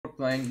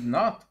playing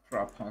not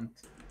prop hunt.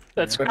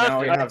 That's But good. now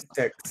we have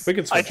 6. We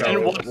can I switch.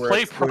 didn't want to we're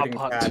play excluding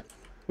prop hunt. Cat.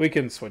 We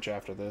can switch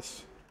after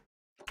this.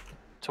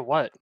 To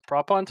what?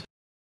 Prop hunt?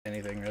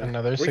 Anything really.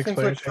 Another We 6 can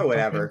player switch to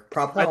whatever.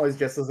 Prop I- hunt was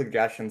just a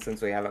suggestion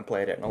since we haven't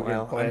played it in a We can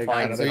while. play I'm fine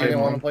Cat with So of you the didn't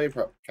Game want one. to play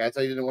prop. Cat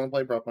said you didn't want to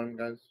play prop hunt,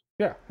 guys.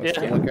 Yeah, that's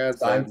Yeah. fine. What Cat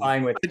So I'm said.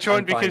 fine with. I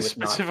joined I'm fine because with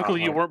not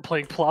specifically you prop hunt. weren't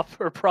playing prop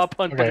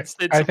hunt, but Okay,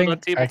 instead I someone on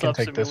think I can Tabletop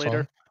take this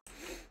Simulator.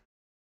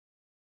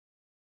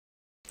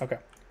 one. Okay.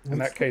 In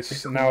that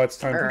case, now it's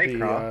time for Alright, the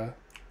Kraw. No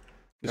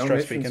distress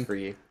missions beacon. for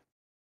you.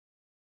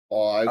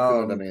 Well, I couldn't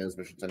have done any of those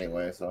missions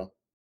anyway, so.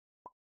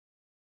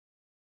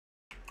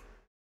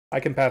 I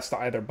can pass to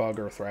either Bug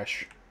or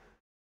Thresh.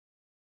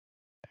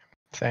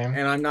 Same.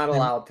 And I'm not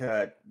allowed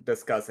to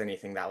discuss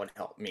anything that would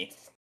help me.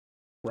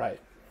 Right.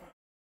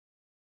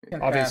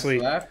 Can Obviously-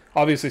 pass left.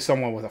 Obviously,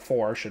 someone with a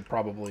 4 should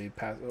probably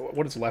pass.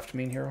 What does left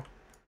mean, Hero?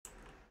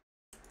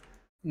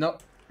 No,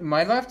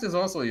 my left is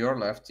also your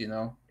left. You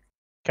know.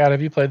 Cat,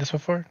 have you played this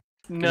before?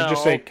 No,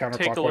 just say I'll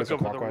take a look counterclockwise or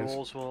over the clockwise?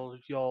 rules while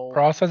y'all.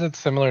 Kraw says it's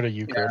similar to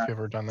euchre if you've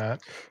ever done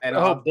that. And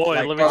Oh, boy,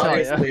 let me tell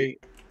ya.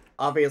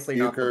 Obviously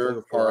not the Euchre,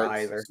 blue 4 hearts,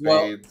 either.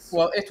 spades.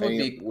 Well, it would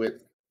any be.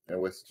 with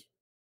and whist.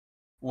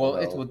 Well,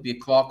 it no. would be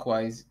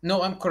clockwise.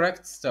 No, I'm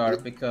correct, Star,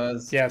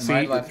 because Yeah,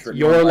 my see, left.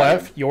 your my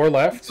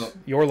left, So-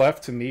 your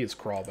left to me is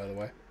Crawl, by the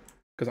way.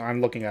 Because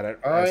I'm looking at it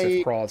as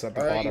if Crawl is at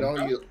the Alright,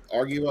 bottom. you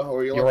argue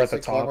or you You're like at the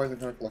to say top. clockwise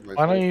or counterclockwise.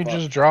 Why don't you Fuck.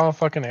 just draw a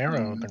fucking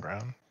arrow at the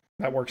ground?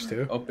 That works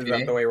too. Is Okay.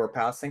 that the way we're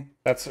passing?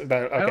 That's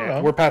that. I don't Okay,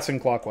 know. we're passing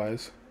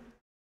clockwise.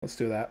 Let's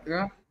do that.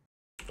 Yeah.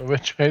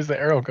 Which way is the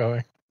arrow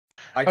going?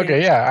 I think,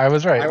 Okay, yeah, I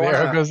was right. I The arrow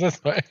wanna- goes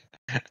this way.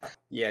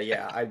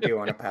 Yeah, I do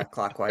want to pass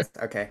clockwise.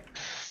 Okay.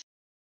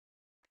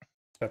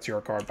 That's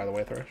your card, by the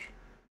way, Thresh.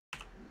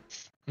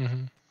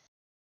 Mm-hmm.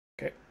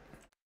 Okay.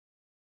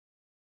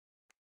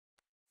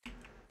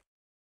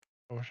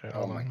 Oh shit! Oh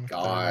hold my on, let me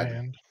God. clear my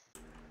hand.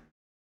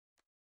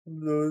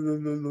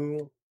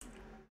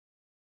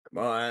 Come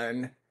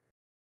on.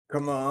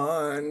 Come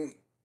on.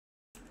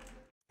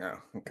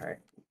 Oh, okay.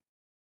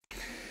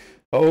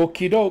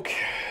 Okie doke.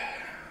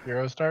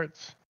 Hero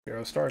starts.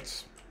 Hero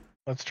starts.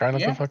 Let's try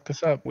not Yeah. to fuck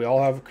this up. We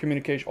all have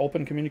communication,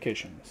 open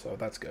communication, so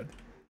that's good.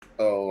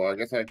 Oh, I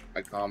guess I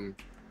come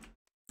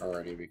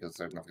already because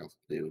there's nothing else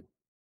to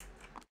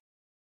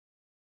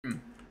do.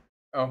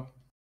 Oh,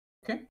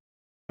 okay.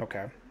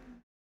 Okay.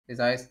 His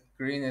ice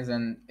green is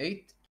an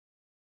 8.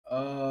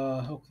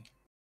 Okay.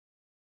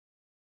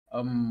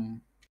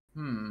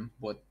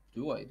 What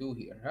do I do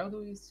here? How do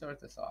we start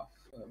this off?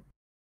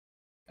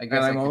 I guess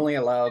And I'm I can- only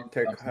allowed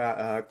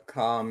to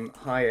come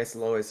highest,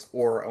 lowest,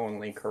 or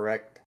only,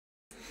 correct?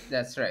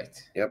 That's right.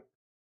 Yep.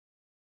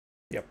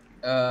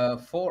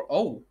 4.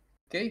 Oh,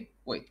 okay.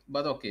 Wait,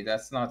 but okay,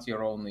 that's not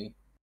your only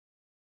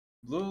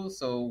blue,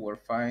 so we're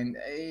fine.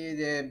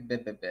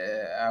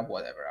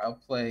 Whatever. I'll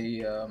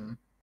play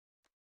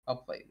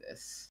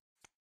this.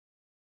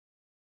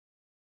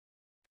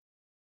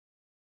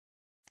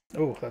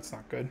 Oh, that's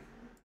not good.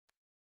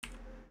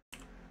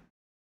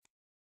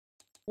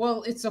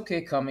 Well, it's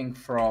okay coming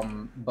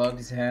from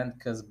Bug's hand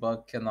because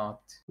Bug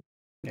cannot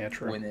Yeah,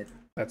 true. win it.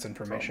 That's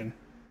information.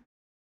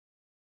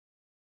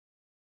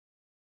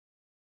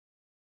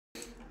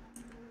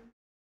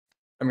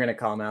 I'm gonna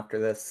calm after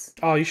this.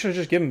 Oh, you should have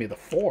just given me the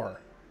 4.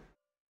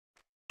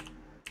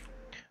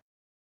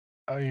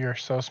 Oh, you're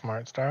so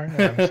smart, Star.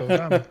 And I'm so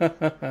dumb.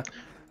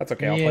 That's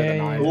okay. I'll play the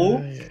 9. Yeah. Well,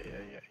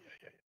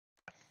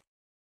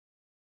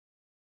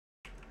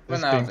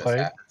 This now being this played.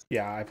 happens.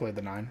 Yeah, I played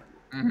the 9.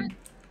 Mhm.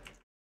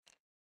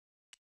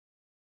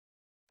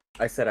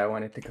 I said I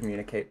wanted to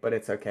communicate, but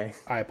it's okay.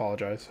 I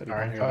apologize. I didn't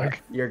Alright, want to hear that.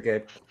 Bug. You're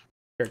good.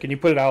 Here, can you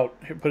put it out?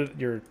 Put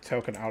your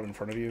token out in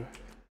front of you.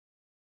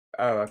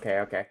 Oh,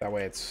 okay. That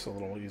way it's a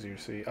little easier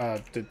to see.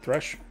 Did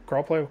Thresh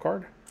Crawl play a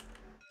card?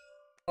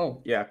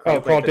 Oh, Yeah, Oh,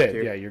 Crawl played did. it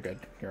too. Yeah, you're good.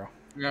 Hero.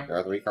 yeah. There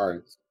are 3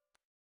 cards.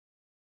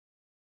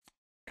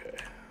 Okay.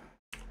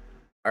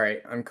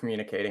 Alright, I'm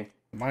communicating.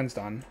 Mine's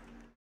done.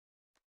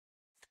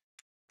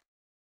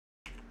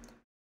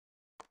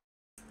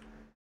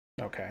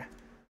 Okay.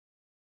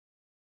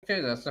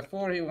 Okay, that's the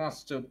 4 he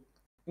wants to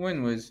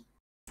win with.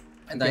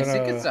 And I'm I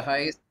think gonna- it's the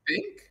highest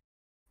pink.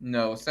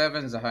 No,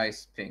 7's the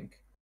highest pink.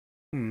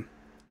 Hmm.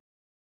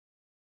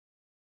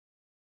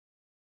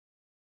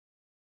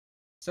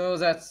 So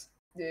that's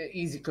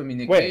easy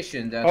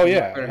communication. That Oh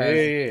yeah. whoever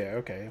Yeah. has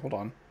Okay, hold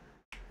on.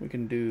 We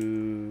can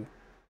do.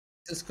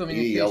 this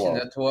communication Yellow.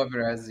 that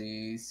whoever has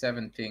the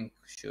 7 pink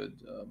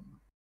should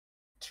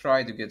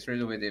try to get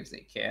rid of it if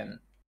they can.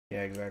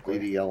 Yeah, exactly.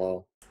 Lady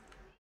yellow.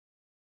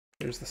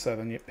 Here's the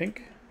 7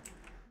 pink.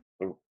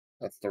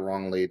 That's the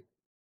wrong lead.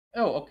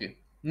 Oh, okay.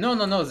 No.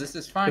 This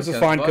is fine. This is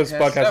fine because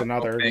Bug has several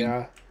another. pink.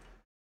 Yeah.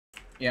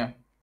 Yeah.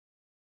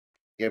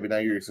 Yeah, but now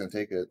you're just gonna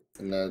take it,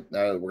 and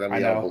now we're gonna I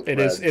be know. out. It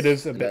is a and now bit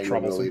you're gonna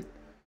troublesome. lead.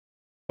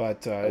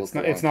 But was it's the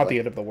not. wrong It's not play. the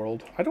end of the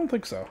world. I don't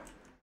think so.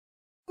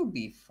 It'll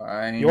be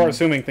fine. You are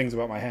assuming things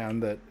about my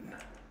hand that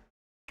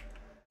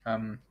I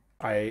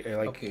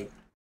like. Okay.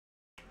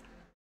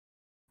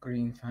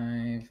 Green 5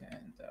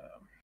 and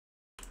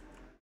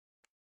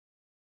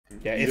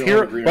Yeah, You if don't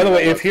Hero. agree By the on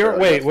way, that if Hero.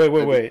 left, Wait, that's- wait,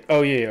 wait, wait.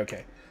 Oh yeah,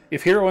 okay.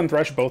 If Hero and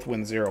Thresh both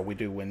win 0, we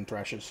do win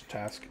Thresh's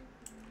task.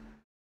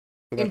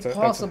 So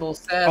Impossible,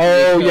 sadly.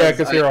 Oh yeah,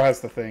 because I- Hero has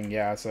the thing.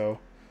 Yeah, so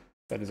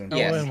that is I'll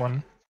impossible. Yes. win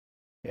one.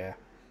 Yeah.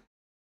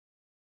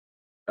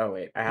 Oh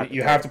wait, I have.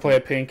 You have to play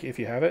a pink if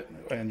you have it,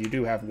 and you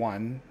do have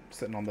one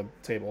sitting on the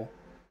table.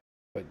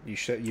 But you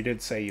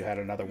did say you had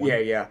another one.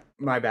 Yeah.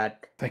 My bad.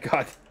 Thank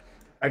God.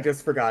 I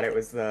just forgot it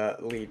was the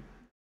lead.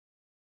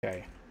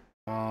 Okay.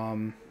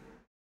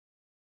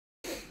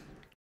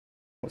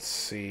 Let's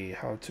see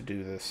how to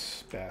do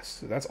this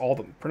best. That's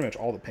pretty much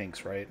all the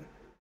pinks, right?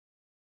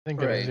 I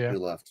think it is, Right. yeah. Two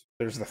left.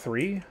 There's the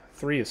 3.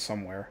 3 is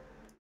somewhere.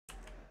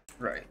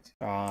 Right.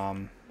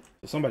 So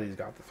somebody's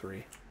got the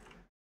 3.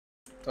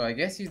 So I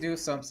guess you do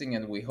something,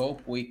 and we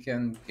hope we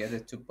can get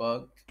it to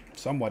bug.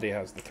 Somebody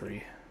has the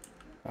 3.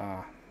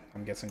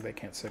 I'm guessing they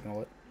can't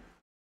signal it.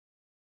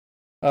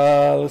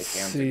 Let's They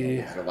can see.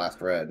 signal it's their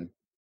last red.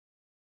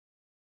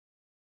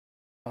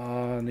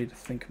 Need to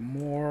think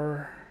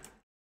more.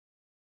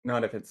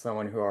 Not if it's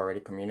someone who already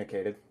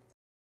communicated.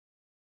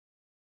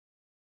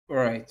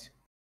 Right.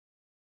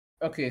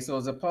 Okay, so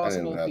the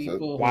possible have it.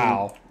 people. who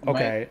Wow. might-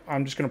 Okay,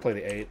 I'm just gonna play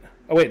the 8.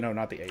 Oh wait, no,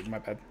 not the 8. My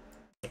bad.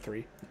 The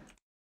 3.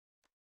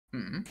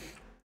 Hmm.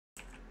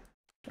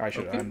 I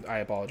should. Okay. I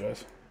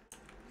apologize.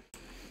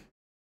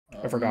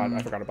 I forgot. I Um,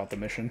 forgot about the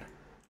mission.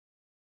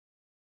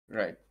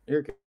 Right.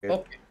 You're good.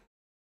 Okay.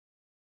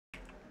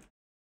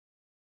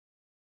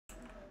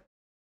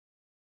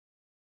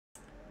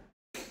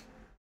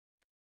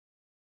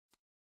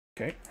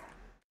 Okay.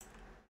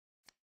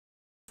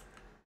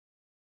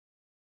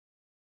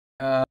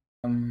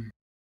 Hmm.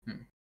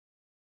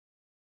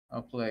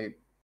 I'll play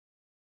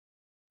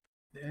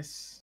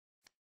this.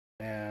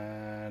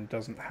 And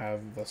doesn't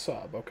have the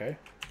sub. Okay.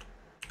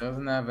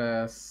 Doesn't have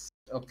a.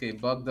 Okay,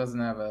 Bug doesn't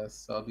have a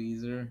sub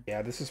either.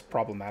 Yeah, this is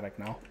problematic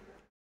now.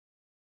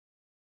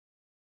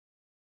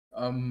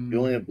 You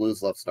only have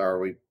blues left, Star.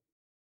 We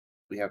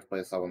have to play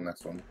a sub on the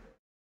next one.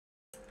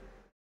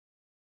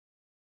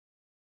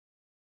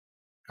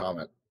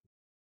 Comment.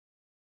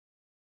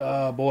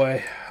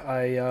 Boy,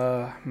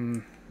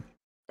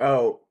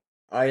 Oh,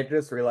 I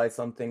just realized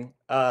something.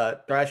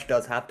 Thresh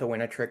does have to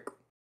win a trick.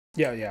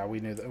 Yeah, we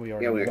knew that. We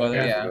already. Yeah, we knew Well,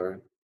 that. yeah.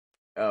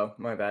 Oh,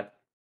 my bad.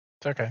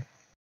 It's okay.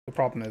 The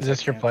problem is. Is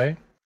this I your can't- play?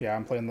 Yeah,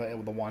 I'm playing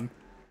the 1.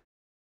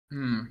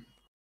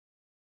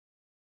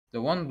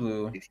 The one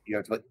blue. You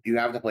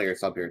have to play your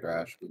sub here,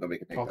 Trash. Nobody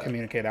can take I'll that.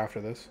 communicate after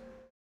this.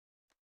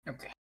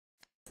 Okay.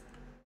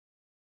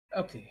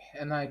 Okay,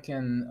 and I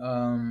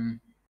can.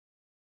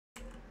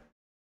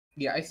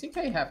 Yeah, I think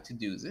I have to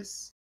do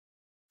this.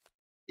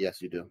 Yes,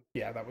 you do.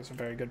 Yeah, that was a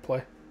very good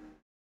play.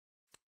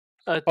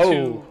 To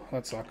Oh,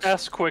 that sucks.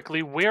 ask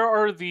quickly, where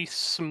are the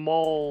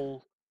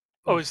small?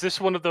 Oh, is this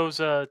one of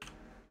those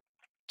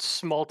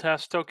small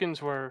task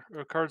tokens or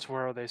cards?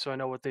 Where are they? So I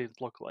know what they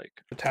look like.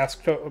 The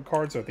task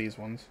cards are these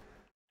ones.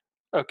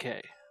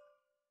 Okay.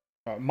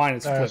 Mine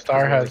is flipped. 'cause Star I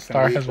already has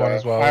finished- one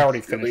as well. I already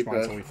Your finished lead mine,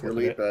 so bash, we your flipped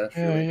lead it. bash,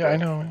 your Yeah, lead yeah, I bash.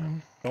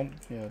 know.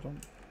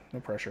 Don't. No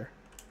pressure.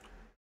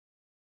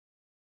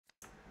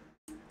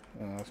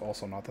 That's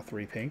also not the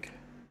 3 pink.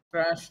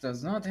 Crash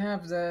does not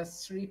have the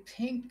 3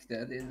 pink.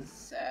 That is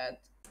sad.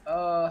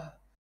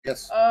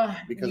 Yes,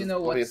 because You it's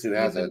know obvious what's who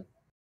has even, it.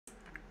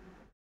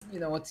 You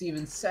know what's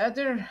even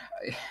sadder?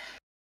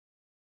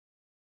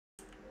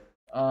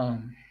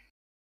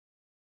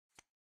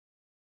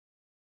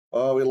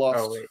 Oh, we lost.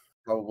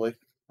 Oh, wait.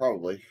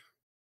 Probably.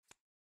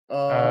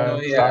 Oh,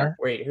 yeah. Star?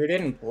 Wait, who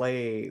didn't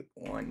play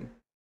one?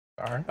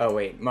 Star? Oh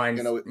wait, mine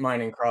You know,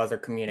 and Kraws are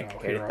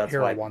communicated. Hero- That's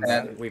Hero why won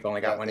that. we've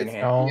only got Yeah, one in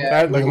it's- hand. No,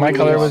 Yeah, look, we my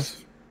color lost.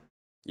 was.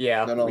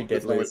 Yeah, No, we did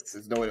there's no way- lose.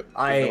 There's no way to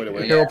I-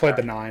 win. Hero Yeah. played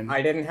the 9.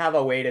 I didn't have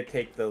a way to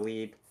take the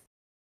lead.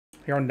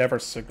 Hero never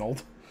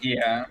signaled.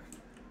 Yeah.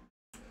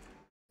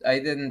 I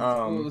didn't.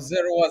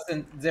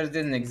 There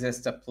didn't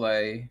exist a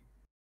play.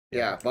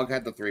 Yeah, Bug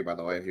had the 3, by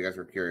the way, if you guys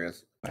were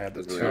curious. I had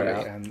the That's 2 really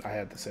nice. and I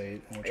had the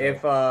 8.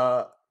 If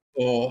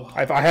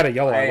If I had a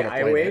yellow, I would have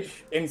I played it.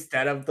 wish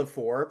instead of the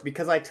 4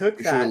 because I took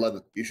You should have that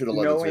led. You should have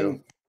led the knowing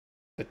 2.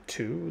 The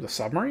 2, the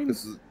submarine.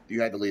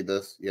 You had to lead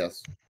this.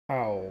 Yes.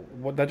 Oh,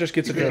 well, that just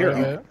gets You it to could-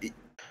 Hero.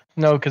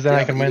 No, because then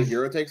I Yeah, can either win.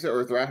 Hero takes it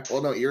or Thrash.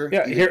 Well, no, Hero.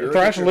 Yeah, either here, Hero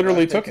Thrash takes it or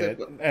literally Thrash took takes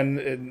it, but and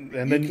you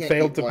then can't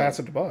failed keep to pass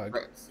playing. it to Bug.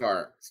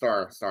 Right,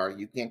 Star.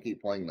 You can't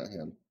keep playing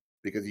him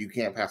because you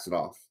can't pass it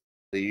off.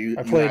 So you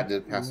played had to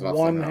pass it off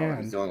one somehow. hand.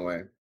 It's the only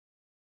way.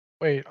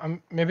 Wait,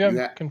 maybe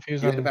I'm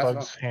confused you had on to pass it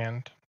Bug's off.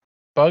 hand.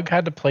 Bug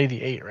had to play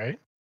the 8, right?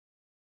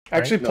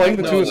 Actually, No, playing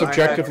the no, 2 is I had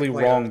to objectively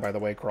play wrong, the- by the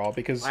way, Kraw,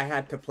 because I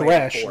had to play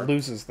Thresh 4.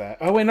 loses that.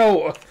 Oh wait,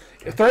 no,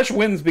 Thresh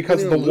wins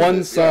because of the didn't lose 1 it,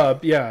 yeah.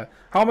 sub. Yeah,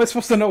 how am I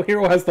supposed to know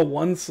Hero has the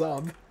 1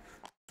 sub?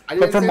 I But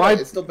didn't from say my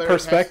that. It's still better to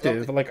pass it off.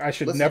 perspective, like I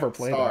should Listen, never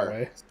play Star, that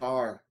way.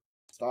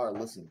 Star,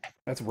 listen.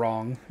 That's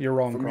wrong. You're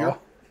wrong, From Kraw. your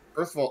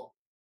first of all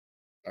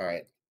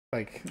right.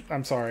 Like,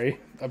 I'm sorry,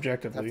 Have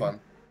objectively. fun.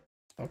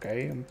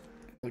 Okay.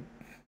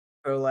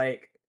 So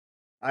like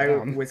I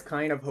Damn. was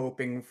kind of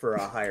hoping for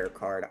a higher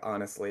card,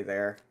 honestly,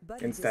 there,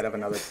 instead of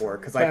another 4,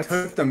 because I That's-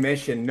 took the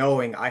mission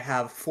knowing I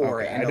have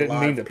 4 Okay, and I a didn't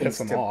lot mean of to piss pinks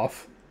them to,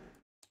 off.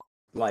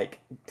 like,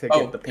 to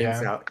Oh, get the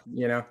pinks yeah. out,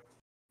 you know?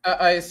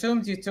 I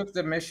assumed you took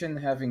the mission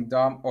having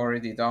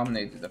already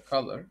dominated the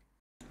color.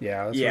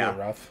 Yeah, that's Yeah. really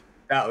rough.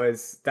 That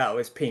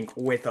was pink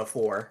with a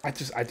 4.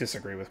 I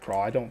disagree with Kraw.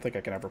 I don't think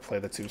I can ever play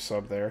the 2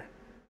 sub there.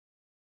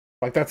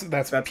 Like that's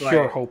That's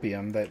pure why-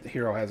 hopium that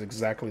Hero has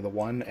exactly the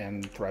 1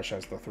 and Thresh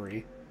has the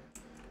 3.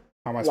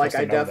 How am I Like, supposed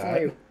to I know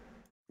definitely that?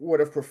 would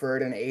have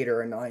preferred an 8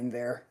 or a 9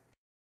 there.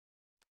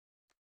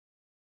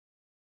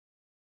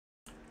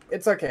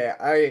 It's okay.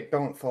 I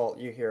don't fault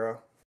you,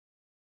 Hero.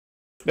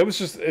 That was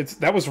just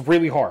that was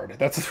really hard.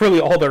 That's really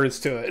all there is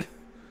to it.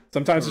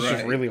 Sometimes it's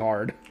just Right. really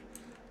hard.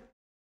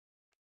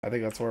 I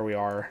think that's where we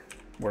are.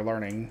 We're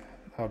learning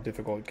how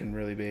difficult it can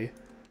really be.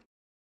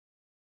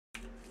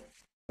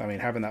 I mean,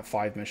 having that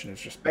 5 mission is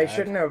just bad. I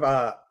shouldn't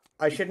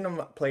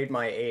have played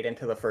my 8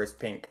 into the first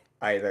pink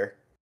either.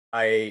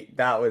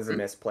 That was a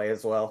misplay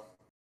as well.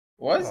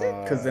 Was it?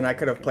 Because then I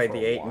could have Looking played for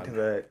the 8 1. into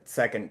the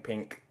second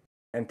pink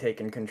and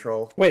taken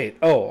control. Wait,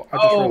 I just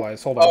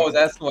realized. Hold on. Oh,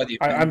 that's what you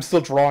meant. I'm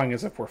still drawing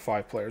as if we're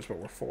 5 players, but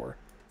we're 4.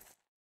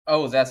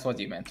 Oh, that's what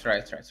you meant.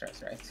 Right.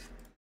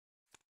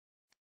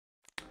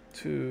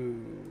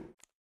 2.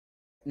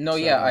 No,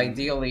 yeah, 7,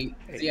 ideally,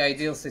 8. the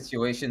ideal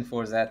situation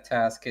for that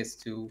task is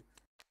to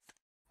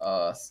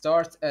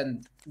start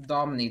and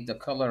dominate the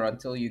color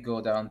until you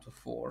go down to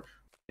 4.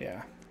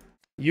 Yeah.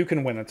 You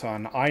can win a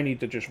ton. I need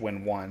to just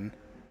win 1.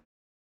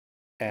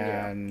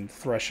 And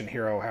Thresh and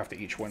Hero have to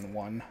each win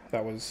 1.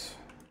 That was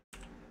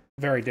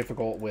very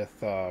difficult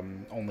with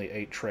only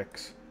 8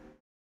 tricks.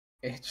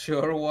 It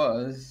sure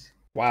was.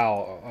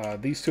 Wow,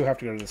 these 2 have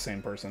to go to the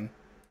same person.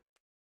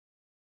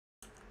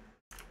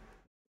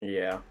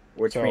 Yeah.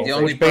 Which So, means The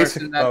only we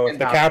person that both can-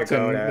 The have to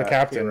go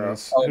captain to Hero.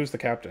 is... Oh. Who's the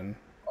captain?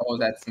 Oh,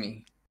 that's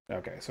me.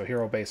 Okay, so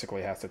Hero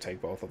basically has to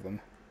take both of them.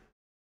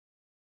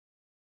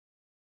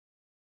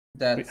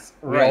 That's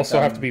We right. also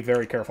have to be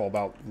very careful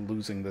about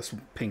losing this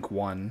pink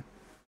 1.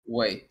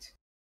 Wait.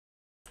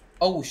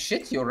 Oh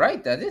shit! You're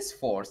right. That is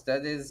forced.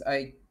 That is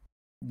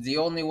the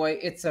only way.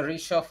 It's a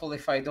reshuffle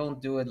if I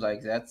don't do it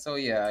like that. So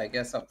yeah, I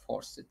guess I'm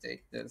forced to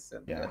take this,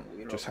 and Yeah, then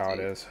we just how it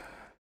rotate. is.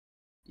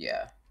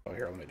 Yeah. Oh,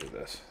 here, let me do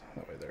this.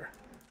 That way there.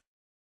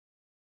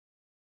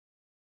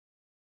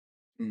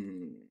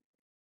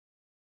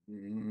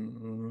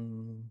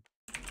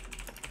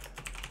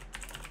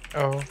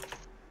 Oh,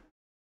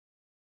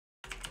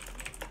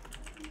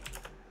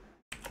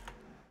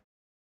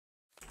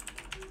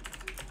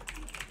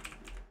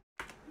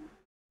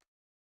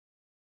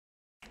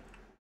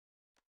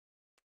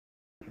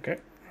 Okay.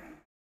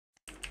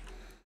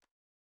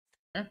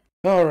 Yeah.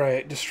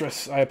 Alright,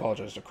 distress. I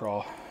apologize to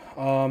Kraw.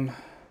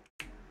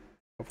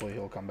 Hopefully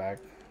he'll come back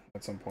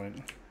at some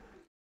point.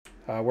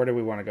 Where do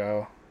we want to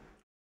go?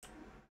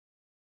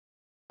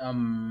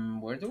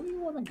 Where do we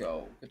want to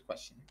go? Good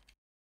question.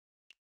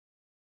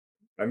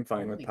 I'm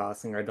fine with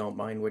tossing. I don't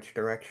mind which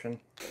direction.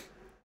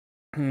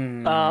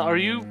 Are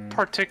you Hmm.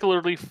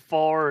 particularly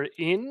far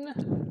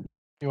in?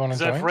 you want to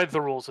Because I've join? read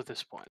the rules at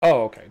this point.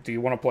 Oh, okay. Do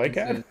you want to play, This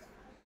Cad? is-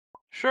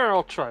 Sure,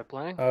 I'll try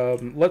playing.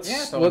 Let's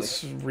Yeah, totally.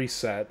 let's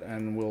reset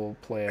and we'll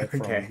play it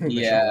from Okay. mission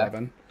Yeah.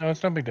 11. No,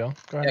 it's no big deal.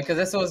 Go Yeah, ahead.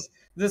 because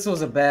this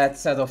was a bad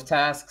set of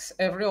tasks.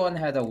 Everyone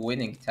had a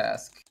winning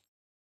task.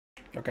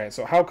 Okay,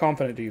 so how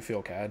confident do you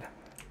feel, Cad,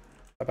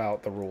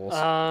 about the rules?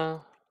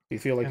 Do you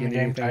feel like in you the need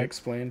game anything type.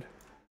 explained?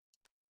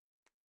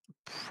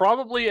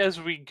 Probably as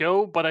we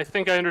go, but I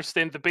think I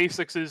understand the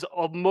basics. Is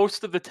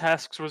most of the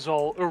tasks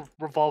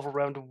revolve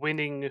around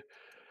winning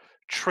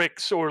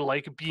tricks or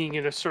like being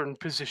in a certain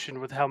position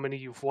with how many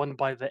you've won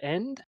by the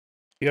end.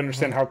 You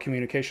understand how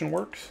communication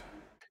works?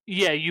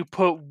 Yeah, you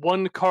put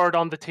one card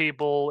on the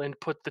table and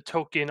put the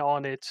token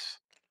on it,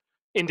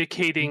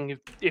 indicating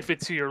if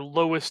it's your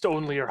lowest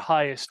only or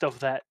highest of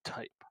that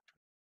type.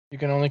 You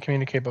can only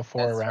communicate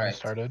before a That's round right.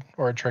 started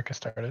or a trick has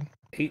started.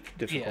 8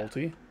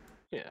 difficulty.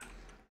 Yeah.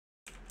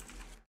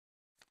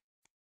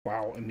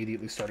 Wow,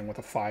 immediately starting with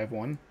a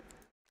 5-1.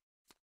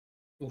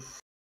 Oof.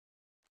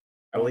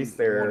 At least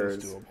One is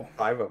there's doable.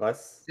 5 of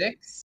us.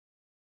 6,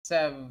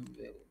 7.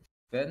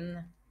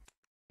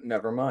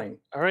 Never mind.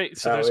 All right,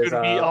 so That there's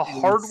going to be was, a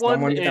hard one,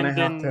 Someone's gonna and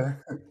have then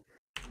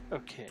to.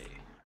 okay.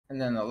 And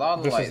then a lot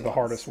of This light is the ones.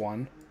 hardest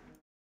one.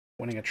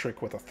 Winning a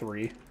trick with a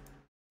 3.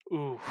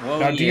 Ooh. Well,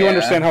 Now, do you yeah.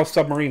 understand how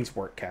submarines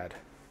work, Cad?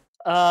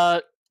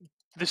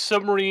 The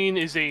submarine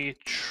is a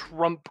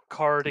trump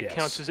card. It Yes.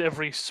 counts as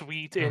every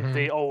suite, and Mhm.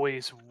 they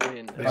always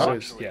win. They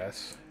always, essentially.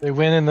 yes. They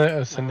win in the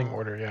ascending Oh.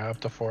 order, yeah, up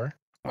to 4.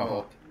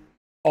 Oh,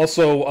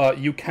 Also,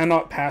 you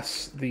cannot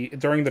pass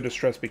during the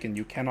distress beacon.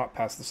 You cannot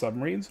pass the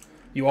submarines.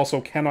 You also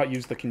cannot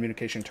use the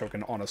communication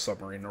token on a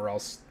submarine, or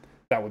else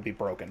that would be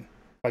broken.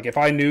 Like if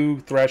I knew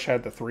Thresh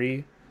had the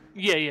 3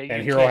 Yeah.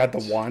 and you Hero had the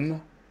can't- 1,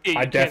 yeah, you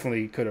I can't-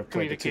 definitely could have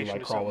played the 2 communication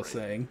like to Kraw was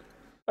submarine.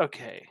 saying.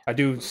 Okay. I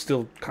do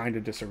still kind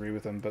of disagree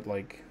with him, but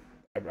like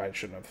I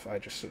shouldn't have. I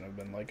just shouldn't have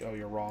been like, "Oh,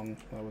 you're wrong."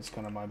 That was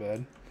kind of my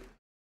bad.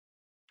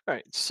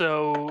 Alright,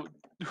 so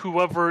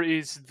whoever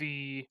is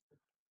the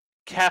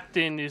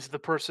captain is the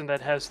person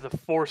that has the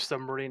 4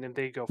 submarine, and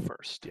they go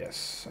first.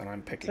 Yes, and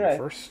I'm picking right.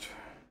 first.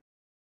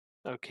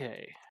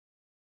 Okay.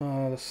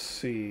 Let's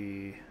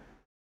see.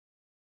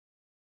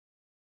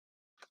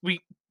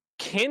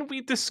 Can we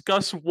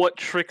discuss what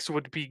tricks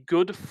would be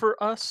good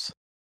for us?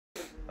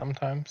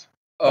 Sometimes.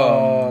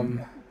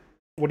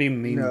 What do you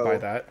mean by No.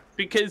 that?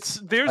 Because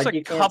there's Like, a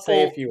you can't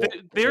say couple. if you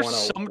There's wanna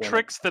some win it.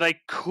 tricks that I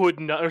could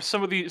not, or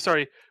some of these.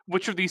 Sorry,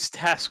 which of these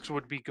tasks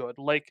would be good?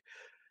 Like,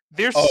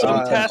 there's Oh, some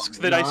Uh, tasks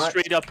that I not-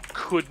 straight up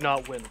could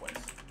not win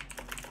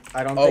with.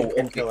 I don't Oh, think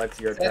okay. until it's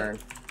your That- turn.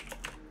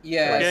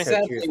 Yeah, Okay. To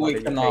sadly choose we whether you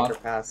take cannot. or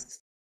pass.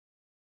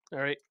 All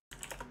right.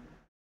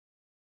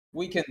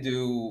 We can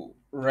do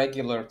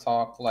regular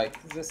talk,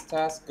 like this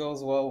task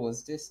goes well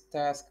with this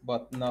task,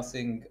 but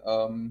nothing.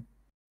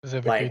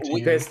 Specifically Like, to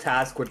you. this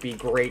task would be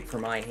great for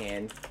my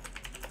hand.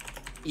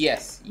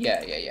 Yes,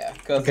 yeah.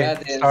 Because Okay,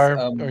 that is. Star,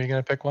 are you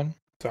gonna pick one?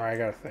 Sorry, I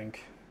gotta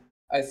think.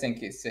 I think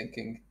he's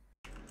thinking.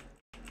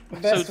 The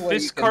So best way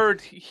this you can-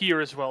 card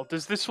here as well.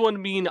 Does this one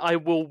mean I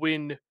will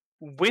win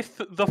with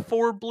the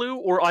 4 blue,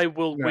 or I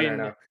will No, win?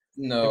 no. It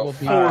No. will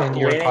be For in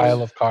your winning-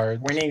 pile of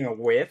cards. Winning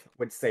with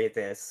would say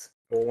this.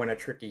 Or win a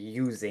trick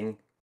using.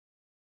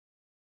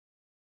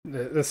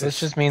 This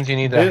Just means you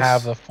need to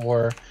have this- the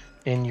 4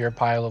 in your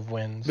pile of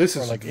wins. This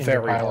or is like in your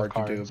very pile hard of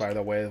to do, cards. by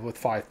the way, with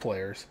 5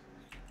 players.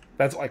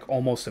 That's like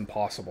almost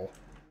impossible.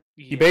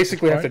 You Yeah.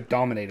 basically have to Right.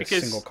 dominate a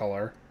Because- single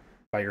color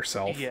by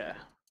yourself. Yeah.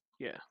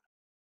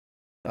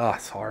 Ah,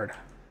 it's hard.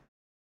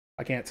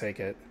 I can't take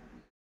it.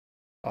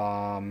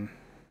 And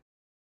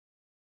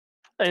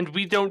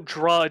we don't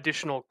draw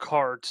additional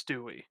cards,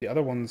 do we? The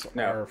other ones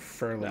No. are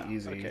fairly No,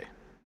 easy. okay.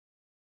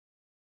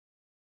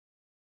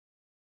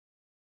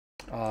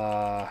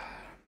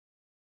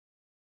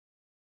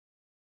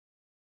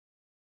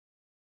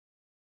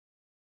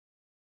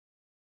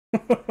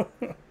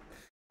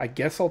 I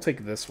guess I'll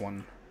take this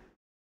one.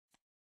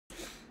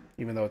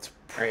 Even though it's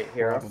Right,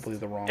 hero. probably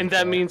the wrong And that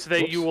color. means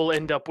that you Whoops. will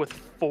end up with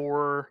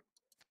 4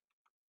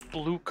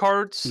 blue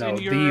cards No, in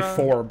your. the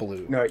 4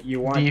 blue. No, you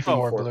want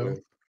D4 D4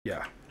 blue.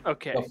 Yeah.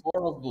 Okay. The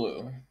 4 of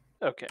blue.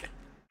 Okay.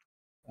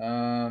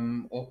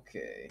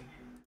 Okay.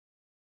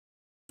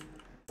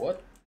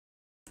 What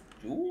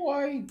do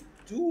I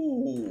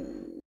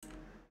do?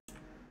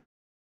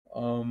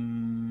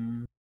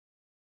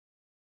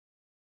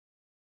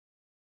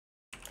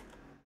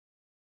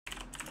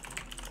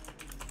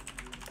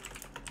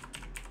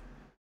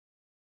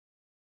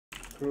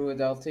 Screw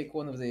it, I'll take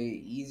one of the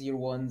easier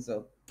ones.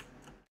 I'll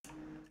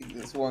take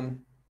this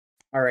one.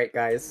 Alright,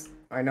 guys.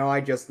 I know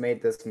I just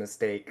made this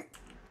mistake.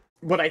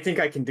 But I think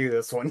I can do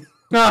this one.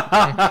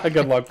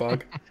 Good luck,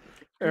 Bug.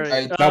 All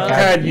right. Now, Now, Uh,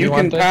 Tad, you you can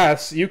want this?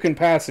 pass. You can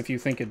pass if you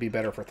think it'd be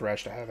better for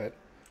Thresh to have it.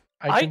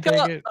 I I can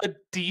got take it. a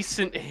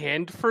decent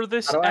hand for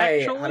this, How do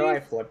actually. I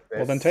flip this?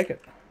 Well, then take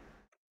it.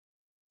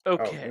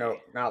 Okay. Oh, no,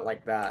 not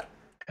like that.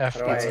 F how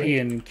do That's I- E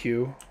and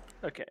Q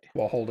Okay.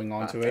 while holding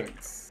on to it.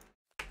 Thanks.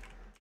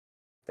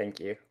 Thank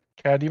you.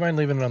 Chad, do you mind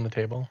leaving it on the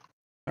table?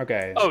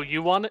 Okay. Oh,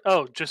 you want it?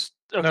 Oh, just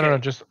okay. No,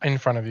 just in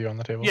front of you on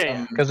the table. Yeah,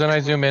 yeah. Because when I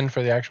zoom in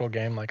for the actual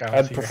game, like I don't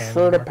I'd see your hand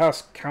prefer to anymore.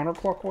 pass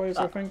counterclockwise,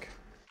 I Ah. think.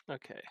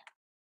 Okay.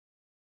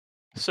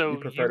 So You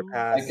prefer to I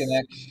pass can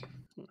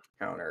actually,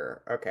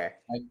 counter. Okay.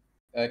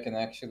 I can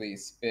actually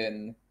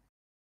spin.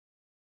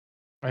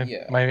 My,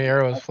 yeah. my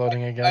arrow is I-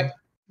 floating again.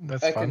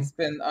 That's I fun. can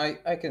spin.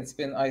 I can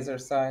spin either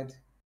side.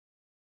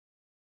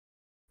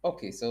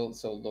 Okay, so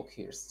look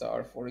here,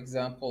 Star. For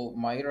example,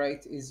 my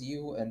right is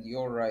you and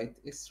your right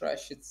is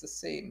Thresh. It's the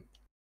same.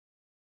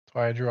 That's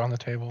why I drew on the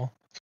table.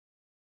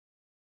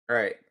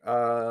 Alright.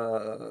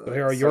 So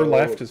here, your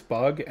left is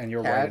Bug and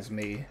your right Tad? is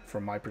me,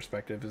 from my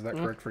perspective. Is that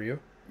Mm. correct for you?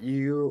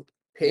 You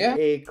pick Yeah.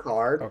 a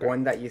card, Okay.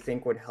 one that you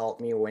think would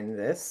help me win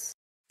this,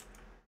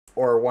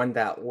 or one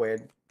that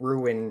would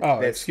ruin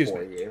Oh, this excuse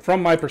for me. you.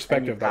 From my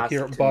perspective, like pass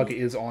here, it to Bug me.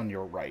 is on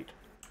your right,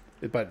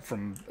 but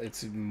from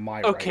it's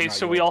my right. Okay, not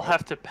so your we all right.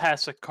 have to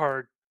pass a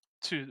card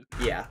to.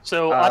 Yeah.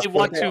 So Uh, I for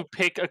want the- to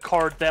pick a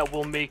card that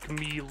will make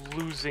me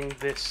losing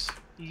this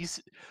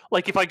easy.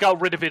 Like if I got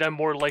rid of it, I'm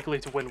more likely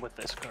to win with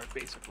this card,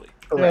 basically.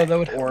 Correct. that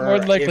would or more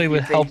likely if you would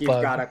think help you've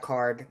Bug. got a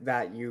card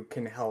that you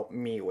can help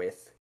me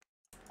with.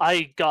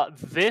 I got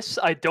this.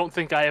 I don't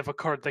think I have a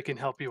card that can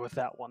help you with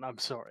that one. I'm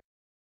sorry.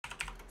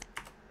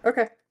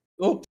 Okay.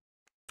 Oops,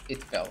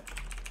 it fell.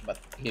 But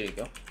here you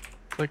go.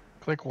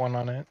 Click one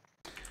on it.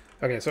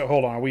 Okay, so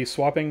hold on. Are we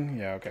swapping?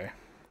 Yeah. Okay.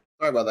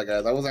 Sorry about that,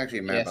 guys. I wasn't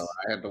actually mad Yes. about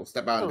it. I had to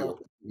step out and do it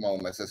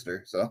with my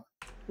sister. So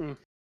glad.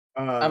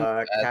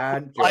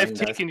 Cad I've joined us.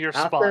 taken your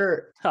spot.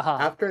 after, Haha.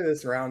 After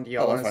this round, do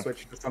y'all Oh, want to that's fine.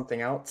 switch to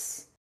something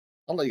else?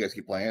 I'll let you guys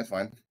keep playing. It's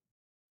fine.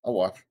 I'll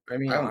watch. I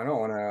mean, I'm- I don't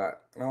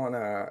want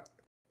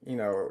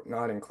to,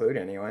 not include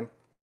anyone.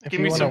 If Give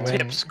you me wanna some win,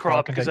 tips, Carl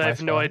Crop, can because take I my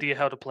have no spot. idea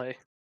how to play.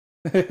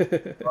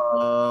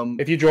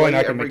 If you join, play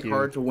I can every make you-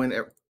 card to win.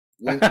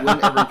 Win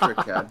every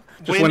trick, Chad.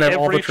 Just win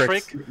all the every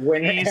tricks. trick.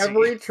 Win Easy.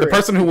 every The trick.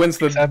 person who wins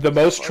the Except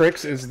most for-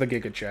 tricks is the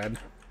Giga Chad.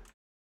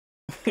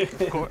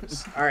 Of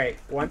course. All right.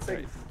 Once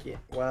again,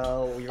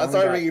 well, we I'm only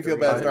sorry to got make you feel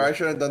 3 bad, Star. I minutes.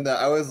 should have done that.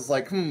 I was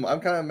like, I'm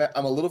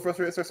a little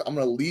frustrated, Star, so I'm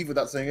gonna leave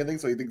without saying anything,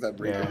 so he thinks I'm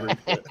rage.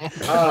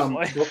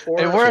 Yeah.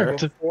 Before It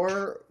worked.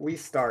 before we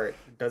start,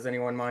 does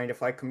anyone mind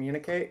if I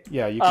communicate?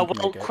 Yeah, you can Well,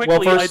 communicate.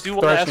 quickly, well, first, I do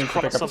want to Thresh ask needs to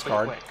Kraw pick up his something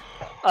card.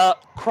 quick.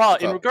 Kraw,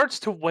 in up? regards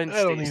to don't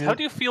Wednesdays, need how it.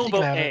 do you feel You can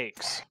about have it.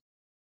 eggs?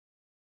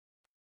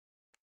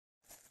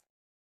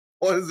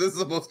 What is this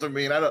supposed to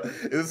mean? I don't.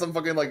 Is this some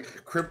fucking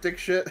like cryptic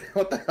shit?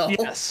 What the hell?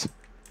 Yes.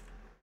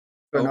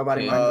 So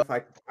nobody Okay. minds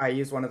if I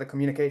use one of the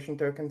communication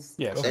tokens?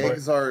 Yes. Go for it.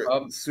 Eggs are Yeah, go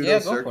for it.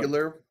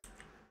 pseudo-circular,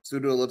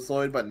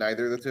 pseudo-ellipsoid, but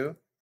neither of the two.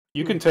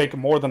 You can take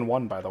more than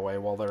one, by the way,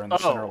 while they're in the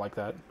center Oh. like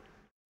that.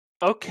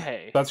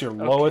 Okay. That's your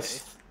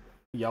lowest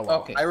yellow.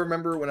 Okay. I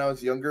remember when I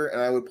was younger and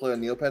I would play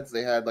on Neopets,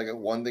 they had like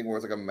one thing where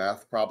it was like a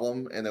math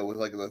problem, and it was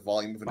like the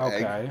volume of an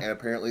egg, Okay. and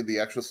apparently the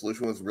actual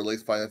solution was really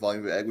finding the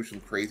volume of an egg, which was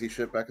some crazy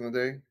shit back in the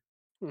day.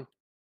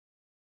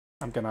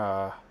 I'm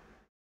gonna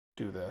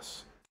do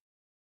this.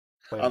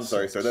 Play I'm a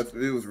sorry, six. sir.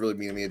 It was really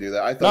mean of me to do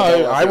that. I No,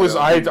 thought I was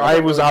I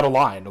out of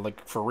line,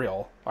 like for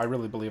real. I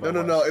really believe I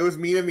was. No. It was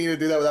mean of me to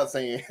do that without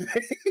saying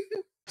anything.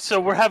 So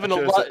we're having a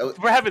Should've lot.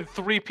 said- We're having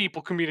 3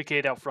 people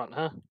communicate out front,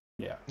 huh?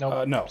 Yeah.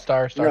 Nope. No.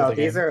 Start No, the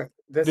these game. are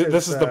this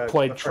This is the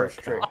plague first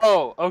trick now.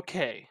 Oh,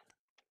 okay.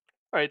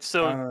 All right.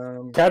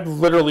 So Dad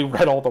literally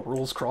read all the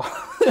rules, Kraw,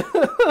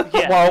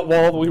 Yeah.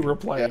 while we were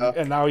playing, Yeah.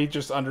 and now he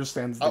just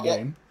understands the well,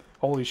 game.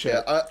 Holy shit!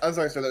 Yeah, I'm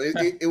sorry, sir.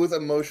 It was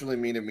emotionally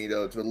mean of me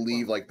to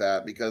leave like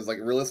that because, like,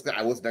 realistically,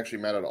 I wasn't actually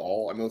mad at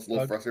all. I mean, I was a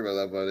little Okay. frustrated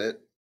about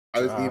it. I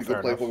just need to fair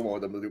go play enough. Pokemon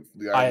with them to do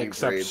the I new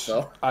grade.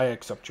 So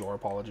accept your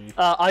apology.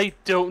 I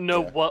don't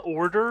know Yeah. what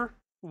order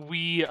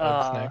we.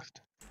 What's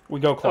next? We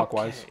go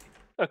clockwise.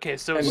 Okay.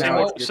 So And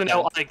now it's so your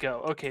now turn. I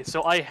go. Okay.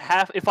 So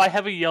if I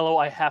have a yellow,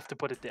 I have to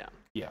put it down.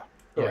 Yeah.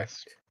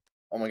 Yes.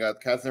 oh my god,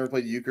 Cat's never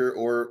played Euchre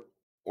or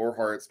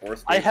Hearts or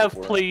Spades I have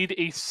before. played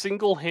a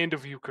single hand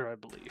of euchre, I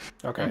believe.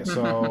 Okay,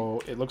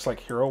 so it looks like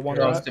Hero won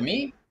Goes that. to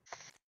me.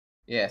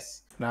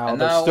 Yes. Now And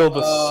there's now, still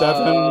the uh,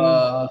 7,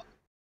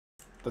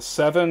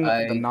 the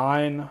I-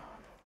 9,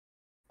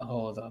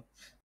 Hold up.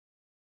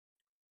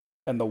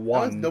 and the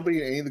How does 1.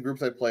 nobody in any of the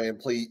groups I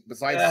play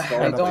besides I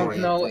Star don't play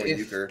know play if-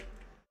 Euchre?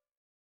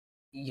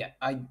 Yeah,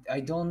 I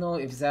don't know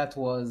if that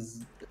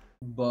was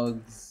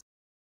Bug's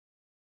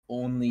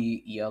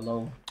only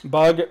yellow.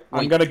 Bug, I'm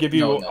Wait, gonna give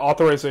you no.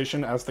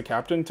 authorization as the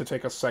captain to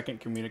take a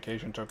second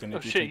communication token. Oh,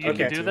 If shit, think you you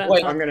can need do to. that?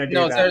 Wait, I'm gonna do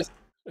no, that. there's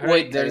All right.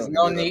 wait, there's I don't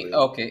no do that, need. please.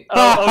 Okay.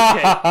 Oh,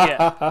 okay.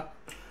 Yeah.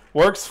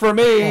 Works for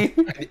me.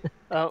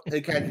 Oh, Hey,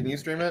 Cat, can you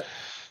stream it?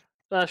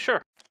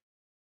 sure.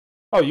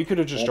 Oh, you could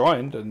have just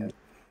joined, and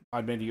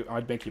I'd make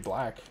you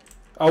black.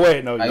 Oh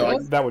wait, no, I you,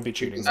 was- that would be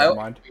cheating. I- Never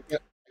mind. You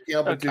can't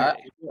open, Okay.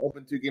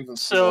 open 2 games. on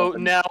So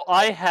open. now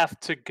I have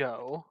to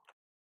go.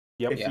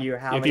 Yep. If Yeah. you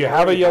have If you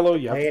have a yellow,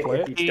 you have to it.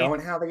 play If it. you don't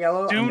have a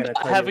yellow, Do I'm gonna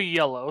not tell have you. a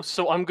yellow,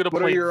 so I'm gonna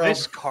What are play your,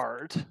 this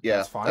card, yeah,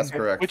 That's fine. that's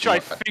correct. which You I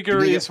want- figure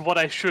you need is what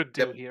I should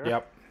do Yep. here.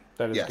 Yep,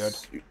 that is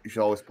yes, good. you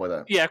should always play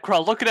that. Yeah, Kraw,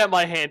 looking at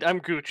my hand, I'm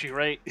Gucci,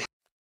 right?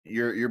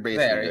 You're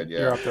basically Very. good. Yeah.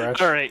 You're up there.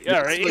 Ash. All right,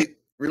 all right.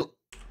 Realistically-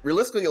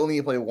 Realistically, you only need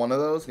to play one of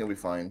those, and you'll be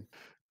fine.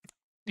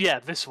 Yeah,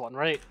 this one,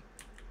 right?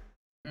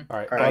 All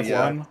right, All right, that's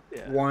yeah. 1.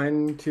 Yeah.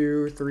 1,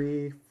 2,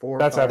 3, 4.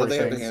 That's 5,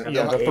 everything. they have six,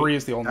 Yeah, the eight. 3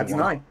 is the only That's one.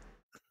 9.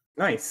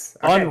 Nice.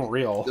 Okay.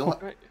 Unreal. They'll-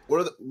 Right.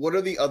 What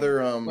are the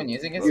other When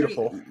using it,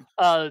 Beautiful.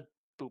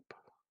 Boop.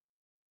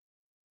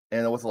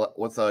 And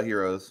what's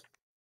heroes?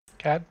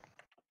 Cad?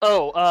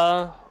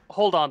 Oh,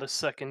 hold on a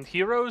second.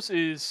 Heroes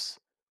is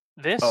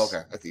this. Oh,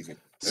 okay, that's easy.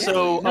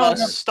 So, No, no.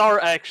 Star,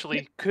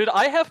 actually, could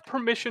I have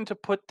permission to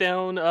put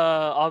down,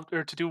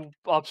 or to do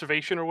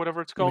observation or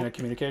whatever it's You mean called? a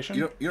communication?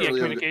 You don't Yeah, really have-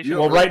 communication. you don't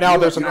Well, really- right now you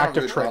there's don't- an you don't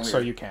active really trick, come so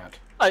here. you can't.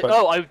 I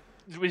but-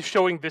 was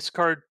showing this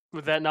card.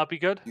 Would that not be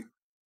good?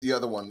 The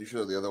other one. You should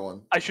have the other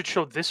one. I should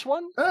show this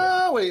one?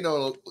 Wait,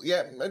 no.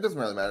 Yeah, it doesn't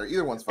really matter.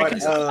 Either one's fine.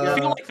 Because But, I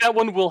feel like that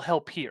one will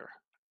help here.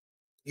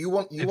 You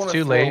want It's to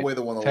too throw late, away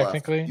the one on the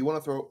technically. left. You want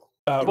to throw.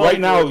 Well, right you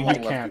now can- you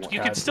left, can't. You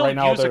Cad. can still right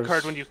now, use the there's,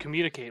 card when you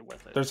communicate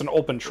with it. There's an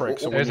open trick.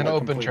 So we There's need an to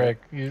open complete trick.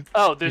 it. You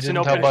There's an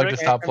didn't tell open Bug trick.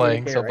 to stop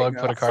playing, so Right Bug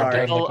now. put a card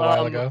Sorry. down like a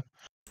while ago.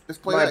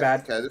 Just play My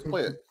that. bad. Okay, just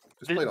play it.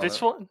 Just play it on This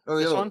it. one? Oh, the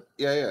This other one?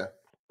 Yeah.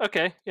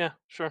 Okay, yeah,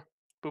 sure.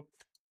 Boop.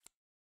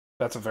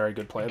 That's a very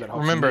good play. That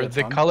helps Remember, me a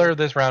the ton. color of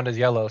this round is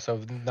yellow, so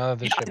none of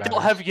this Yeah, shit I matters.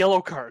 don't have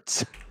yellow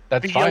cards.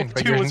 That's the fine, yellow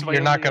but two is my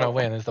you're not only gonna yellow.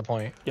 win. Is the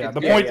point? Yeah, the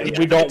Yeah, point yeah, is yeah.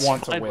 we don't It's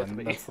want to fine with win.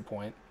 me. That's the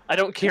point. I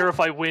don't care if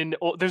I win.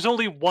 There's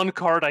only one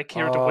card I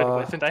care to win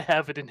with, and I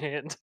have it in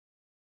hand.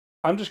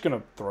 I'm just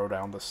gonna throw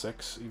down the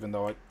 6, even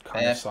though it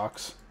kind Yeah. of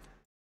sucks.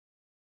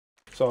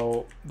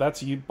 So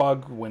that's you,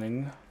 Bug,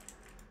 winning.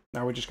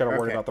 Now we just gotta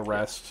worry Okay. about the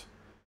rest.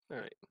 All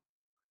right.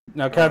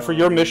 Now, Cad, for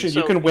your mission,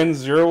 you so- can win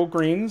 0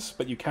 greens,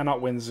 but you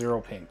cannot win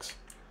 0 pinks.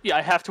 Yeah,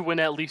 I have to win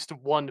at least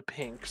one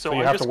pink. So So you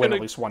I'm have just to win gonna.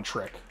 at least 1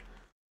 trick.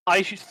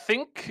 I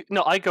think.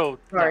 No, I go.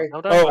 Sorry.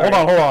 No, Oh, hold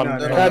on, hold on. No,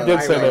 no, Cad no, did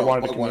I say they will.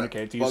 wanted to Bug won it.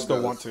 communicate. Do you Bug still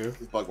goes. want to? It's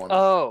Bug one.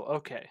 Oh,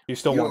 okay. You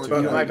still want to?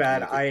 Bug, yeah. my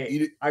bad.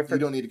 You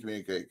don't need to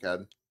communicate,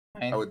 Cad.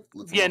 Fine. I would.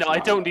 Let's Yeah, no, not- I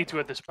don't need to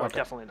at this point. Okay.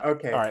 Definitely not.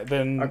 Okay. All right,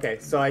 then. Okay,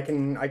 so I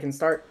can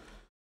start.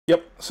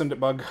 Yep, send it,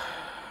 Bug.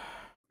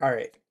 All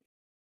right.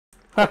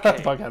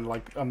 Okay. Bug had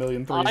like a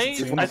million threes. I- it Just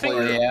seems. one I think-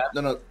 player. Yeah.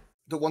 No,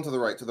 the one to the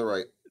right. To the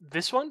right.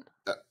 This one?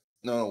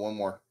 No, one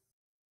more.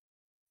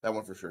 That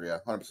one for sure. Yeah,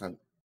 100%.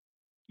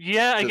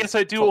 Yeah, I Just guess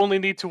I do fo- only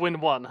need to win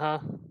one, huh?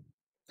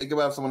 Think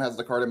about if someone has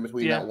the card in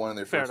between Yeah, that one and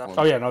their fair first enough.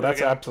 one. Oh yeah, no, There we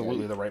that's go.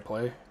 absolutely the right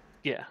play.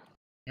 Yeah.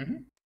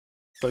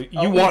 So you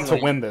Oh, want easily.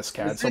 to win this,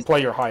 Cad. Is So this-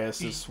 play your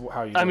highest is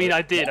how you. I do mean, it.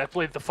 I did. I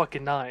played the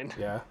fucking 9.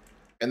 Yeah.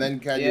 And then,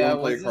 Cad, you Yeah, want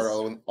to play was your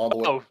card this- all the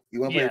way. Oh, You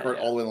want to play your yeah, card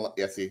yeah. all the way on the left.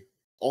 Yeah, see,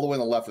 all the way on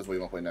the left is what you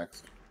want to play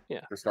next.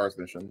 Yeah. For Stars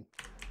mission.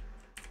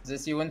 Is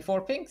this you win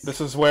 4 pinks?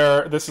 This is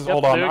where this is. Yep,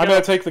 hold on, there we I'm go.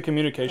 gonna take the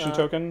communication Uh,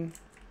 token.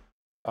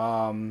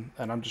 And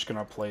I'm just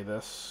gonna play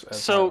this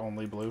as So- my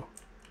only blue.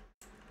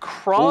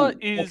 Kraw Ooh,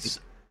 is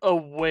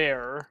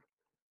aware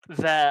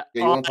that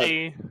Yeah, you wanna I Yeah,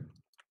 you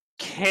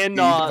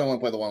cannot. just don't want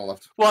to play the one on the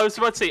left. Well, I was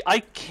about to say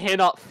I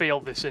cannot fail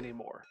this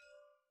anymore.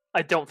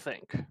 I don't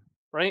think.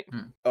 Right?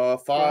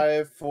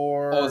 5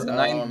 for. Oh, it's a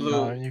 9 blue.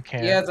 No, you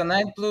can't. Yeah, the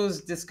 9 blues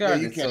Yeah,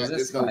 discarded, you can. so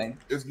that's fine.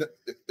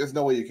 There's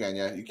no way you can.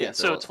 Yeah, you can't. Yeah.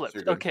 So fail it's it, flipped.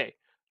 you're good. Okay.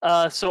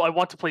 So I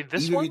want to play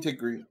this Even one. if you take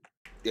green.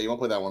 Yeah, you want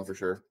to play that one for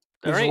sure.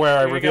 This Alright, is where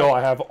I here we reveal go.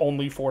 I have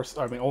only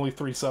only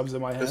 3 subs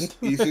in my hand. Just,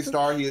 you see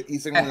Star,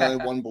 he's signaling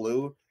only one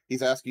blue.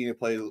 He's asking you to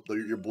play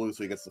your blue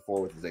so he gets the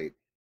 4 with his 8.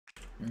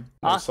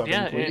 No subbing,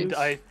 Yeah, please. and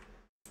I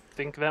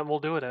think that will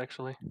do it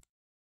actually.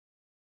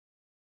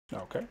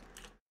 Okay.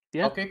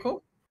 Yeah. Okay,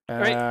 cool.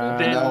 Right,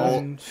 then-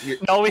 And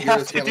All we You're have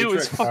the to Stanley do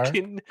is Tricks.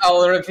 fucking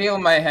I'll reveal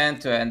my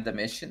hand to end the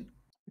mission.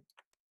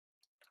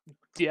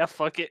 yeah,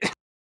 fuck it.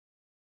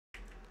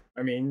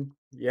 I mean,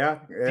 yeah.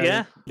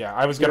 Yeah, yeah,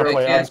 I was gonna I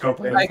play. I can't was gonna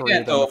play open- I the 3,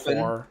 can't then the open.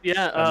 4. yeah.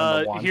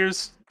 then the one.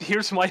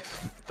 Here's my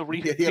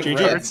 3 Yeah, he had GG.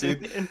 cards reds, in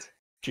dude. hand.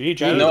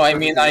 GG. No, I perfect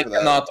mean hand I for that.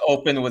 cannot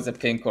open with a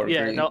pink or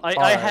Yeah, green. no, I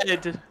Alright.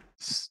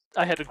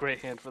 had a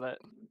great hand for that.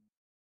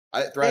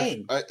 Thrash,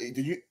 Dang.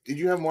 did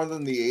you have more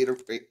than the 8 or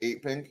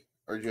 8 pink,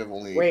 or did you have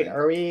only 8 Wait, pink?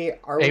 are we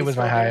 8 was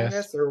my still doing highest.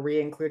 this, or are we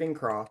including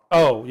Kraw?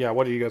 Oh yeah,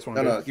 what do you guys want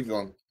No, to do? no, keep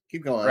going.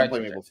 Keep going. Right. I'm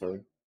playing Maple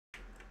Story.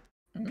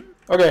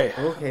 Okay,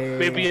 Okay.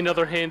 Maybe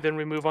another hand, then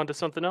we move on to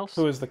something else.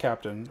 who is the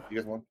captain? You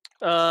guys want?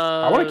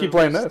 I want to keep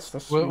playing this.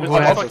 This We'll, Who's we'll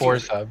the have fucking- 4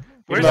 sub.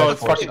 Where's Even though the it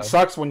four fucking sub.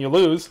 sucks when you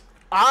lose.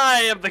 I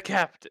am the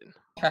captain.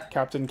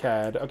 Captain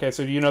Cad. Okay,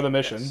 so do you know the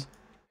mission?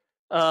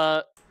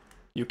 Yes.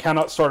 You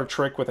cannot start a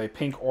trick with a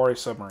pink or a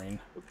submarine.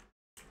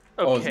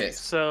 Oh, Okay, this.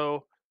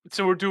 so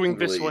we're doing It's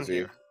this really one easy.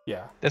 here.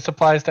 Yeah. This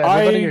applies to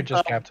everybody I- or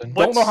just captain?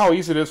 what- Don't know how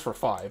easy it is for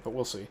 5, but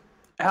we'll see.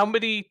 How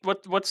many?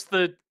 What's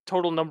the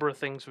total number of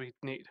things we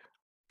need?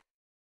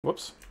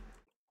 Whoops.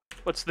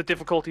 What's the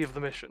difficulty of the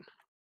mission?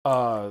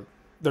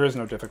 There is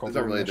no difficulty It's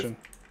not in the really mission.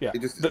 Yeah.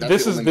 It just- Th- that's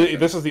this the is only the mission.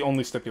 this is the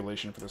only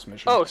stipulation for this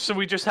mission. Oh, so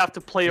we just have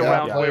to play Yeah,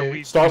 around yeah. where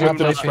we Start do with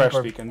the play nothing. Fresh pink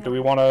or- Beacon. Do we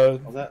want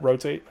to How's that?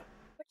 rotate?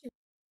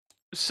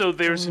 So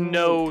there's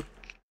no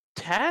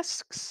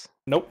tasks.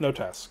 Nope, no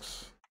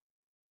tasks.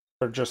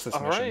 For just this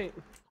All mission. right.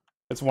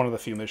 It's one of the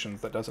few missions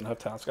that doesn't have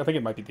tasks. I think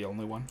it might be the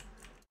only one.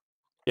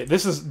 Yeah,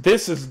 this is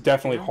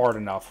definitely Yeah. hard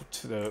enough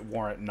to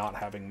warrant not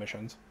having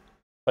missions.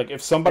 Like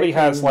if somebody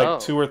has like No.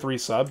 2 or 3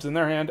 subs in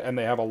their hand and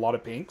they have a lot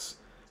of pinks,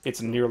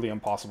 it's nearly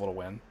impossible to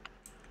win.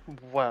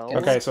 Well.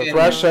 Okay, so Yeah.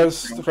 Thresh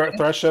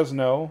says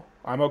no.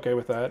 I'm okay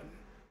with that.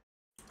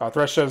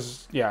 Thresh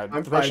says yeah.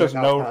 I'm Thresh fine says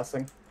without no.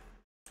 passing.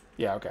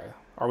 Yeah, okay.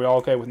 Are we all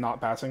okay with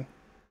not passing?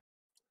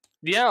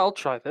 Yeah, I'll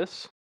try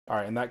this. All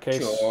right. In that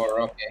case,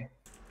 Sure, okay.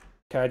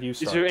 Cad, you Is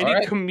start. there any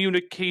Alright.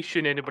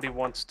 communication anybody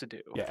wants to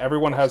do? Yeah,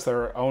 everyone has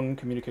their own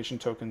communication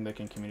token. They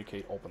can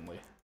communicate openly.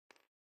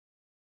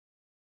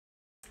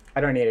 I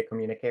don't need to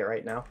communicate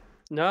right now.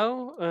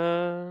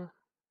 No.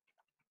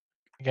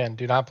 Again,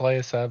 do not play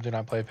a sub, do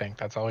not play pink.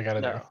 That's all we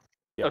gotta No.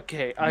 Yep.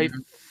 Okay, I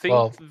think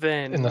Well,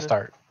 then do in the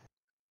start.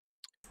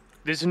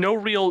 there's no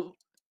real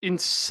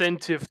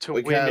incentive to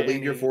We win. can't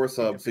lead your any- 4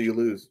 subs, so you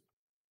lose.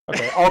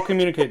 Okay, I'll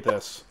communicate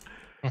this.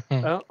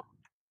 Oh,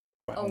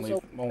 But Oh, only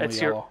so- only that's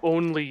yellow. your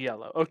only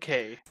yellow.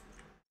 Okay.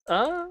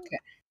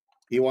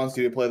 He wants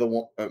you to play the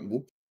one.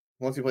 Whoop.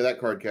 He wants you to play that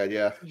card, Cad.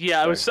 Yeah. Yeah,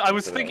 I Sorry,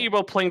 was that's thinking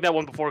about playing that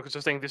one before because I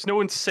was saying there's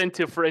no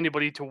incentive for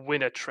anybody to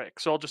win a trick,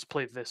 so I'll just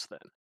play this then.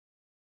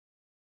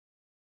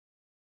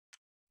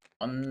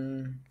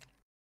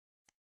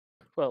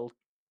 Well,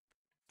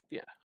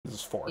 This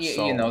is forced. You,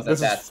 so you know that this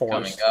that's is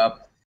forced. coming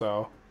up.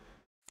 So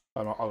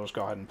I'll just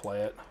go ahead and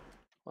play it.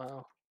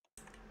 wow.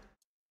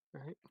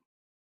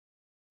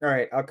 All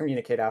right, I'll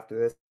communicate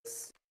after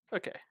this.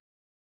 Okay.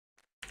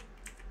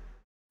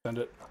 Send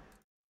it,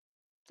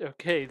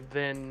 Okay,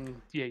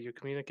 then yeah, you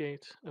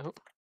communicate. Oh,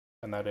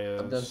 and that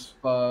The is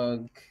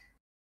bug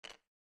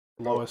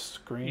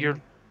lowest green.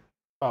 You're-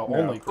 Oh, No.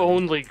 only green.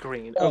 only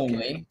green.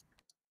 Okay.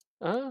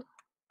 only.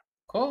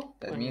 Cool.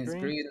 That Only means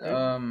green, green.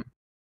 right?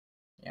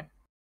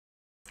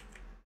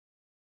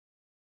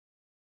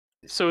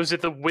 So is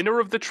it the winner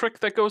of the trick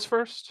that goes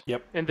first?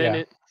 Yep. And then Yeah.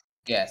 it.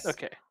 Yes.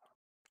 Okay.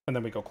 And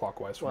then we go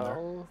clockwise from there.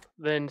 Well,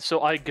 then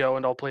so I go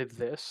and I'll play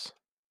this.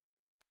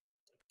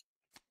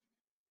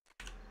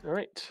 All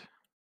right.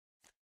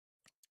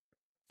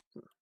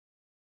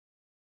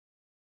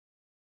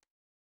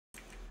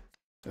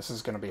 This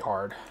is gonna be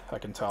hard. I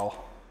can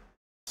tell.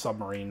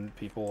 Submarine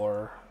people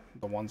are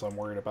the ones I'm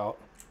worried about.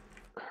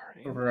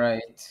 Alright.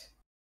 Right.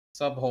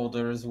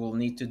 Subholders will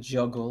need to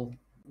juggle.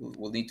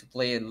 We'll need to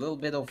play a little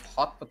bit of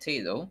hot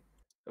potato.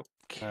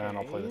 Okay. And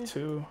I'll play the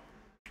 2.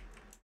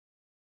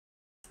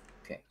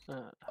 Okay.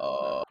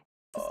 Uh,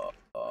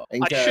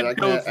 And I should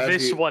go this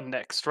actually, one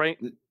next, right?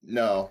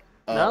 No.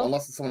 No?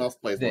 Unless someone else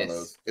plays one of This.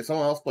 those. If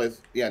someone else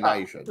plays, yeah, now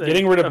you should.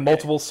 Getting rid of Okay.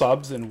 multiple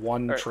subs in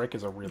one Alright. trick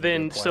is a really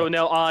Then, good play. so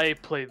now I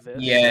play this.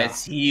 Yeah,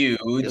 it's huge.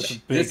 This is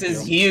big This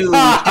is deal. huge.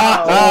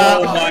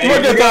 Oh my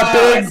Look at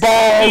the big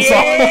balls!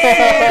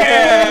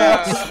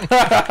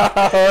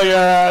 Oh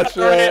yeah,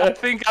 Alright, I shit.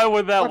 think I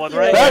won that one,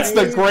 right? That's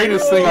the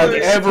greatest thing I've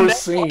ever Now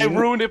seen. I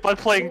ruined it by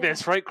playing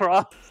this, right,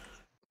 Kraw?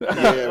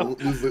 Yeah,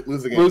 lose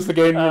the game. Lose the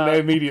game Uh,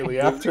 immediately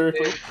after.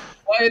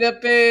 Play the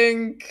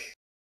pink.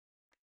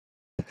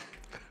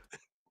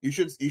 You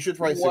should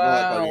probably signal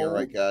that card here, Wow.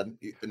 right, Cad?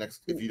 The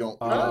next, if you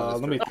don't. Let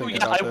me Oh think yeah,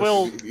 about I this.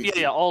 will. If-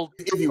 Yeah, I'll.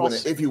 If you I'll win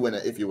it, if you win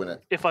it, if you win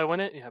it. If I win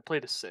it, yeah, I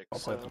played a 6. I'll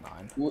play so- the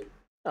 9.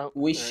 Oh,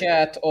 We alright.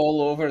 shat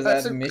all over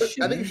that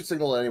mission. I think you should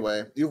signal it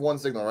anyway. You have one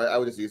signal, right? I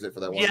would just use it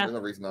for that one. Yeah. There's no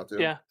reason not to.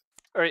 Yeah.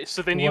 All right.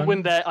 So then you win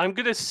One. that. I'm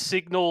gonna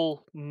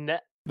signal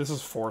net. This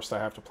is forced. I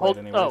have to play it Oh,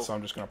 anyway, oh. so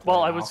I'm just gonna play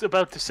Well, it I now. was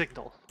about to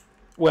signal.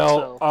 Well,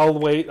 so- I'll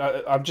wait.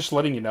 I'm just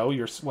letting you know.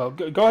 Well,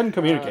 go ahead and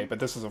communicate, but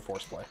this is a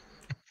forced play.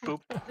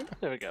 Boop.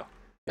 There we go.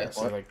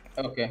 So, like,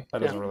 Okay. that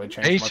doesn't really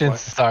change my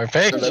Patience, Star.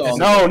 Patience. That's-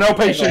 No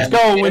patience.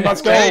 Go. We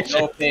must go.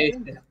 No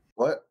patience.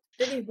 What?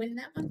 Did he win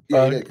that one?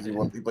 Yeah, he did because he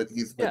won.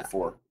 He's played Yeah.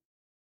 4.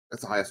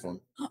 That's the highest one.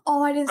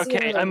 Oh, I didn't see it.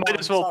 Okay, was I a might one,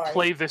 as well sorry.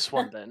 play this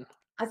one then.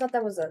 I thought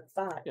that was a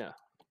 5. Yeah.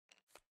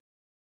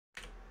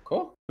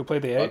 Cool. Who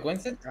played the Bug 8?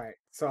 wins it. Alright,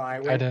 so I I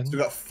win. did. So we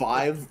got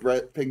 5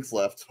 red pinks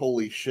left.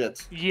 Holy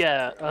shit.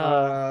 Yeah.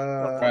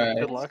 Right.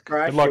 Good luck.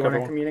 Crash, Good luck, you want to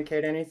everyone.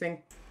 communicate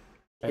anything?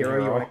 And Hero,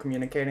 you Hero. want to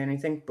communicate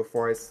anything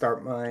before I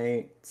start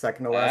my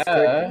second to last trick?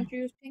 Yeah. Don't you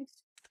use pinks?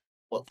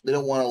 Well, they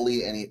don't want to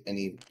lead any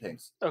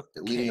pinks.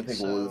 Leading a Okay, pink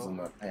will lose so in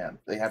the hand.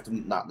 They have to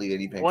not lead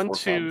any pinks. 1, or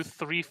 2, subs.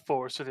 3,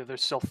 4. So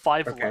there's still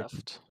 5 Okay.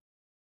 left.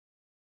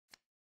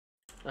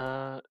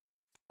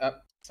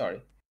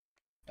 Sorry.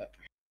 It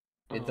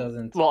Oh.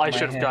 doesn't. Well, I my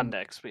should have gone hand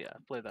next, but yeah,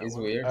 play that Is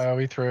one. weird.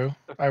 We threw.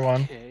 I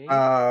won.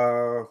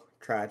 Okay.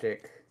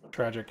 Tragic.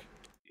 Tragic.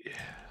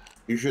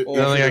 You should. Oh, You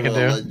Nothing I should can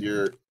have do. led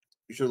your.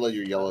 You should have led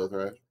your yellow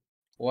thread.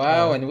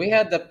 Wow, and we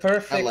had the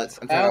perfect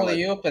I'm trying to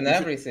alley oop and you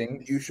should-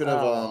 everything. You should have.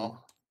 Oh.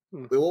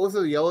 Wait, what was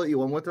the yellow that you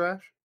won with,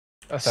 Thrash?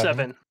 A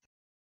 7.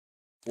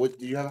 What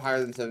do you have higher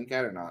than 7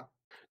 cat or not?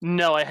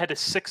 No, I had a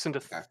 6 and a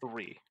Okay.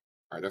 3.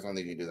 All right, that's one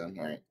thing you do then.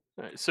 All right.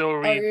 Alright, so are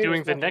Oh, we you're doing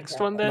just the fucking next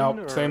cat. one then?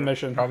 Nope, same or-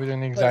 mission. Probably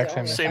doing the exact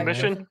only same Same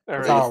mission. mission? I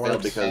That's think how Alright. it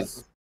it failed works.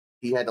 because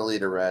he had to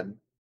lead a red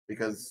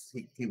because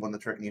he won the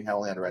trick and he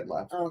only had a red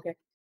left. Oh, okay.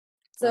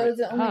 So Alright. is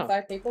it only Huh.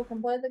 5 people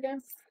can play the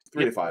game?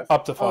 3 to 5.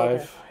 Up to Oh, okay.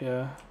 5.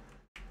 Yeah.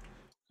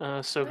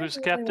 So who's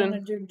I the really wanna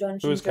captain? do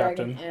Dungeons Who is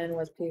Dragon captain? and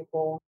with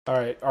people. All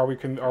right. Are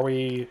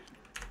we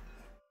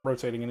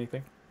rotating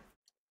anything?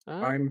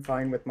 I'm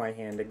fine with my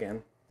hand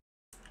again.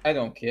 I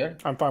don't care.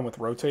 I'm fine with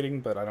rotating,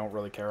 but I don't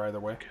really care either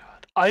way.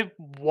 God. I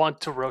want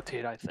to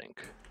rotate, I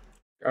think.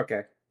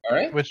 Okay. All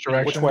right. Which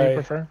direction do way? you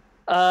prefer?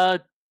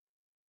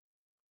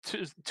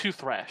 To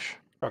thrash.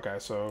 Okay,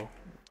 so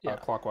Yeah.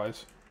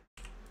 clockwise.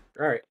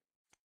 Alright.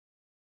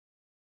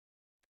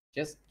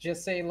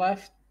 Just say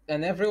left,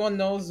 and everyone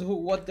knows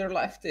what their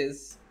left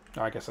is.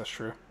 I guess that's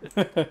true.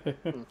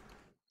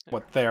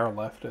 What their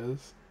left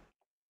is.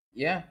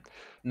 Yeah.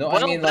 No,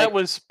 Well, I mean that like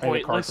was I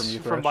need a card pointless from you,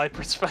 from Thresh. my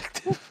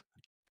perspective.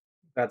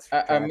 That's I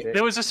mean, tragic.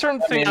 There was a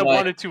certain I thing mean, I like-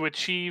 wanted to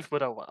achieve,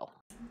 but oh well.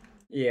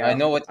 Yeah, I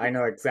know what I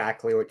know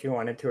exactly what you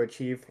wanted to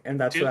achieve, and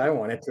that's Dude. what I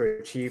wanted to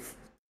achieve,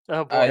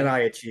 Oh boy. and I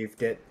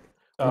achieved it.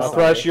 I'm sorry.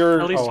 Thresh, you're.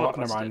 At least Oh, one of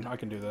never us mind. did. I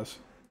can do this.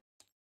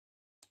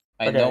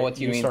 I Okay, know what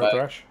you mean start by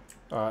Thresh.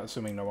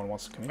 Assuming no one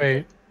wants to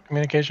communicate. Wait,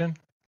 communication?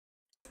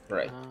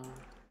 right.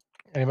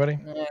 Anybody?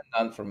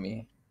 None from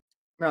me.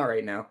 Not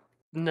right now.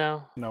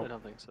 No, Nope. I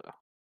don't think so.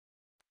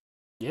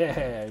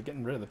 Yeah,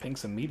 getting rid of the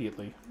pinks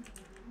immediately.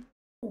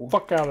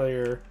 Fuck out of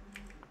here.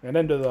 And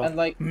into the And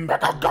like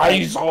Mecha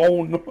Guy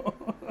Zone.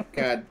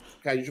 Cad,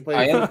 you should play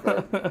I the am-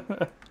 first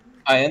card.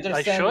 I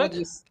understand what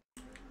should? you.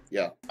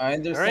 Yeah. I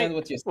understand Alright.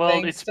 what you're Well,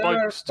 saying, it's sir,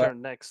 Bug's but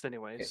turn next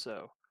anyway, Okay.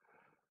 so.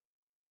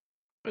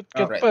 Put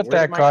Alright, put where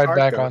that did my card card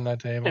back go? on that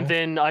table. And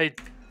then I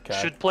Okay.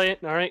 should play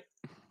it. All right.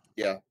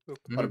 Yeah. Mhm.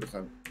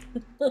 100%.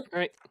 All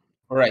right.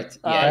 Right.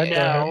 Yeah.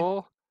 yeah.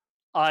 Now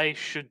I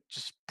should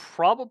just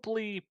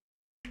probably.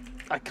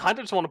 I kind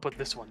of just want to put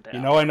this one down.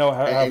 You know I know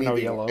I have no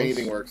Anything, yellows.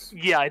 anything works.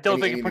 Yeah, I don't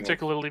think it anything works.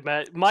 particularly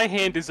matters. My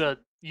hand is a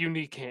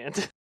unique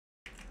hand.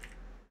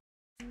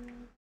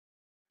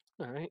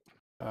 All right.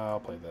 I'll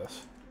play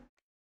this.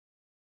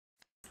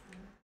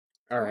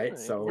 Alright, Alright,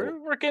 so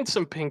we're getting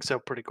some pinks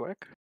out pretty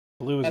quick.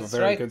 Blue is That's a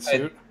very right, good I-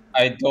 suit.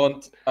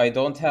 I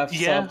don't have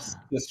Yeah. subs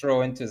to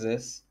throw into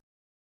this.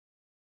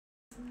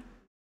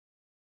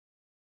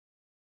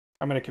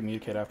 I'm gonna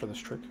communicate after this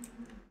trick.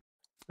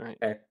 All right.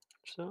 Okay.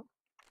 So,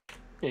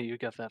 yeah, you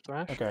got that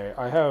thrash. Okay,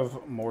 I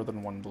have more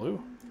than one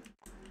blue.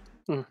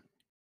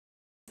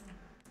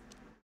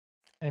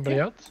 Anybody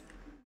else?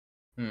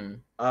 Hmm.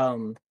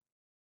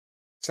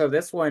 So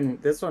this one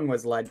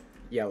was lead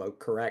yellow,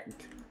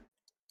 correct?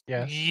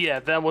 Yes. Yeah,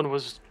 that one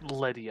was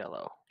lead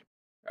yellow.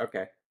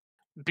 Okay.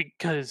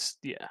 Because,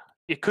 yeah,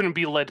 it couldn't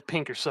be lead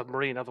pink or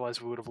submarine,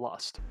 otherwise we would have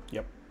lost.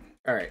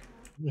 All right.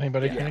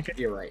 Anybody Yeah, communicate?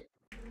 you're right.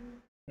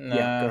 Nah.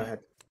 Yeah, go ahead.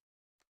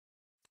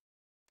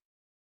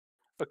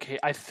 Okay,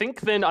 I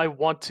think then I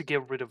want to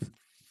get rid of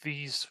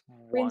these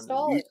ones.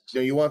 Reinstall it.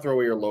 You want to throw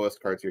away your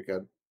lowest cards here,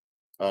 kid.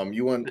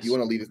 You want This-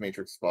 to leave as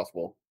matrix as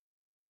possible.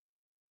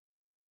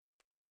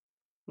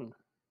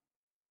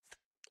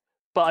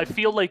 But I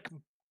feel like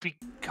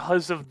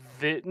because of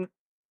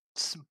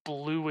this,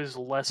 blue is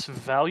less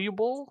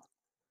valuable,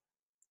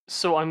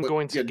 so I'm But,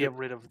 going to yeah, get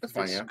rid of that's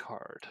this fine, yeah.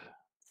 card.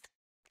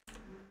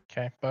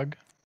 Okay, Bug.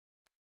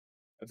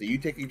 So you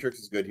taking tricks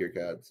is good here,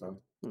 Cad.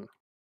 So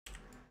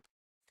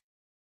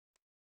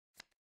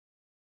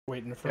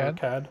Waiting for Cad?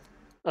 CAD.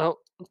 Oh,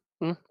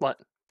 what?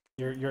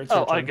 It's Oh, your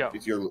I turn. go.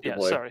 it's your Yeah,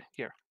 play. sorry.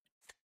 Here.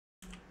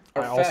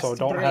 I also Fast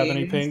don't have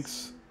any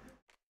brains. pinks.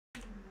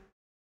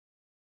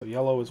 So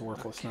yellow is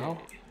worthless now.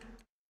 Okay.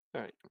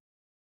 All right.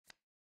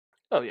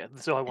 Oh yeah,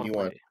 so I And want you to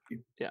want play.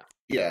 Yeah.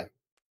 Yeah,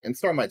 and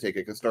Star might take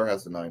it because Star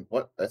has the 9.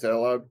 What? I said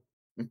out loud.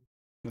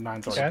 The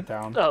 9's already CAD?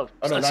 down. Oh,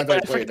 Oh, no, so nine's I already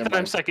played, forget never that I'm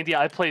mind. second. Yeah,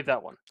 I played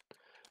that one.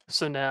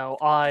 So now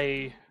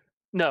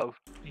no,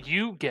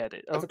 you get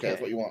it. That's okay.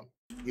 That's what you want.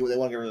 They want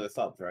to get rid of the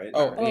subs, right?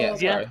 Oh, Oh, yeah,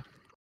 okay. Yeah. sorry.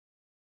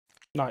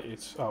 Not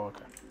it's. Oh,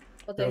 okay.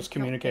 But There's pink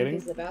communicating.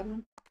 is the bad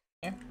one.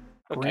 Green,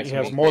 Okay, he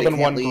has so more They than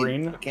can't one lead-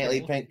 green. Can't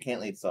lead pink.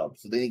 Can't lead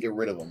subs. So they need to get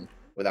rid of them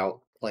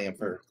without playing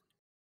first.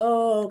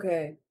 Oh,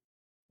 okay.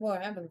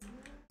 What happens?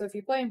 So if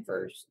you play him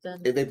first,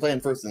 then. If they play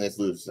him first, then they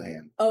lose the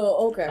hand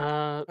Oh, okay.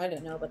 Uh, I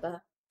didn't know about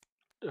that.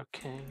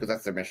 okay. because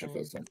that's their mission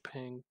system.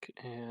 Pink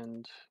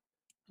and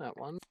that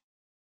one.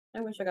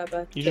 I wish I got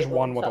back. You just Table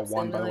won with a Top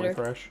 1, by the way,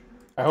 Simulator. Thresh.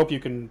 I hope you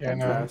can Yeah, I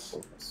know. pass.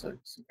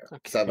 6, Okay.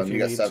 7. If You you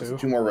got need 7. to.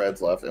 2 more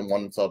reds left and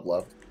 1 sub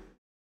left.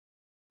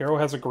 Hero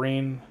has a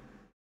green.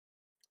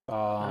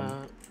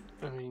 I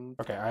mean,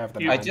 Okay, I have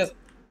the you- 9.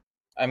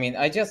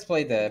 I just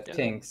played the Yeah.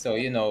 pink, so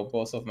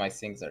both of my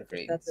things are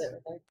greens. That's it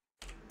right there.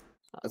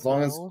 As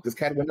long as well, does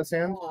Cad win this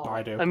hand? Wow.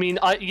 I do. I mean,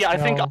 I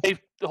think No. I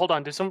hold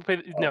on. Did someone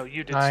play? No,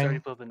 you did. 9. Sorry,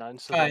 below the 9.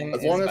 So Fine. then, As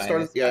It's long as fine,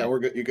 starts, it's yeah, fine. we're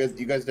good. You guys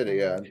did it,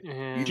 yeah.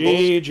 and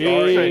GG!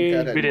 Alright, Cat we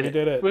had- did We it.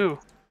 did it. Woo!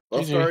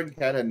 Well, GG. Star and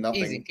Cat had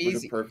nothing, Easy which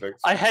is peasy.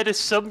 perfect. I had a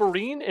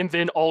submarine and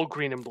then all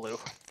green and blue.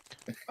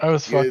 I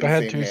was You did fucked. the I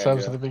had same 2 hand,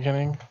 subs yeah. at the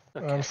beginning. I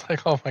Okay. was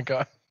like, oh my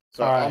god.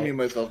 So I'll Alright. mute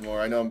myself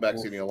more. I know I'm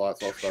backseating a lot,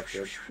 so I'll stop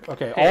here.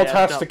 Okay, Hey, all I've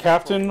tasks got to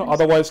captain, four.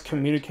 otherwise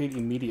communicate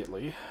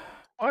immediately.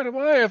 Why do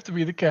I have to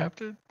be the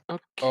captain?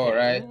 Okay.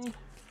 Alright.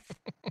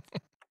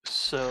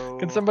 So.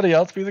 Can somebody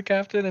else be the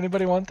captain?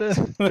 Anybody want this?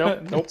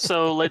 Nope. Nope.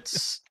 So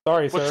let's.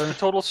 Sorry, What's sir. the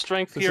total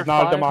strength This here? is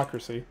not 5? a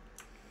democracy.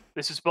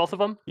 This is both of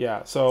them.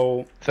 Yeah,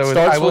 so So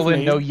starts I will with win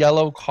me. no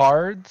yellow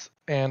cards,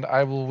 and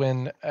I will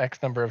win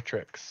X number of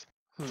tricks.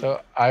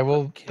 So I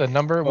will. The Okay.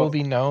 number Oh. will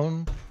be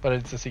known, but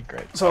it's a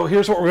secret. So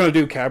here's what we're going to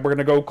do, Cab. We're going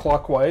to go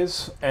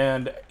clockwise,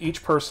 and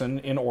each person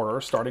in order,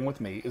 starting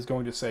with me, is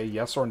going to say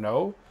yes or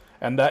no,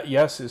 and that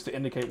yes is to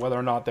indicate whether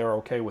or not they're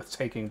okay with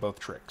taking both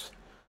tricks.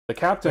 The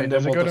captain Wait, then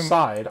does it will go to-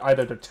 decide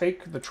either to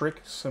take the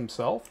tricks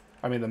himself,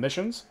 the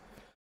missions,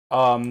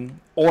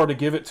 or to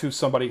give it to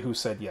somebody who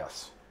said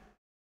yes.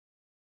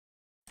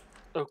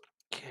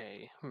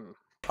 Okay.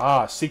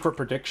 Ah, secret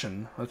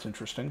prediction. That's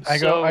interesting. I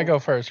So- go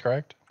first,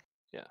 correct?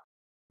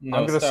 No,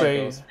 I'm going to Star say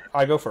goes.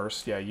 I go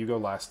first. Yeah, you go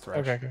last, Thresh.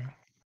 Okay, okay.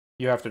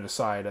 You have to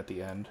decide at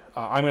the end.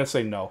 I'm going to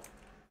say no.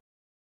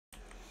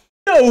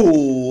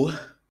 No.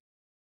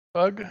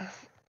 Bug.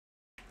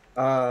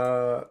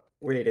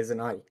 Wait, is it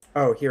not?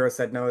 Oh, Hero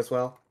said no as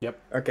well?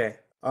 Yep. Okay.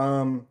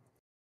 I'll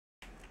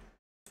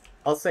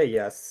say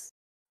yes.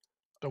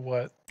 To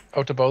what?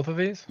 Oh, to both of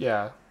these?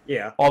 Yeah.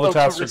 Yeah. All the Oh,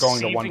 tasks for are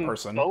going to one receiving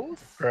person.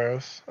 Both?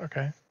 Gross.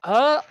 Okay.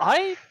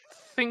 I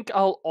think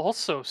I'll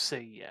also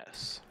say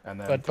yes. And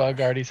then But Bug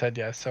already said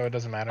yes, so it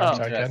doesn't matter. Oh, I'm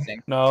sorry, Ken.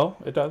 Interesting. No,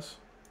 it does.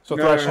 So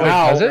No, Thresh, no, no. Wait,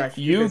 now does it? Thresh,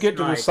 you get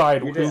to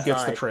decide You who gets the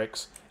decide.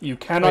 tricks. You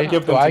cannot Wait,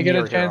 give do them to I me get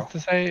or a chance Hero. to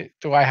say?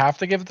 Do I have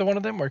to give it to one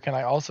of them, or can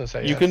I also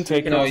say You yes? can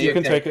take No, it. You you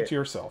can can take take it to it.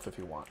 yourself if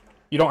you want.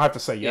 You don't have to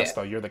say yes Yeah.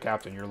 though. You're the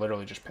captain. You're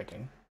literally just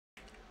picking.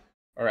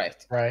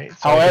 Alright. Right.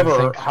 so I can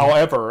think-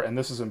 However, and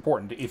this is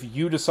important, if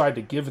you decide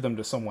to give them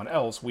to someone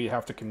else, we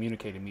have to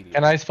communicate immediately.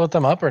 Can I split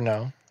them up or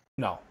no?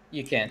 No.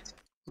 You can't.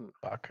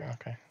 Fuck.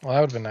 Okay. Well,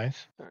 that would have been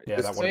nice. Yeah,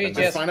 that So would you have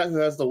been just- nice. Find out who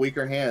has the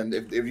weaker hand.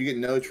 If you get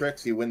no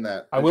tricks, you win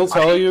that. I will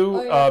tell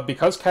you, Oh, yeah.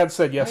 because Cad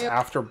said yes Oh, yeah.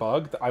 after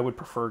Bug, I would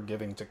prefer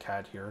giving to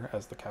Cad here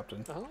as the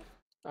captain. Oh, all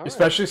right.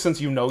 Especially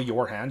since you know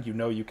your hand, you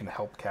know you can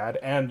help Cad,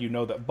 and you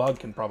know that Bug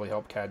can probably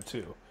help Cad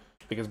too,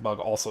 because Bug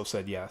also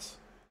said yes.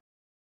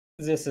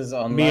 This is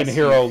unless Me and you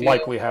Hero feel-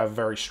 likely have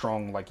very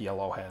strong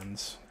yellow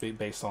hands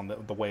based on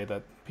the way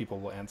that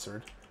people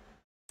answered.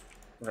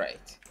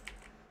 Right.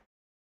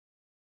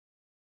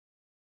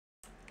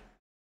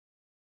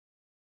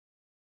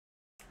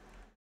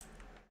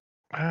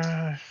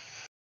 Uh,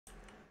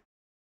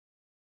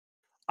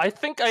 I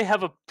think I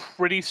have a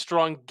pretty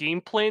strong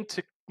game plan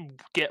to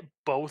get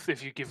both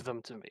if you give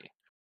them to me.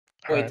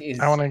 Wait, Alright, is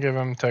I want to give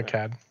him to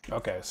Cad.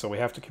 Okay, so we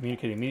have to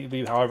communicate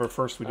immediately. However,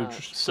 first we do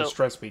so-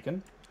 distress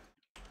beacon.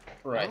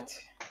 right?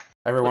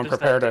 Everyone does that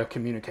prepare to do?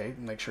 communicate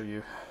and make sure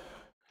you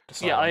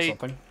decide Yeah, on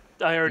something.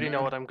 I already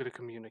know what I'm going to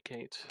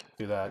communicate.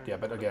 Do that, yeah,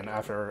 but again,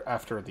 after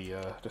the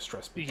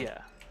distress beacon.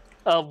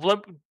 Yeah.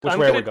 Which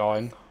way are we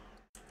going?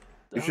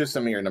 You should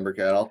send me your number,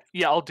 Cal.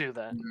 Yeah, I'll do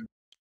that.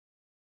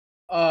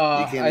 can't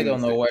I even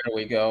don't know say- where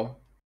we go.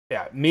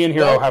 Yeah, me and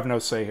Hero Well, have no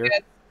say here.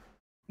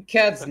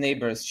 Cad's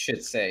neighbors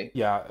should say.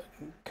 Yeah,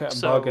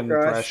 So- Bug and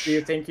Crush, Thresh. do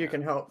you think you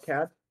can help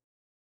Cad?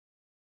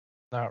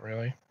 Not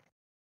really.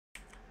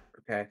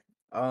 Okay.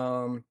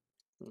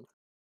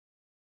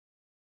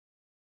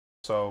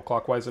 So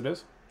clockwise it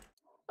is.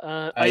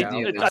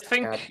 Ideally, I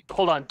think.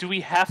 Hold on. Do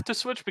we have to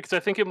switch? Because I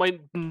think it might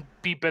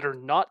be better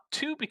not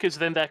to, because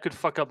then that could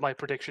fuck up my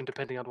prediction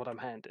depending on what I'm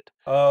handed.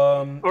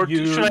 Or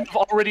should I have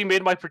already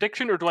made my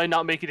prediction, or do I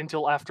not make it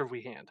until after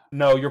we hand?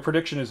 No, your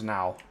prediction is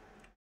now.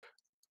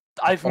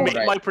 I've made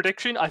Alright. my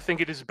prediction. I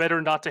think it is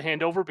better not to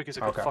hand over because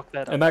it could Okay. fuck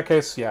that up. In that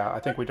case, yeah, I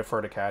think we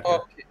defer to Cad here.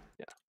 Okay.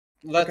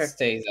 Let's Okay.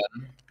 stay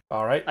then.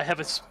 All right. I have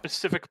a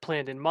specific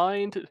plan in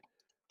mind.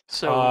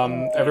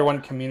 So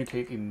Everyone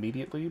communicate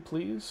immediately,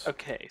 please.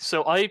 okay,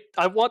 so I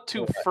want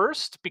to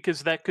first,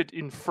 because that could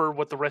infer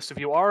what the rest of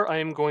you are. I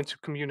am going to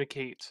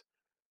communicate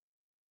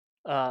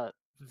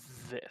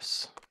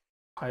this.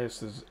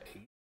 Highest is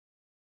 8.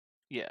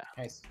 Yeah.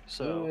 Nice.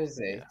 So, Who is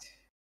it?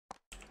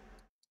 yeah.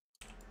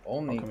 I'll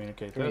Only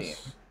communicate 3.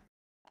 this.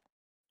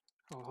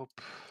 I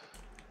hope.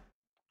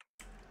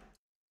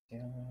 Yeah.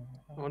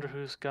 I wonder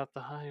who's got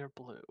the higher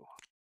blue.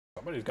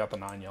 Somebody's got the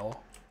 9 yellow.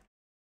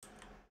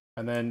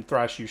 And then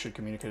Thrash, you should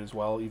communicate as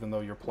well, even though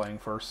you're playing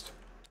first.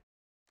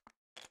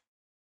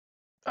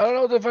 I don't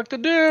know what the fuck to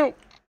do.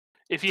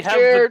 If you have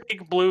Scared. the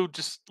big blue,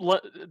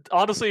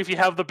 honestly, if you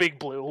have the big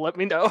blue, let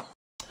me know.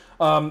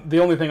 The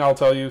only thing I'll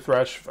tell you,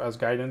 Thrash, as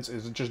guidance,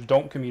 is just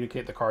don't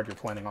communicate the card you're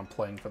planning on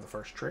playing for the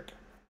first trick.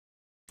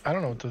 I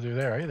don't know what to do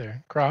there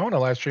either. Crow, I want to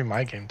live stream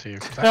my game to you.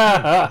 'Cause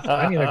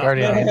I need a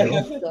guardian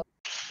angel.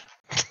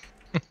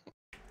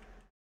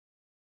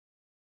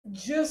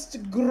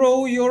 Just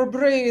grow your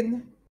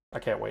brain. I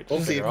can't wait.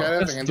 We'll see. If Cat has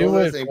Just to handle do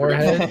this, it, a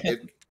forehead.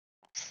 prediction.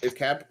 If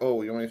Cat,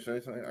 oh, you want me to show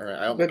you something? All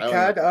right. Did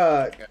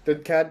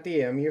Cad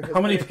DM you? his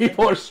How many prediction?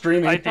 people are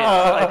streaming? I did,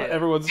 I did.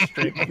 Everyone's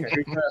streaming.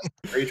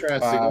 Are you trying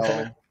to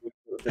Wow.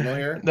 signal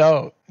here?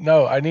 No,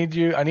 I need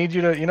you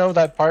to, you know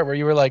that part where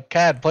you were like,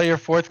 Cad, play your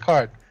 4th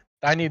card.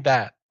 I need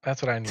that.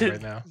 That's what I need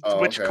right now. Oh,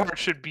 Which okay. card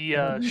should be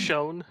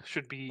shown?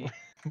 Should be.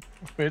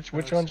 Which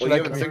one Well, should you I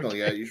haven't communicate? signaled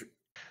yet. You should.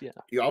 Yeah.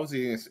 You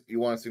obviously you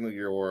want to signal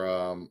your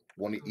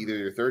either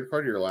your 3rd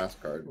card or your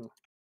last card.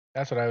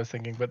 That's what I was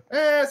thinking, but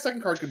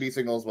 2nd card could be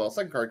signal as well.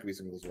 2nd card could be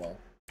signal as well.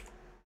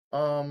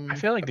 I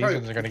feel like these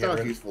ones are gonna it's get not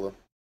rid. useful though.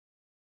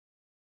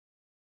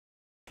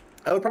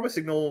 I would probably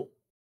signal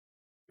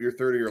your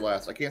 3rd or your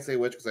last. I can't say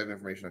which because I have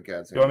information on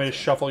Cad's. You want me to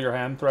shuffle your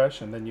hand,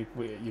 Thresh, and then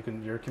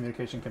your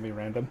communication can be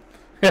random,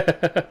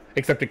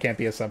 except it can't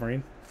be a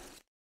submarine.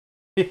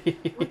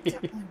 It's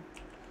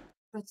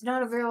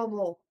not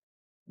available.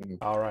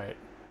 All right.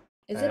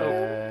 Is it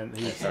available? And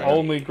he's Sorry.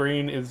 only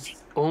green is the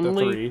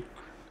Only. 3.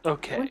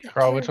 Okay.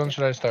 Crow, which one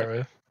should I start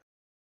with?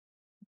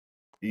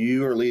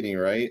 You are leading,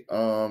 right?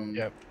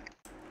 Yep.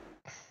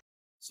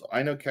 So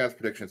I know Cad's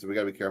prediction, so we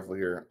gotta be careful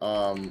here.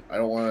 I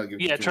don't want to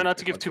give. Yeah, too try not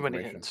to much give too many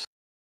information. hints.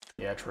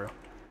 Yeah, true.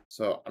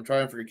 So I'm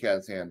trying to figure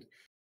Cad's hand.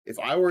 If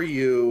I were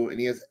you and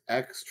he has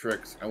X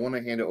tricks, I want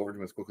to hand it over to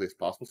him as quickly as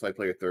possible. So I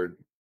play a 3rd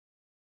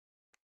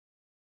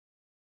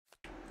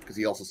because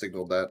he also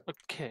signaled that.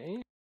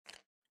 Okay.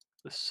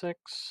 The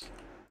 6.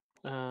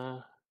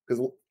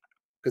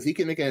 Because he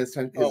can make his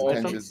Oh,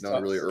 intentions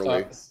known really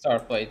early.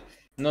 Starplayed.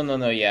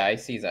 No. Yeah, I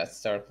see that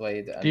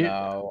Starplayed. And Do you-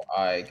 now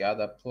I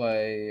gotta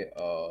play.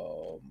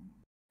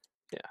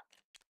 Yeah.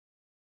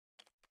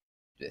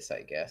 This,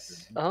 I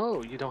guess.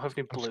 Oh, you don't have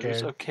any I'm blues.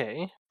 scared.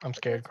 Okay. I'm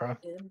scared, Crow.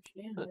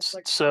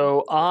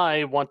 So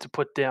I want to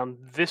put down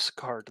this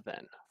card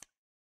then.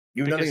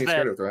 You have nothing to be because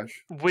scared that- of,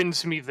 Thresh.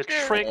 Wins me the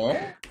trick,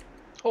 Oh?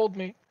 Hold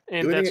me.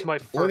 and The only that's thing- my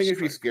The only first thing that be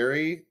trick.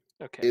 scary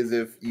Okay. is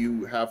if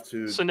you have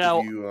to. So now-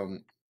 if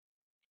you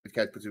if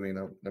Cad puts you in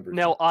number.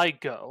 Now I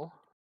go.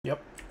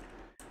 Yep.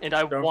 And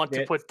I Don't want to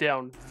forget- put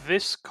down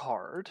this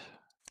card.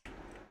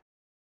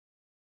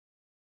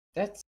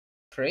 That's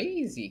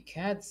crazy.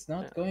 Cad's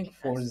not Yeah. going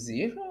for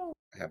 0?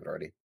 I have it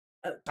already.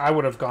 I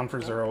would have gone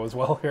for 0 as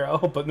well, Hero,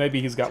 but maybe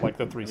he's got like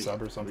the 3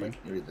 sub or something.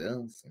 Maybe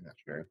this. I'm not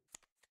sure.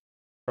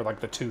 Or like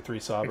the 2-3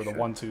 sub or the Sure.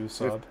 1-2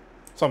 sub.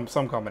 Some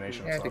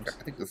combination Yeah, of I subs.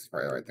 think this is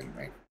probably the right thing to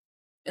make.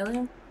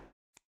 Alien?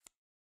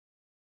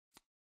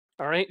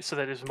 All right, so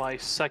that is my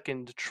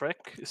second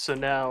trick. So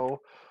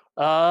now,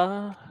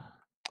 I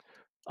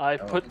Oh,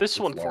 put this it's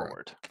one Laura.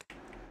 forward.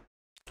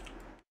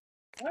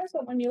 Why is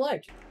that one you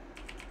liked?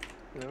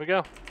 There we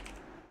go.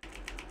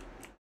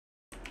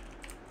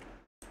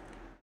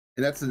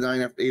 And that's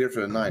the 8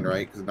 after the 9,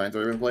 right? Because the 9's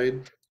already been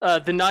played.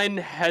 The 9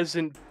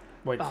 hasn't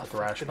Wait Oh, for fuck,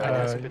 Thrash. the by nine the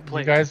way. hasn't been You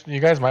played.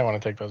 guys might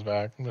want to take those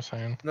back. I'm just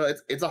saying. No,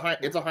 it's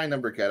a high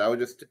number, Cat. I would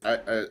just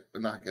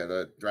not Cat,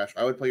 Thrash.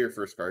 I would play your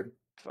first card.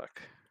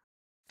 Fuck.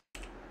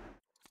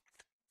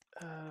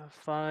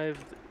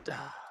 5.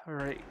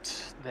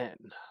 Alright, then.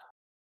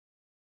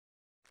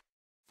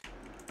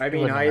 I It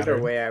mean, wouldn't either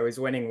matter. way, I was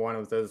winning one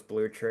of those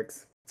blue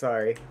tricks.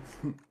 Sorry.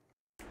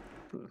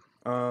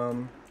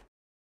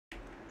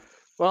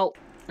 Well,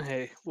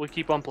 hey, we'll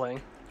keep on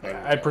playing.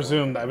 I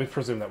presume that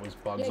was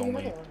Bug's Yeah, you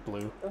only have one.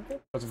 blue. Okay.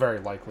 That's very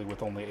likely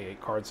with only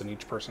 8 cards in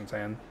each person's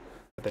hand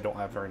that they don't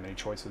have very many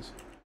choices.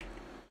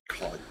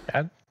 God.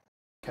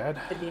 Cad?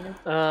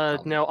 Adina.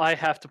 Now I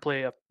have to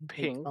play a Big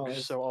pink,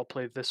 eyes. so I'll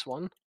play this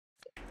one.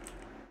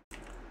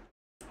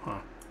 Huh.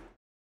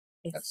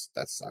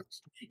 That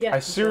sucks. Yeah. I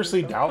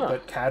seriously doubt Huh.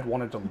 that Cad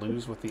wanted to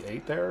lose with the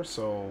 8 there,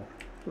 so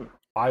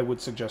I would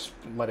suggest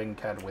letting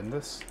Cad win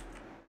this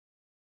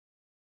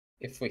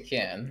If we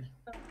can.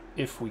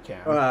 if we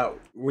can.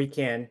 We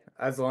can,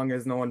 as long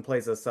as no one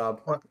plays a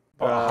sub.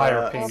 A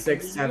higher pink.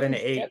 6, 7,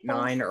 8,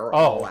 9 are Oh.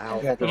 all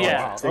out. Yeah. They're all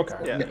Yeah. 6,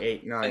 Okay. 7,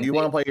 8, 9. You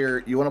want to play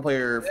your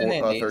Then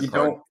it third You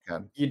card, don't-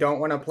 Cat. You don't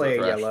want to play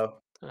a Thrash.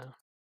 yellow.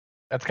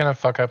 That's gonna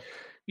fuck up.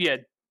 Yeah,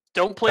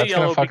 don't play That's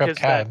gonna yellow fuck up because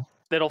Cad.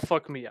 that'll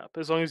fuck me up.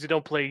 As long as you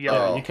don't play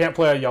yellow. Yeah, you can't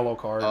play a yellow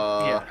card.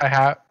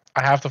 Yeah.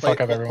 I have to fuck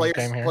up everyone's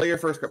game here. Play your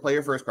first card. Play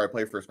your first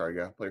card.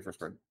 Yeah, play your first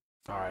card.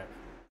 Alright.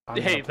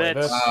 Hey,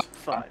 that's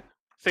fine.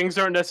 Things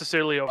aren't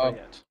necessarily over Oh.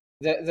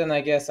 yet. Then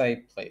I guess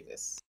I play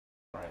this.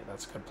 Alright,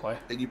 that's a good play.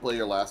 And you play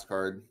your last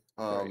card,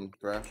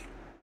 Thrash.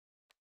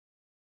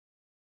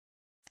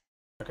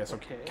 Okay, so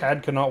Okay.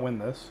 Cad cannot win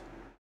this.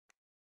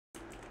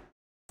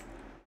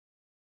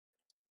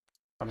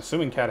 I'm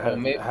assuming Cad had,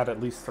 had at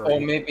least 3. Oh,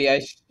 maybe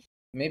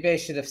I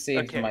should have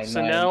saved Okay, my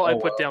so 9. now I Oh,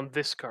 put well. down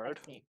this card.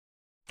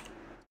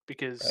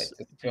 Because Right,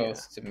 it yeah.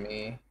 goes to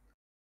me.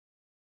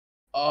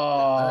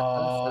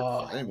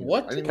 I didn't even-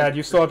 What? I didn't Cad,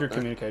 you still have your Okay.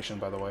 communication,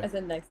 by the way. As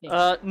in next game.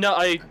 No,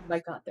 I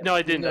got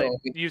there. didn't. No, I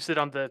used it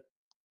on the.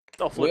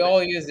 I'll flip We it.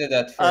 all used it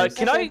at first.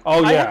 Can I?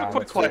 Oh, I yeah, have a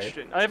quick that's right.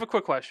 question. I have a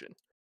quick question.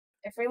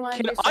 If we want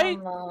to Can do I-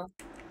 some,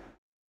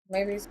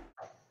 maybe.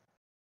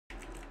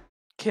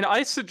 Can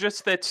I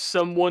suggest that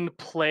someone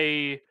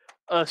play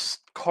a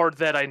card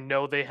that I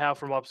know they have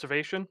from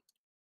observation?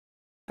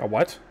 A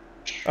what?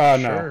 No.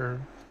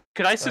 Sure.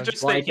 Could I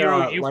suggest like, that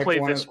Hero you like play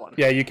one this of- one?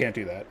 Yeah, you can't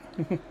do that.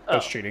 That's Oh,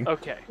 cheating.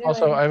 Okay.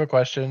 Also, I have a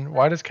question.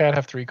 Why does Cad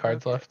have 3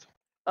 cards left?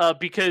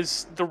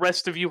 Because the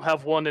rest of you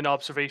have one in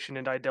observation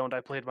and I don't. I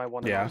played my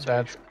one in Yeah.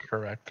 observation. That's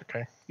correct.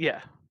 Okay.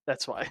 Yeah,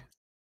 that's why.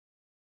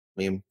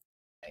 Meme.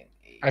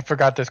 I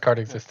forgot this card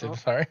existed. Oh.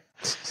 Sorry.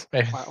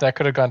 Maybe Wow. that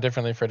could have gone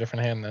differently for a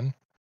different hand then.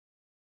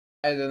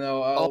 I don't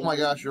know. Oh my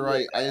gosh, you're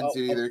right. I didn't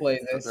see it I'll either. play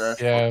Thrash.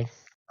 this. Yeah,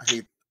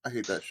 I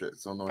hate that shit.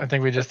 It's so annoying. I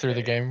think we just threw the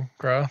Okay. game,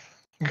 Kraw.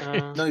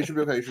 No, you should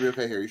be okay. You should be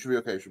okay here. You should be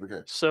okay. You should be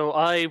okay. So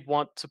I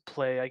want to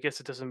play. I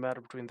guess it doesn't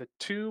matter between the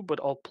two, but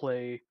I'll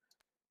play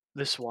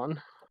this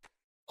one.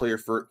 Play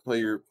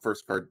your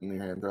first card in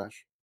your hand,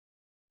 Thrash.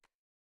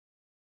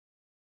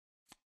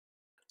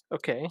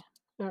 Okay.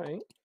 All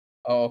right.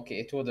 Oh, okay.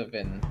 It would have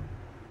been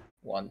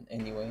 1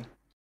 anyway.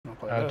 I'll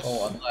play Uh, this.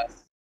 Oh,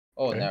 unless.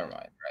 Oh, Okay. never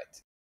mind.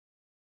 Right.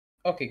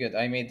 Okay, good.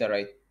 I made the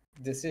right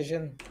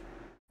decision.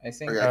 I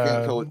think. Okay,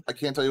 I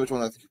can't tell you which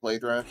one I think you play,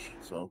 Thrash.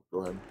 So go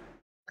ahead.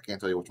 I can't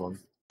tell you which one.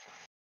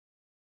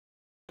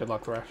 Good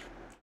luck, Thrash.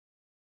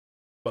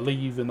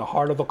 Believe in the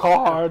heart of the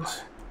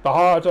cards. The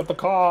heart of the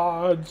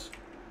cards.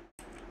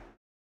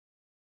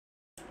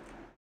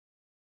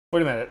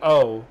 Wait a minute.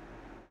 Oh.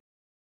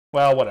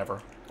 Well,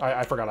 whatever.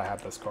 I forgot I had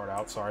this card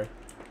out. Sorry.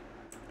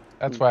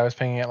 That's why I was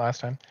pinging it last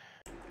time.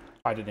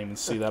 I didn't even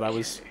see that. I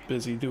was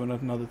busy doing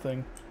another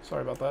thing.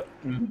 Sorry about that.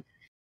 Mhm.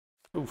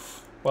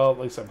 Oof. Well, at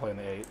least I'm playing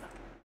the 8.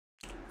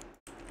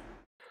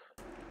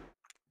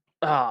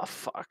 Ah,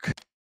 fuck.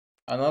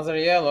 Another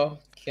yellow.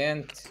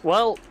 Can't.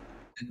 Well,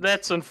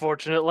 that's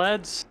unfortunate,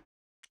 lads.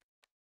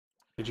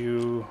 Did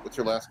you... What's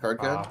your last card,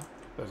 Cat?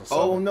 There's a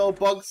Oh sub. no,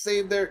 Bug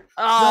saved their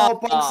Ah,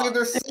 Bug saved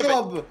their damn it.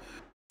 sub.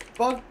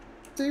 Bug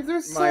saved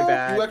their sub. My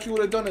bad. You actually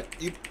would have done it.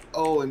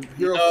 And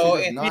Hero No, saved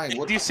his it- 9.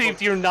 What You the saved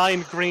fuck? your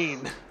 9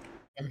 green.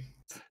 No,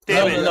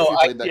 Damn You it. no, actually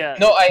I- played that- Yeah.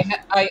 No,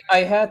 I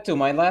had to.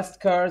 My last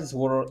cards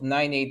were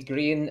 9/8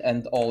 green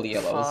and all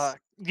yellows. Fuck.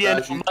 Yeah,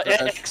 Thrash, no, you- my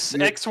Thrash,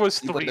 you- X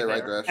was you played 3 that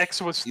right, there. Thrash.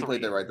 X was 3. You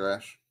played that right,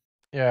 Thrash.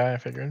 Yeah, I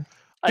figured.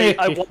 I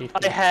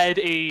had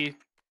a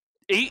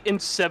 8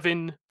 and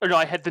 7, or no,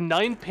 I had the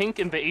 9 pink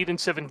and the 8 and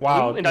 7 blue.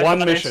 Wow, And I one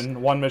thought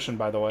mission,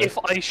 by the way. If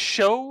I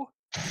show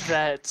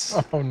that,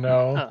 Oh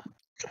no.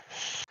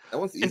 That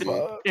one's easy.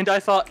 and I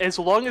thought as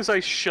long as I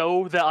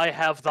show that I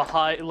have the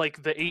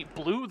the 8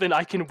 blue, then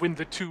I can win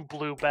the 2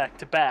 blue back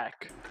to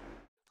back.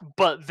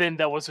 But then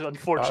that was I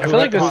unfortunate. feel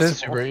like this possible. is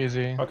super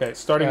easy. Okay,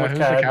 starting with Who's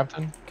the Cad.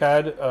 captain?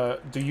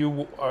 Cad, do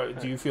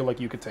you feel like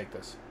you could take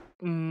this?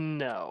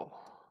 No.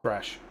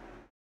 Thrash.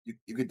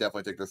 You could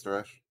definitely take this,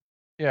 Thrash.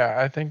 Yeah,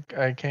 I think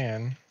I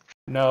can.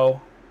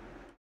 No.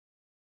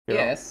 Hero.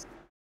 Yes.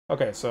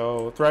 Okay,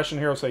 so Thrash and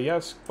Hero say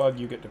yes. Bug,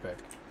 you get to pick.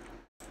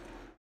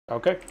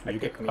 Okay. I You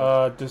pick get.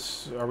 me.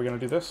 This. Are we gonna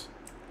do this?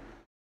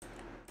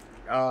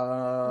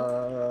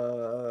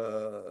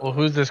 Well,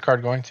 who's this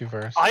card going to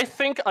first? I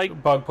think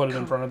Bug put it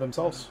in front of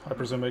themselves. I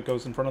presume it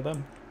goes in front of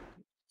them.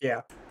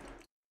 Yeah.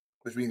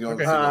 Which means you don't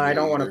Okay. have to I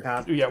don't want to either.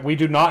 pass. Yeah, we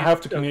do not have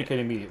to Okay. communicate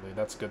immediately.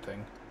 That's a good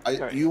thing.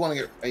 Alright. You want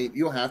to get.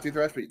 You don't have to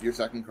thrash, but your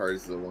second card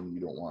is the one you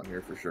don't want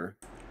here for sure.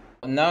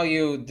 Now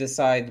you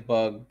decide,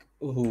 Bug,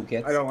 who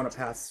gets. I don't want to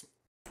pass.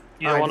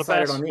 you don't I want to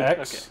decided pass. on me.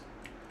 X.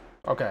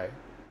 Okay.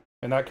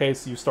 In that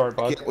case, you start I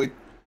Bug. can't wait.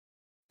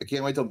 I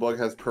can't wait till Bug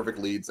has perfect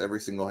leads every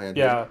single hand.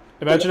 Yeah.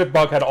 Imagine if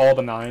Bug had all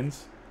the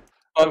 9s.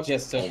 Bug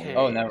just took. Okay,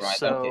 Oh, never mind.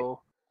 So Okay.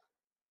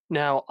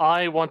 now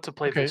I want to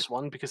play Okay. this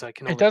one because I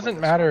can. Only It play doesn't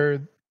this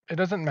matter. It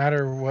doesn't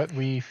matter what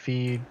we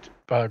feed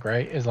Bug,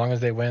 right? As long as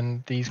they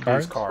win these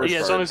cards. One. First Yeah,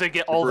 as card. long as I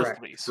get all the Correct.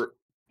 threes.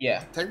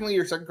 Yeah. Technically,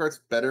 your second card's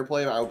better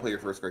play, but I would play your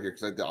first card here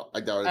because I doubt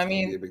it's I going to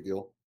mean- be a big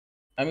deal.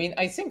 I mean,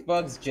 I think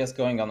Bug's just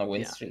going on a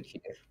win Yeah. streak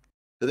here.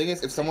 The thing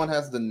is, if someone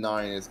has the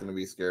 9, it's going to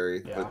be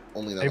scary. Yeah. But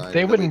only the They, 9.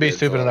 they wouldn't be Nobody did,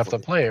 stupid so enough to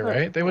it's- play it,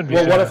 right? They wouldn't be.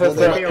 Well, what if stupid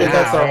that's enough their, to Well, if play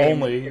it. that's their Yeah.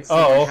 only? If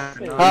someone Oh. had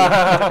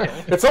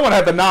nine. If someone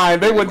had the 9,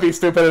 they wouldn't be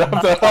stupid enough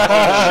to.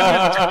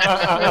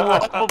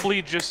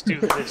 Probably just do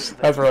this. Then.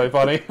 That's really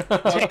funny.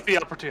 Take the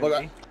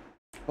opportunity.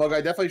 Bug, I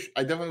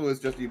definitely was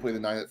just you play the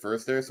 9 at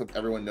first there, so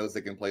everyone knows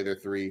they can play their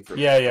 3.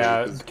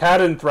 Yeah. 'cause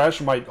Cat and Thresh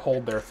might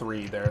hold their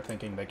 3 there,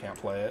 thinking they can't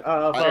play it.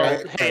 Well,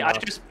 I- hey, I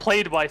just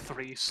played by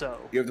 3, so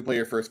You have to play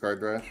your first card,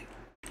 Thrash.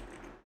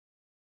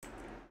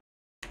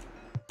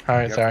 All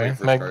You right, have to play sorry. your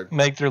first Meg, card.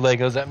 Meg threw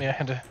Legos at me. I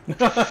had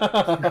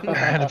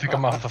to pick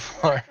them off the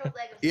floor.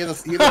 He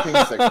has a king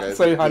 6, guys.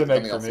 Say hi to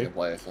There's Meg nothing for else he me. can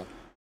play, so.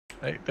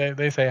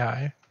 They say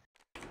hi.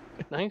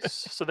 nice.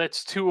 So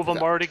that's 2 of them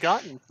already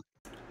gotten.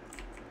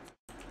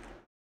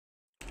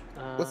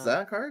 What's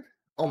that card?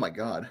 Oh my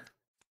god.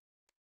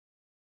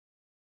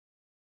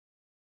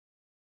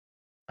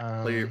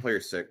 Play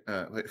your 6.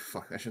 Wait,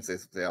 fuck, I shouldn't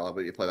say out loud,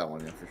 but you play that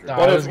one, yeah, for sure. No,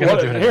 What I if, was gonna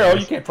what do if, it Hero,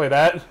 anyways. you can't play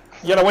that.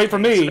 You gotta wait for So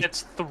me.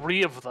 that's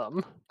 3 of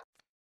them.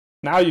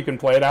 Now you can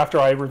play it after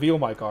I reveal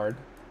my card.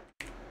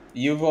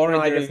 You've No, I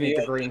already just need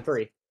the revealed. green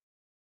 3.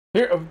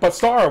 Here, but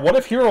Star, what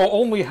if Hero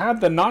only had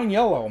the 9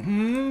 yellow?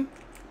 You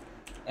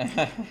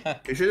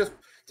should just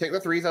take the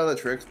 3s out of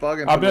the tricks, Bug,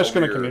 and I'm put them just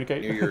over gonna your-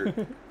 communicate.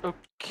 near your-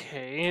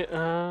 Okay.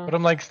 Put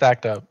them like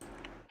stacked up.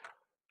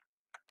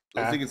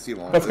 so you can see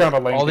them all. That's kind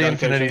of a lame All the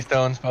communication. Infinity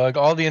Stones, Bug.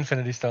 All the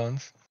Infinity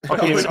Stones. I'll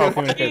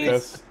communicate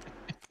this.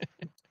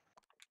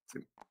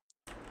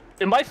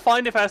 Am I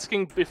fine if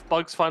asking if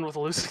Bug's fine with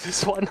losing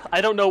this one?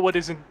 I don't know what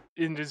is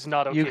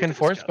not okay. You can to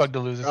force discuss. Bug to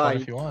lose this Oh, one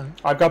you- if you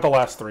want. I've got the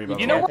last 3, by the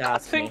You way. know what?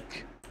 Ask me.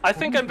 I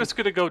think I'm just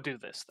gonna go do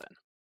this then.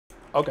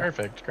 Okay.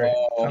 Perfect. Great.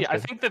 Oh, Sounds Yeah, I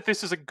good. think that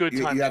this is a good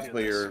You time have to to do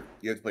play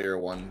this. your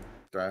 1,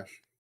 Thrash.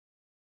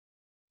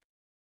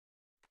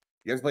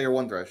 You have to play your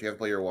 1, Thrash. You have to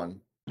play your 1.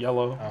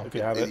 Yellow, Oh. if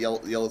you have it.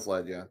 Yellow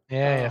sled, yeah.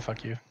 Yeah,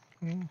 fuck you.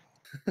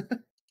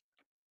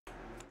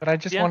 But I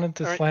just Yeah, wanted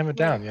to alright. slam it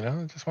down, you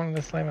know? Just wanted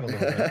to slam it a little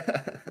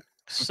bit.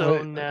 So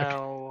Okay.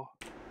 now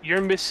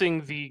you're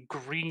missing the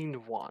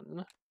green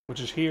one. Which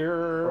is here.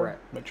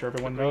 Correct. Make sure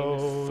everyone Green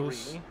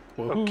knows. 3.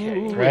 Woohoo,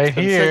 Okay. it's Right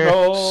been here.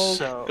 signaled.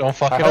 So Don't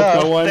fuck I it hope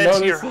up. no one that's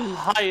your notices.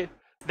 high.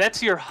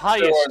 That's your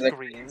highest the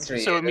green. green three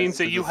So it means is-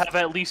 that you have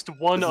at least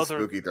one This is other.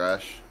 spooky,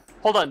 Thrash.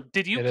 Hold on.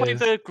 Did you It play is.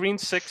 the green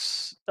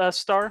 6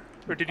 star,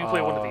 or did you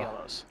play one of the Uh,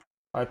 yellows?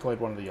 I played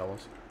one of the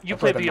yellows. You I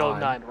played played the the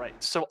nine. 09,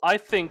 right? So I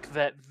think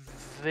that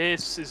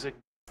this is a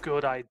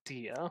good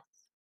idea.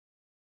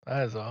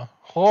 That is a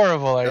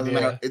horrible Doesn't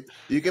matter. idea.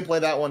 You can play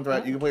that one,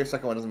 Thrash. You can play your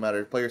second one. Doesn't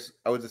matter.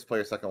 I would just play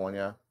your second one.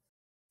 Yeah.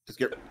 Just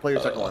play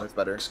your second one. It's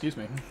better. Excuse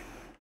me.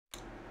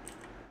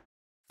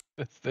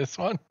 It's this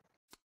one.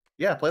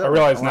 Yeah, play that. I one.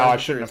 realize wanna now I have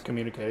the shouldn't series. have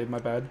communicated. My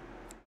bad.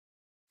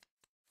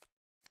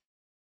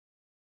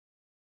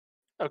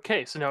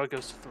 Okay, so now it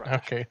goes to Thrash.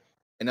 Okay.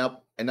 And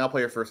now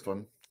play your first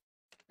one.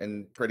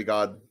 And pray to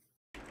God.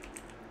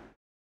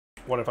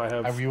 What if I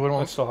have? I, you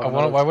wouldn't, still have I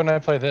wouldn't- another- why wouldn't I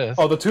play this?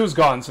 Oh, the 2's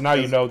gone, so now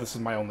you Yes. know this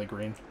is my only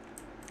green.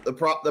 The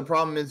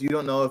problem is you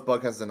don't know if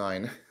Bug has the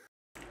 9.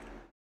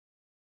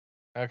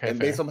 Okay. And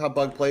fair. based on how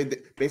Bug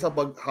played,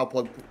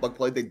 Bug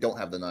played, they don't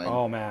have the 9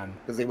 Oh man.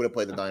 because they would have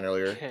played the 9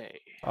 earlier. Okay.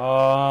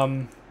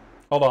 Hold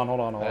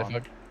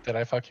on. Did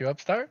I fuck you up,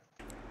 Star?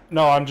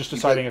 No, I'm just You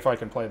deciding if I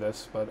can play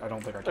this, but I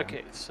don't think I can.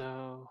 Okay,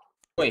 so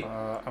Wait,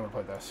 I'm gonna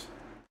play this.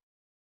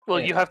 well,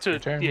 Yeah, you have to your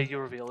turn. yeah, you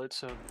reveal it.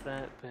 So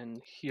that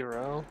then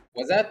hero.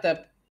 was that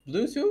the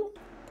blue two?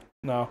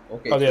 No.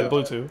 Okay, Oh yeah, so- the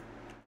blue 2.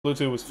 Blue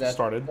 2 was That-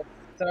 started.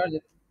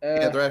 Started.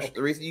 Yeah, Thrash. okay.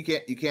 The reason you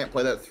can't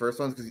play that first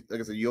one is because, like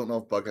I said, you don't know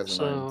if Bug has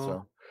the 9.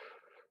 So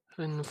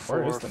Then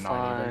Where is 4, the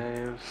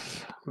 9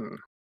 5.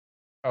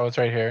 Oh, it's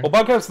right here. Well,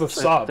 Bug has the Right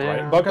sub,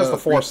 there. right? Bug has the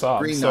 4 green- sub,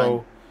 green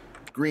so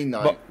green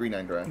 9, But- green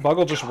 9 Thrash. Bug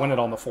will just win it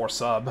on the 4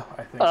 sub,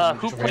 I think.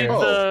 Who Over played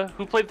here.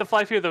 who played the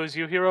 5 here? That was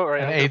you, hero. Or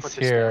And I'm gonna put eight's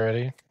this here down.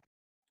 already.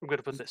 I'm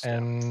gonna put this. down.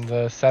 And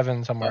the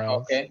 7 somewhere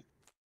else. Okay,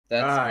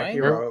 that's fine.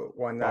 Hero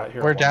won that.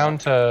 Hero We're won down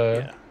that.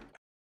 to.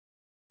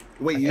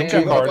 Wait, I you think can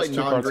two go cards, play 2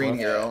 cards non-green left.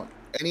 hero.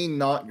 Any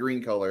not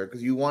green color,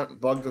 because you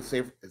want Bug to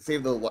save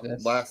the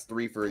Yes. last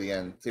 3 for the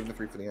end. Save the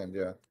 3 for the end.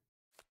 Yeah.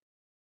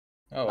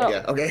 Oh,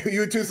 Yeah. Okay.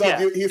 You 2 subs.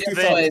 Yeah. He has 2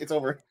 Yeah, subs. but- It's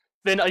over.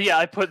 Then yeah,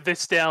 I put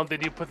this down.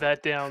 Then you put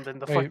that down. Then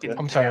the Wait, fucking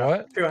I'm sorry, Yeah.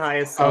 what? Two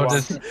highest Oh,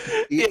 subs.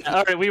 this yeah.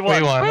 All right, we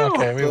won. we won. Woo!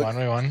 Okay, we So won.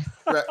 We won.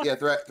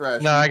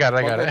 Thrash. No, I got it.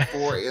 I Bug got had it.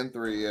 4 and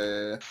 3.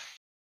 Yeah.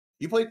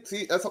 You played.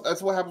 See, that's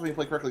what happens when you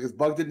play correctly. Because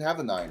Bug didn't have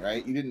the 9,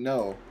 right? You didn't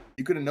know.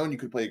 You could have known you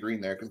could play a green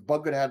there. Because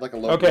Bug could have had like a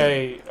low.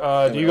 Okay,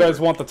 green. do you guys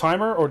want the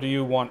timer or do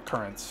you want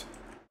currents?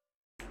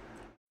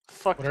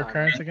 Fuck. What are time.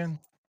 currents again?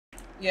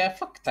 Yeah,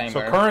 fuck timer.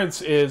 So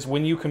currents is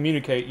when you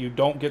communicate, you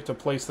don't get to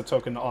place the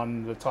token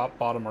on the top,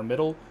 bottom, or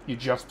middle. You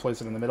just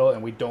place it in the middle,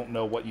 and we don't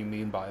know what you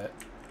mean by it.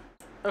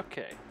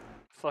 Okay.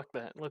 Fuck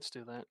that. Let's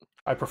do that.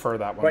 I prefer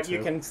that one But too.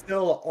 you can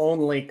still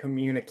only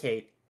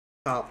communicate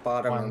top,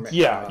 bottom, or mid.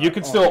 Yeah, you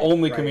can still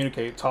only right.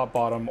 communicate top,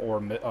 bottom, or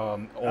only.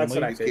 That's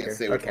what I You can't figured.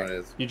 say which Okay. one it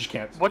is. You just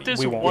can't. What does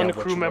we won't one know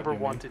which crew member you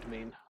mean. wanted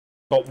mean?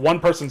 But one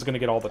person's going to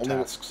get all the Only-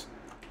 tasks.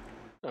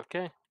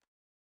 Okay.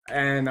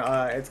 And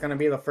it's gonna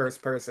be the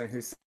first person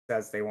who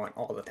says they want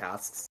all the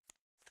tasks.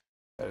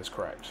 That is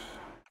correct.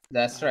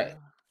 That's right.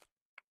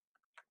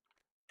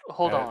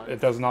 Hold on.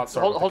 It does not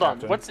start with the Hold on.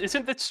 captain.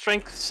 Isn't it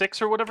strength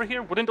 6 or whatever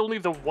here? Wouldn't only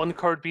the one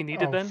card be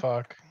needed Oh then?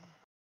 fuck.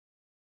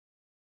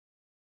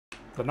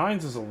 The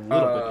 9s is a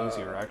little bit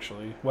easier,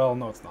 actually. Well,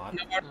 no, it's not.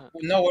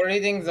 No, we're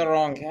reading the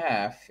wrong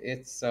half.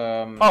 It's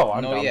Oh,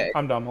 I'm no, dumb. yeah.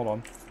 I'm dumb. Hold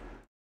on.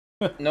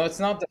 No, it's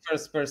not the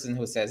first person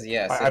who says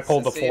yes. I it's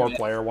pulled the same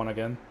 4-player one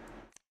again.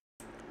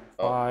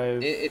 Oh,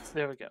 5. It's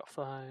There we go.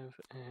 5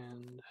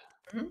 and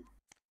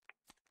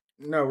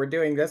No, we're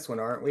doing this one,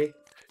 aren't we?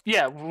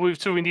 yeah.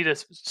 So we need a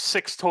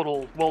 6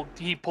 total. Well,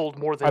 he pulled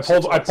more than. I 6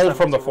 pulled last time,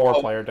 from the so we'll-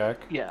 4-player deck.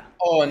 Yeah.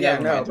 oh, Yeah,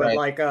 never no, mind, but right.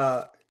 like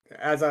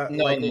as a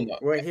No, like no.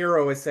 what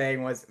Hero was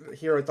saying was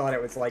Hero thought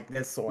it was like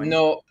this one.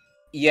 No,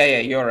 yeah,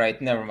 you're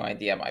right. Never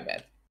mind. Yeah, my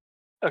bad.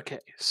 Okay.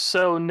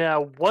 So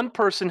now one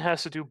person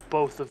has to do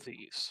both of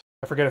these.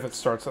 I forget if it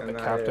starts at And the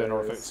that captain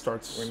or if it is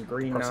starts when the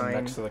green person 9,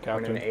 next to the when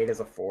captain. an 8 is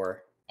a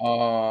 4.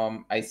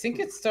 I think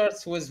it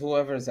starts with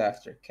whoever's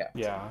after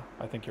captain. Yeah,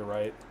 I think you're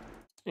right.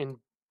 In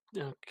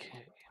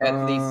okay.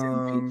 At least in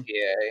Um,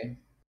 PGA.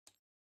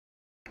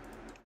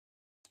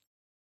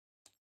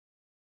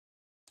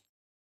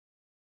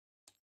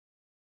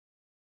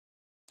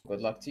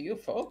 Good luck to you,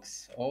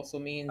 folks. Also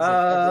means if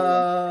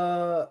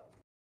everyone...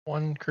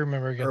 One crew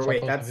member gets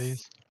wait, both that's- of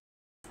these.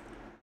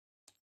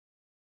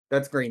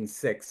 That's green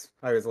 6.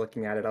 I was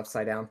looking at it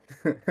upside down.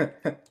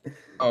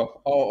 Oh,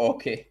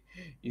 okay.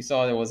 You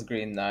saw it was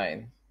green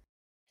 9.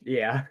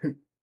 Yeah. All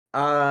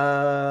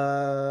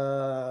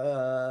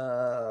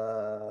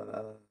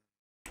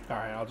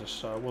right, I'll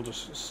just we'll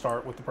just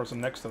start with the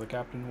person next to the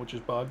captain, which is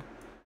Bug.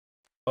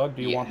 Bug,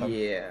 do you want them?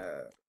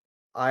 Yeah.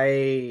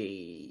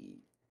 I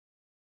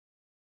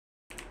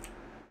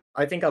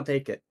think I'll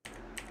take it.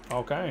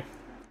 Okay,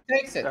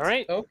 Takes it. All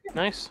right. Okay.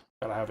 Nice.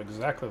 gotta have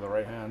exactly the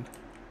right hand.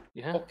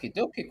 Yeah. Okie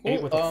dokie, cool.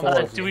 8 with a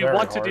 4 is Do we very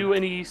want to hard. do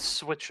any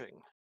switching?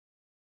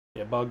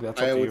 Yeah, Bug,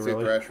 that's up I to would you, say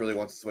really. Thrash really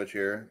wants to switch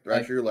here.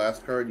 Thrash, your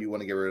last card, you want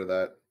to get rid of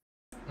that.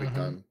 Big Mhm.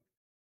 time.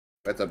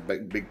 That's a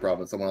big problem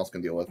that someone else can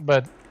deal with.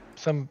 But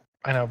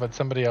I know, but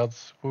somebody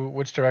else.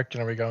 Which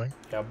direction are we going?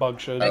 Yeah, Bug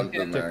should Doesn't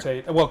matter.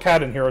 dictate. Well,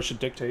 Cat and Hero should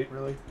dictate,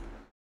 really.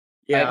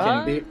 Yeah,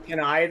 I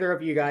can either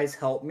of you guys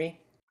help me?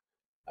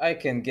 I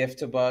can give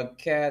to Bug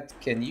Cat.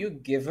 Can you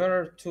give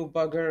her to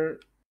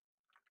Bugger?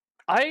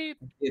 I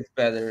It's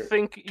better.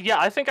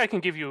 I think I can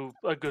give you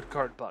a good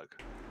card, Bug.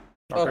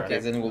 Okay,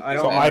 then we'll I do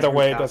don't So know that. either who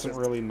way, it passes.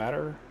 doesn't really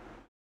matter.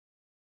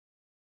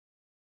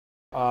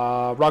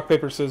 Rock,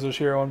 paper, scissors,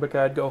 Hero, and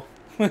Bacad, go.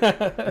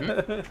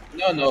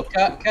 No.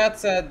 Cat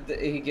said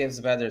he gives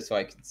better, so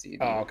I can see.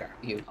 Oh, okay.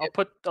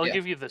 I'll Yeah.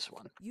 give you this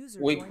one.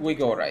 We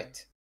go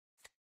right.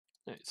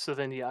 Alright, so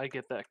then I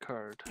get that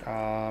card.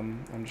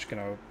 I'm just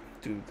gonna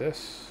do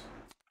this.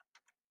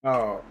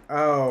 Cad.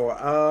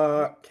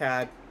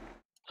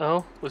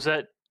 Oh, was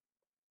that?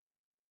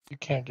 You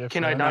can't give.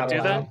 Can her I not do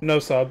allowed. that? No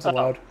subs Oh.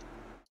 allowed.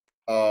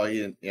 Oh,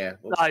 you didn't. Yeah.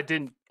 Whoops. I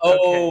didn't.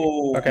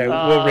 Oh. Okay,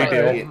 we'll Uh,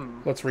 redeal.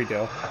 hmm. Let's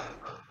redeal.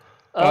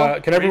 Oh,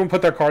 Can everyone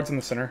put their cards in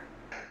the center?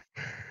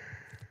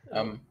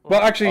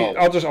 Well, actually, Oh.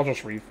 I'll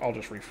just read.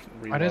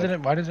 Why does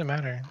it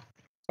matter?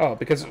 Oh,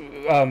 because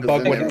then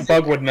Bug it's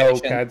would know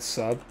information. Cad's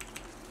sub.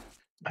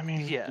 I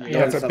mean, Yeah. Yeah,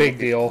 That's a Some big locations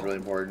deal. is Really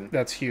important.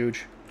 That's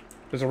huge.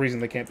 There's a reason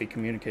they can't be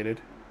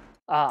communicated.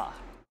 Ah.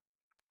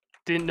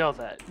 Didn't know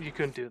that. You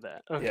couldn't do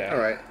that. Okay. Yeah.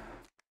 All right.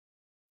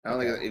 I don't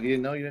think if you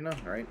didn't know, you didn't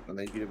know. All right. Then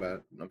they do about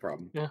it. No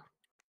problem.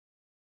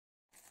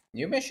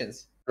 New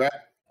missions. Thrash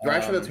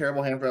had a Um,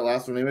 terrible hand for that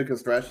last one anyway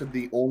because Thrash had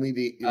the only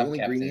green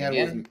Captain he had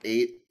was again. an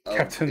 8. of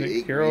Captain the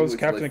 8 Heroes, green, which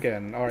Captain was-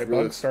 again. All right,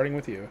 really- Bug, starting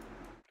with you.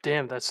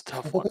 Damn, that's a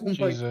tough Oh one. my-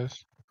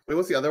 Jesus. Wait,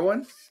 what's the other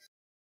one?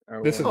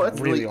 This is Oh, that's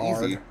really really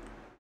hard. easy.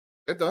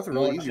 That's a really easy one.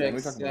 What are you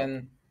Vortex talking about?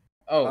 and...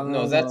 Oh,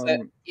 no, that's a...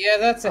 Yeah,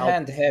 that's a I'll-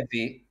 hand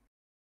heavy.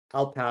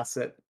 I'll pass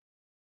it.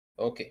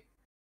 Okay,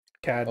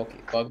 Cad. okay.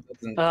 Bug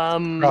doesn't...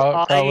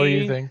 Kraw, what do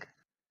you I think?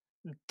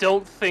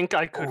 don't think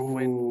I could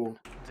win Ooh.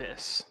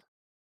 this.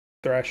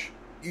 Thrash.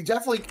 You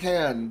definitely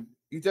can.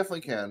 You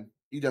definitely can.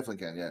 You definitely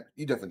can. Yeah.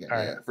 You definitely can. All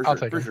right, Yeah. For I'll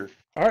sure. take For him. sure.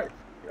 All right.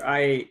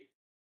 I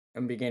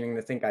am beginning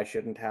to think I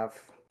shouldn't have.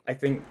 I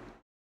think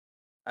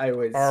I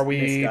was. Are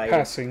we misguided.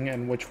 passing,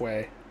 and which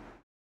way?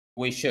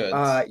 We should.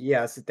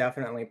 Yes,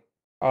 definitely.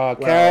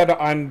 Cad,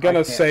 I'm gonna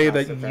can't say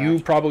pass that the you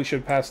Thrash. probably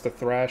should pass the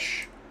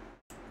Thrash.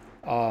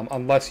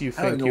 Unless you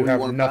I don't think know you what you have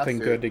wanna pass nothing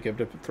here. good to give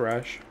to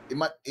Thrash.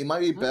 It might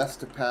be best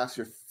to pass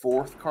your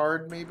 4th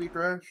card, maybe,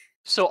 Thrash?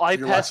 So I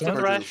Your passed last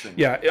the cards are the Thrash. same.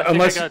 Yeah, I think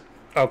unless I got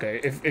okay,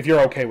 if you're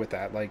okay with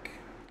that, like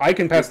I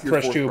can pass the Your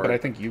Thrash fourth too, but card. I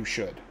think you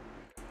should.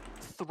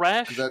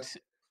 thrashed. that-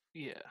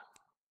 Yeah.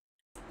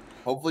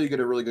 Hopefully you get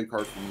a really good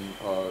card from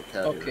Cat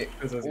here. Okay,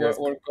 This is we're, good.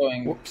 we're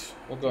going. Whoops.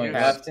 We're going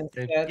Yes. left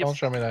Hey, instead. don't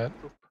show me that.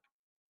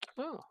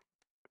 Oh,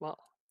 well.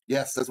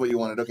 Yes, that's what you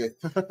wanted. Okay.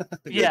 Good.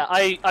 Yeah,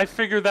 I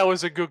figured that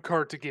was a good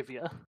card to give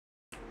you.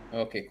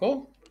 Okay,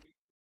 cool.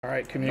 All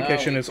right,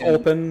 communication we is can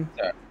open.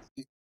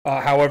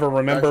 start. However,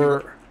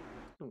 remember,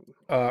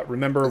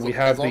 remember As we lo-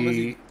 have as long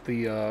as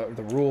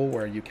the rule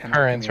where you cannot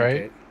Currents, right?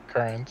 communicate.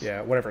 Currents.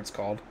 Yeah, whatever it's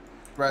called.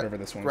 Whatever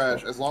this one's Thrash,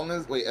 called.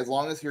 as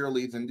long as hero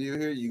leads into you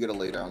here, you get a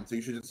lay down. So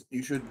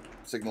you should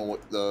signal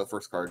the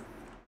first card.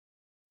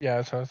 Yeah,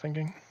 that's what I was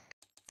thinking.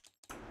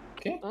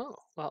 Okay, Oh,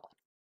 well.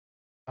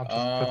 I'll just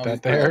Um, put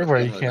that Doesn't there where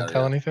you really can't matter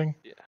tell yet. anything.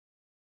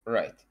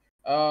 right.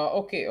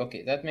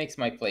 Okay. That makes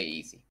my play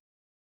easy.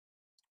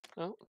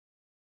 Oh.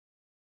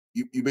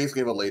 You basically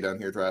have a lay down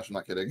here, Thrash. I'm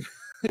not kidding.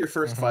 Your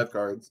 1st Mhm. 5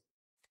 cards.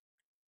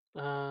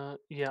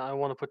 Yeah, I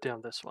want to put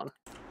down this one.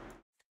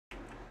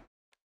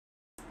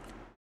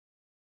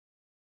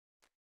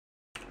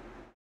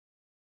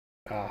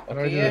 Ah, How do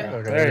I Okay, do yeah. that?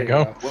 Okay, there there you we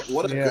go.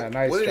 What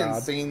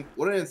an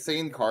job.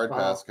 insane card Wow.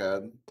 pass,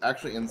 Cad.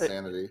 Actually,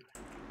 insanity.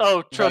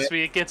 Oh, trust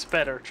me, it gets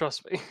better.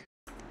 Trust me.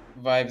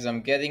 Vibes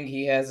I'm getting.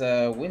 He has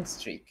a win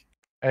streak.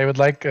 I would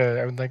like.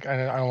 I don't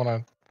want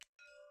to.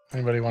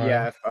 Anybody want to?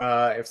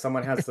 Yeah, if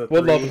someone has the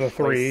Would love three, the place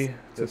 3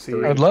 the to see.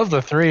 I would love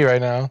the 3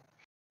 right now.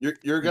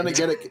 You're gonna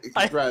get it,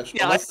 Thrash.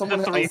 yeah, I unless had someone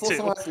the 3 unless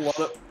someone has a lot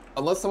of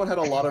unless someone had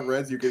a lot of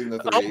reds, you're getting the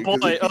 3. Oh, 'cause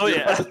boy. Oh,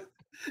 yeah.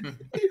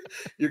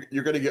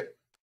 You're gonna get.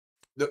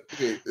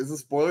 Okay, is this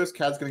spoilers?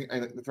 Cad's getting.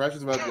 The Thrash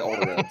is about to get all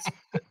the reds.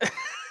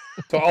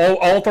 So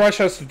all Thrash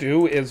has to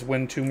do is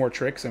win 2 more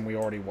tricks, and we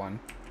already won.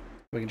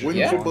 We can just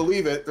Wouldn't move you on.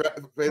 believe it?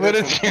 What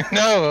did you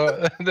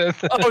know?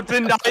 Oh, the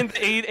 9, the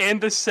 8, and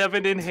the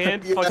 7 in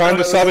hand. Yeah, Fuck, Time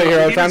to sub it,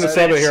 hero. here's Time to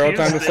sub it, this, hero. here's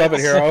Time to sub it,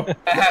 this. hero.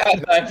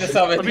 Time to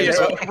summon Let me just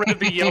hero. get rid of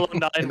the yellow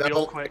 9 And real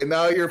now, quick. and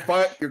now your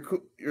final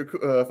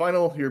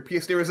your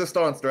pièce de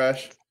résistance,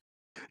 Thrash.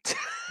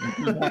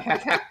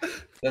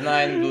 The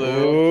 9 blue.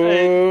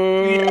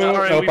 Ooh, Yeah, all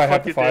right, nope, we I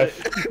have the fucking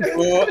did 5.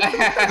 Ooh.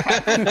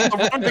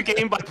 I won the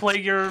game by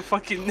playing your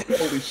fucking.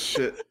 Holy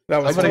shit!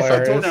 That was Somebody I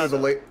told you it hilarious. was a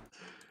late.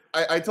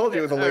 I told you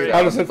it was a late.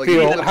 How does it Like,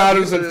 feel? you How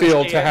does it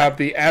feel to Yeah. have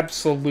the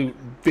absolute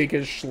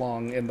biggest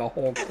schlong in the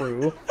whole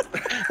crew?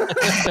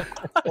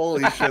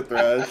 Holy shit,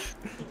 Thrash!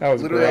 That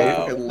was Literally, great.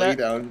 Wow. fucking lay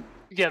down.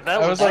 Yeah,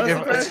 that I was was like,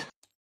 Honestly, if, Thrash,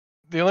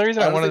 the only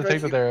reason I honestly, wanted to take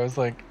Thrash, that there, I was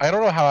like, I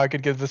don't know how I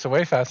could give this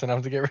away fast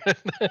enough to get rid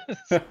of this.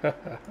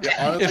 yeah,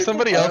 honestly, If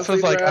somebody else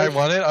was like, I Thrash,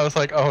 want it, I was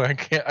like, oh, I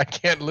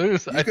can't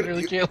lose. I could-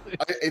 really you- can't lose.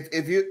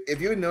 if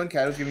you had known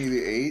Cat was giving you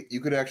the 8, you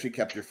could have actually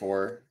kept your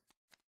 4.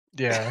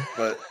 Yeah,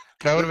 But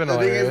that would have been the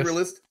thing is,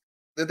 hilarious.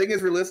 the thing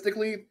is,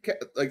 realistically,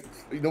 like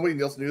nobody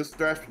else knew this,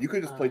 Thrash. You could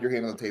have just played your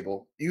hand on the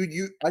table.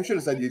 I should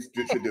have said you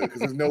should do it because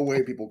there's no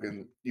way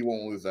you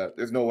won't lose that.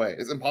 There's no way.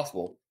 It's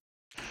impossible.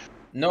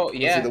 No,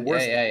 yeah, the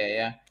worst-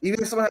 yeah.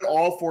 Even if someone had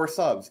all 4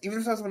 subs,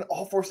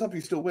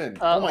 you still win.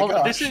 Oh my hold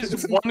on, gosh! this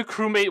is one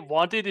crewmate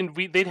wanted, and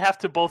they'd have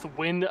to both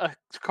win a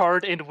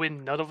card and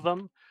win none of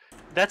them.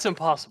 That's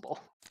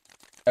impossible.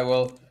 I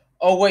will.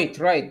 Oh wait,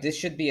 right. This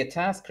should be a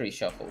task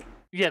reshuffle.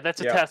 Yeah,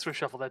 that's a Yeah. task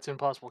reshuffle. That's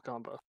impossible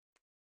combo.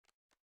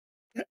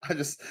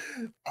 Thrash.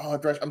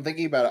 I'm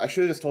thinking about it. I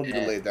should have just told you to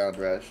Yeah. lay it down,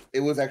 Thrash.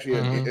 It was actually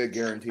Mhm. a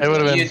guarantee. It would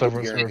have been You-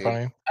 super guaranteed.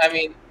 funny. I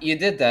mean, you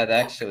did that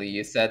actually.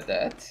 You said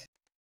that.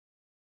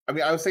 I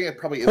mean, I was saying it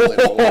probably is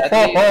layable.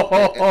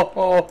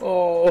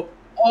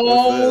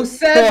 Oh,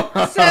 Seb,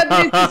 this is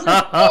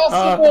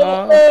impossible.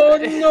 Oh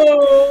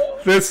no.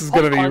 This is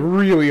gonna be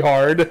really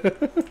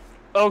hard.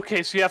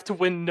 Okay, so you have to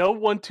win no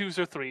 1, 2s,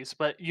 or 3s,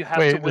 but you have to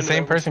Wait, win the same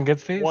at least person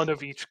gets these? one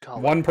of each color.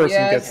 One person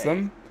Yes. gets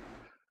them.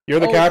 You're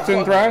the Oh, captain,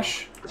 fuck.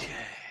 Thrash.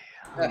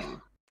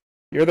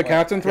 You're the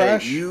captain, Okay,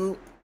 Thrash. you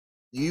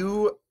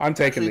I'm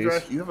taking actually,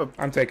 these. Thrash,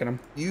 I'm taking them.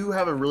 you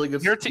have a really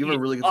good You're you have a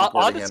really good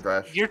supporting honest-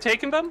 hand, Thrash. You're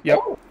taking them? Yep.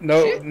 Oh,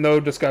 No, shit. no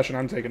discussion.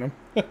 I'm taking them.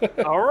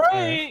 All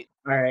right.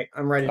 All right,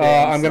 I'm ready. To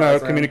I'm end, gonna so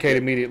it's communicate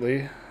around-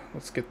 immediately.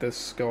 Let's get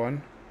this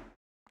going.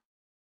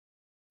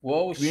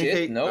 Whoa, Communicate.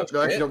 shit! No,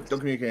 actually, shit. don't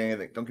communicate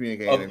anything. Don't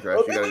communicate Oh, anything, Thrash.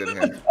 You got a good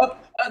hand.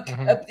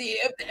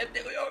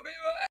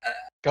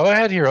 Go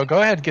ahead, hero.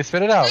 Go ahead.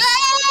 Spit it out.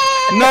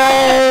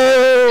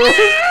 No!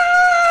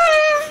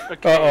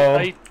 Okay, Uh-oh.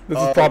 This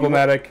is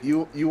problematic.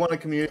 You want to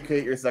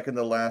communicate your second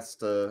to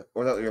last, or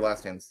not your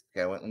last hands?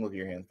 Okay, let me look at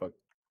your hands, fuck.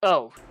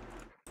 Oh.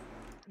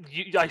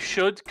 I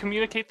should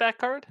communicate that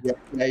card?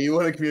 Yeah, you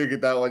want to communicate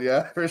that one,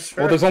 yeah, for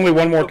sure. Well, there's only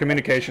one more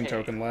communication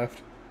token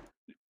left.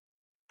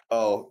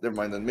 Oh, never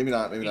mind then. Maybe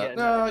not. Maybe Yeah,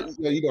 not. no.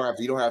 No, you don't have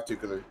to. You don't have to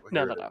because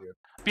No. But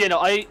yeah, no,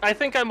 I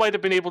think I might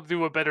have been able to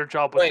do a better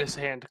job with Wait, this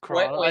hand,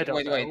 Kraw. I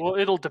don't know. wait. Well,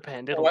 it'll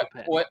depend. It'll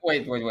depend.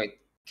 Wait.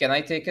 Can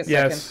I take a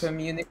Yes. second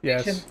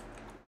communication? Yes.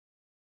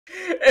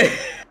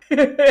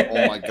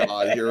 Oh my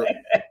god, you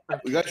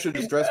guys should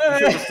distress.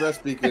 You should distress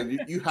speaking.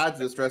 You had to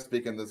distress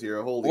speaking this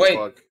year. Holy Wait.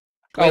 fuck!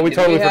 Oh, we did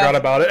totally have- forgot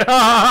about it.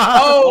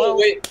 Oh Well,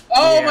 wait!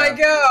 Oh yeah. my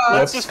god!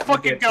 Let's just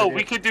fucking get go. to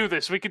We it. can do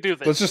this. We can do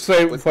this. Let's just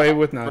say With- play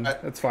with none. Thrash-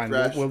 That's fine.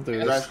 Thrash, We'll do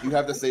this. Thrash, you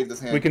have to save this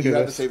hand. We can you do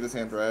have this. to save this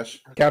hand,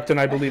 Thrash. Captain,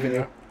 I believe in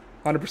you.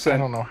 I 100%.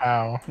 don't know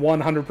how.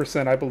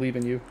 100%. I believe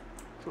in you.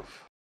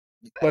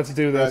 Let's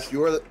do this. Thrash,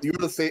 you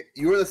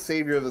are the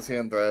savior of this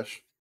hand,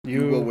 Thrash.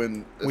 You will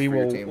win. This We for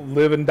your will team.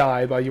 live and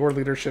die by your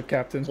leadership,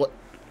 Captain. Play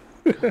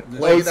Oh,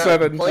 that,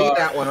 07. play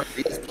that one.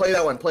 Yes, play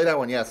that one. Play that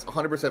one. Yes,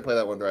 100% play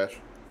that one, Thrash.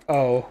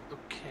 Oh,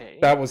 Okay.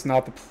 that was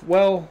not the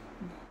well.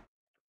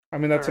 I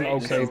mean, that's an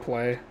Alright, okay so-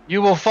 play.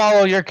 You will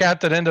follow your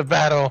captain into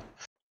battle.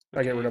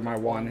 I get rid of my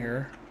one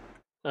here.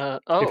 Oh,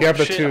 If you have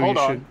the shit, two, hold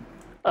you on.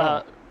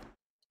 should.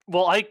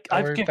 Well, I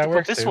That get to put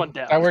works this too. one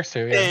down. That works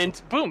too. Yeah. And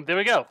boom, there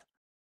we go.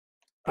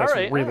 That's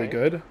Alright, really alright.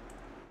 good.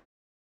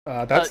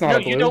 That's not no,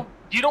 a blue.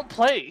 you don't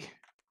play.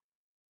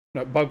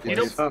 No, bug you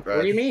plays. don't-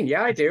 What do you mean?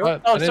 Yeah, I do.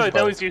 What? Oh, It is sorry, that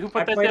blue. was you who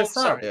put I that played a down.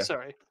 sub. Sorry, Yeah.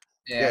 sorry.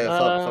 Yeah,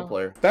 Uh, sub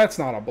player. That's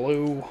not a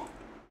blue.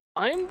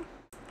 I'm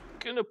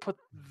gonna put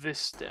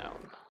this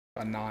down.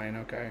 A 9.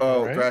 Okay. Oh,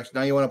 Alright. Thrash.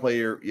 Now you want to play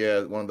your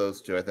one of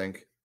those two, I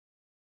think.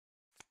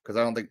 Because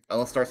I don't think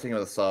unless start thinking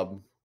with a sub,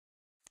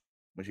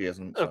 which he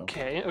isn't. So.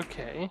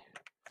 Okay.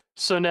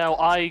 So now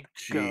I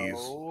Jeez.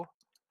 go.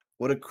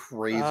 What a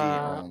crazy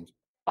round.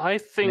 I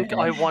think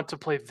I Man. want to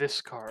play this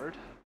card.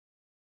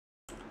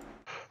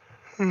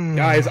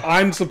 Guys,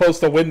 I'm supposed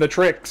to win the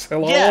tricks.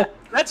 Hello. Yeah,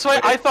 that's why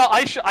I thought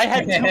I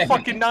had 2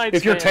 fucking 9s.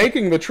 If you're man.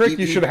 taking the trick,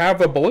 you He- should have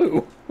the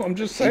blue. I'm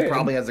just He saying.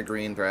 probably has a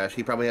green, Thrash.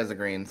 He probably has a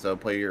green, so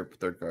play your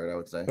third card, I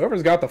would say.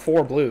 Whoever's got the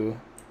 4 blue,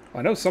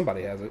 I know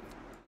somebody has it.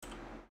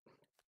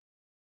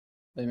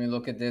 Let me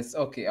look at this.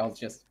 Okay, I'll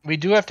just. We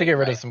do have to get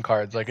rid of some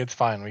cards. Like it's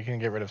fine. We can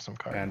get rid of some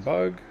cards. And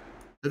bug.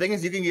 The thing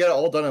is, you can get it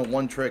all done in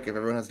one trick if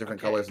everyone has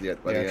different Okay. colors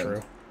yet by Yeah, the end.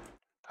 true.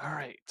 All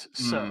right.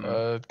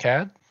 So Hmm.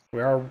 Cad.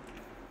 We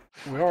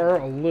are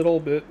a little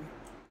bit.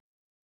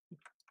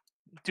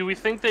 do we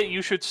think that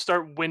you should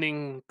start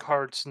winning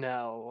cards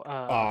now?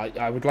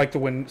 I would like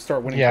to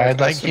start winning. Yeah, cards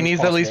I'd like. as He soon as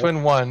needs to at least possible.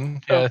 win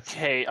one. Yes.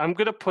 Okay, I'm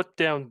gonna put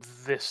down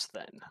this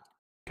then.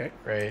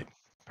 Great.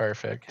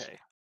 Perfect. Okay.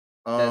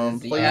 That is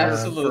the Play your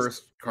absolute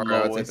first card.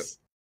 I would say lowest.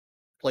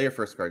 play your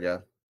first card, yeah.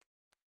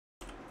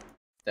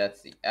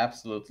 That's the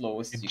absolute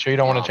lowest. You sure you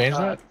don't want to change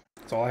God. that?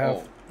 That's all I have.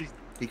 Oh,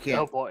 He Oh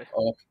can't. boy.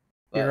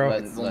 Hero.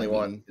 It's only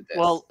one.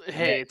 Well,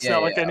 hey, it's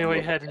not like I knew I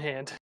I had in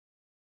hand.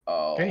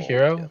 Oh, Okay,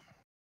 hero. just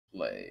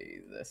play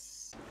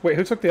this. Wait,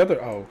 who took the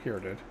other? Oh, Hero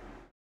did.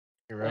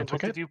 Hero And what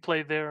took did it. you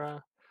play there?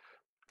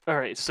 All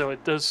right, so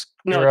it does.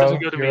 No, Hero, it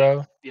doesn't go to me.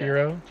 hero, Yeah.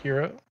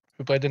 Hero.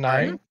 Who played the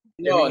 9?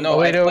 No, no. Oh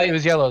wait, I no, played- it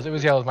was yellows. It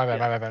was yellows. My bad.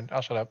 Yeah. My bad.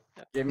 I'll shut up.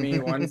 Give me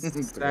one It's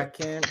okay.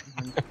 second.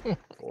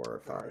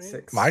 4, 5,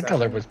 6. My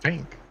color 7. was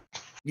pink.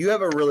 You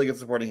have a really good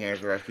supporting hand,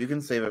 Thrash. You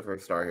can save it for a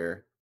star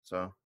here.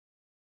 So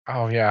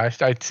Oh yeah,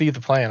 I see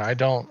the plan. I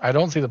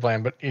don't see the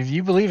plan, but if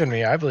you believe in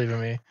me, I believe in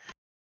me.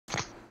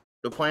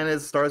 the plan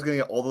is Star's gonna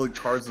get all the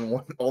cards in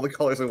one, all the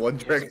colors in one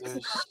trick.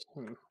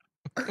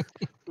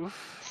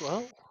 Oof,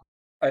 well,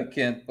 I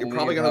can't You're believe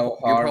probably gonna- how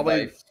you're hard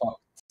probably- I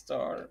fucked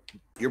Star.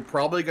 You're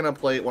probably gonna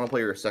want to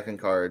play your second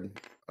card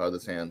out of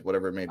this hand,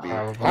 whatever it may be.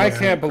 Probably. I Yeah.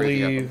 can't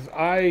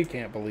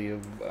Crazy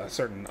believe a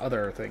certain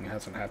other thing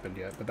hasn't happened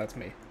yet, but that's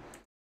me.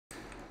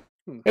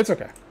 Hmm. It's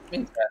okay.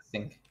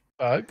 Interesting.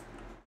 Bug.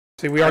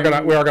 See, we are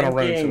gonna run into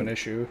thinking- an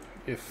issue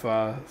if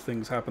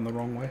things happen the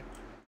wrong way.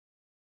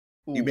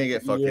 You may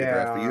get fucked,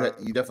 Thrash, but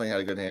Yeah. you definitely had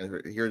a good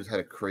hand. Here just had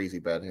a crazy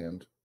bad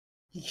hand.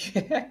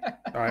 Yeah.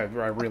 I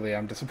really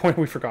am disappointed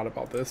we forgot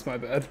about this. My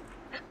bad.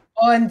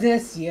 On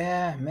this,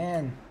 yeah,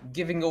 man.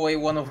 Giving away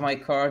one of my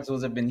cards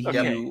would have been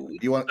Okay.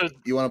 huge. You want So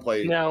to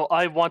play? now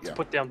I want to Yeah.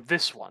 put down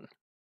this one.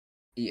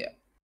 Yeah.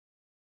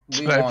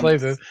 Should I play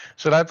this?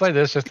 Should I play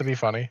this just to be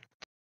funny?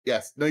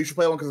 Yes. No, you should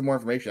play one because of more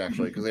information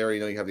actually, because they already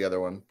know you have the other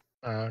one.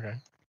 Oh, okay.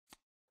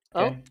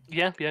 Oh, Okay.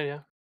 yeah.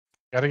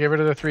 Gotta get rid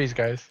of the 3s,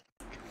 guys.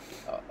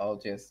 I'll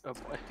just Oh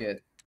boy.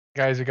 get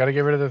Guys, we gotta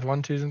get rid of the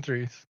 1, 2s, and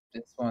 3s.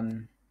 this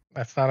one.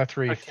 That's not a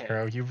 3, Okay.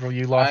 Hero.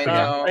 You lost I again.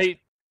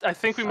 know. I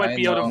think we might I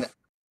be out know. of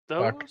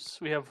those.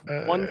 We have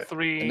 1,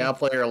 3. And now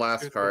play your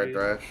last Two, card, three.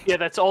 Thrash. Yeah,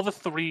 that's all the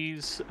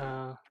 3s.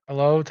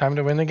 Hello, time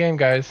to win the game,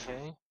 guys.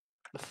 Okay.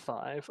 The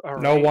 5. All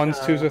right. No 1s,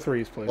 2s, or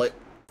 3s, please. Play-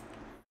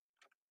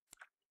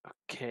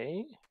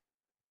 Okay.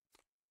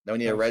 Now we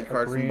need a red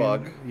card Green, from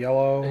Bug.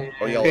 Yellow,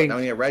 Oh, yellow. Pink. Now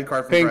we need a red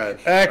card from pink. Thrash.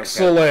 Okay.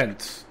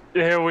 Excellent.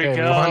 There we Okay,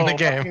 go. we won the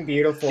game. Fucking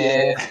beautiful.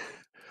 Yeah.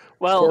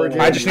 Well, Gorgeous.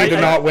 I just need to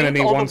not win think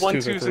any all ones, the 1s,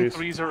 twos, or 2s, and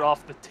threes. 3s are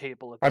off the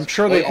table. At I'm this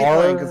sure Well, they you keep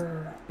playing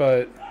are,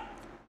 but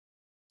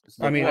It's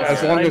no I mean, point.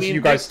 as long I as mean,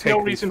 you guys there's no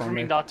take these reason from for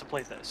me me. not to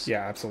play this.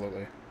 Yeah,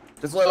 absolutely.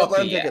 Just let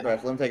Okay, him take yeah. it,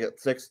 Thresh. Let him take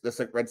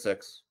it. Red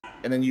 6.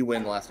 And then you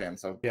win the last hand,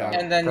 so... Yeah.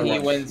 And then per he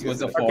one. wins with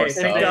the Okay, four Okay,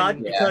 thank sub.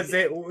 God, Yeah. because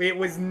it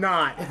was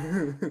not.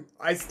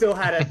 I still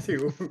had a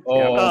 2.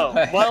 Oh, Oh,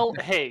 well,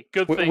 hey,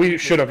 good thing We you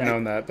should did have that.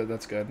 known that, but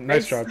that's good.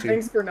 Nice job, team.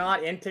 Thanks for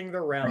not inting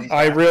the round.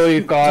 I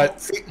really thought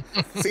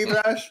See,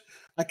 Thresh?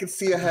 I can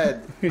see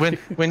ahead.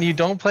 When you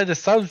don't play the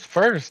subs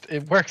first,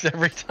 it works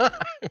every time.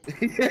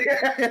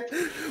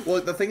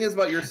 Well, the thing is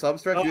about your sub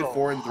stretch, you had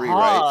 4 and 3, Oh,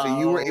 right? So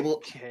you were able...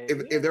 okay.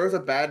 If there was a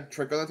bad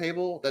trick on the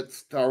table that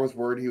Star was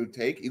worried he would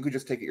take, you could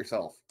just take it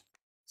yourself.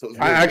 So it was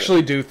I really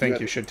actually good. do think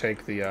had- you should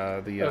take the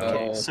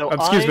Okay, so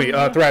excuse me,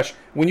 I'm- Thresh.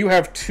 When you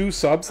have 2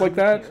 subs like I'm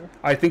that, here.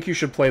 I think you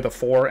should play the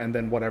 4 and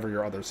then whatever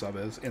your other sub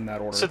is in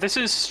that order. So this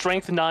is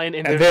strength 9,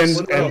 and and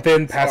there's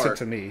then pass Star. it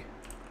to me.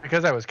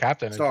 Because I was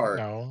captain. Star.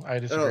 No, I No,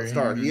 disagree.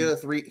 Star. He had a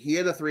 3. He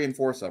had a 3 and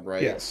 4 sub,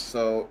 right? Yes.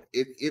 So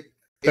if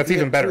That's he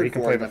even had better. 2 He and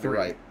can 4, play he the might be 3.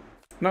 right.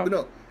 No, But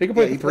no, he can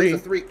play he the plays 3.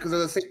 the 3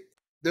 because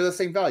they're the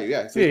same value.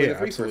 Yeah, so Yeah, you play yeah, the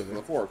 3 first absolutely. from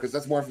the 4 because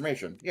that's more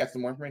information. Yeah, it's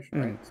more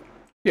information, right? So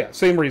Yeah,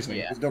 same reasoning.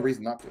 Yeah. there's no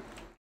reason not to.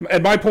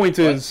 And my point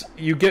is,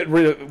 you get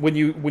rid of when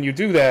you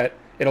do that,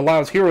 it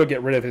allows Hero to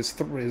get rid of his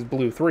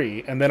blue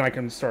 3, and then I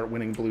can start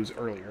winning blues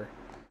earlier.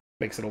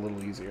 Makes it a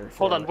little easier. For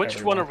Hold on,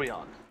 which one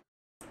everyone.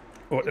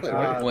 are we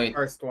on? Wait.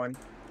 First one.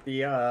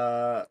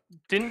 The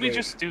Didn't we wait.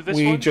 just do this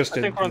we one? just I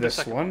did think we're on the this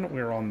second one.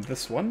 We're on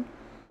this one.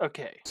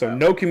 Okay. So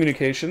no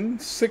communication, No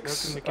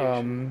 6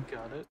 communication.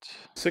 Got it.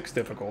 6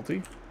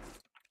 difficulty.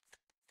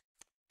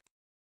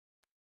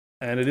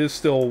 And it is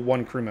still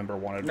 1 crew member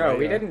wanted. No, right?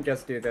 we Yeah. didn't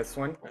just do this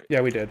one.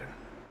 Yeah, we did.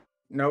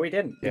 No, we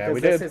didn't. Yeah, Because we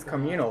this did. is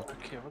communal.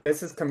 Okay.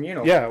 This is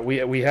communal. Yeah,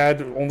 we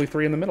had only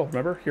 3 in the middle.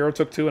 Remember, Hero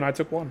took 2 and I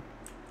took 1.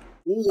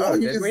 What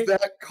did is we?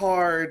 that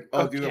card?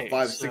 Oh, do Okay, a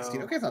 5, 16.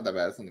 so- Okay, it's not that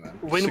bad. It's not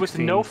that bad. Win with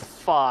 16. no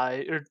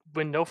 5 or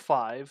win no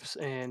 5s,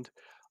 and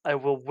I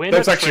will win.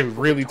 That's a actually trick with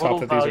really a tough total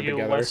that these are value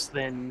together. less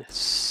than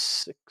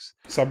 6.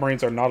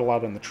 Submarines are not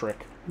allowed in the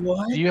trick.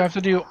 What? Do you have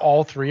to do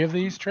all 3 of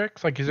these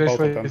tricks? Like, is Both of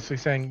this them. basically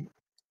saying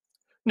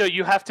No,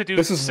 you have to do.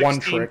 This is 16 one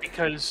trick.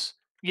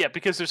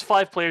 because there's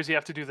 5 players. You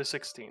have to do the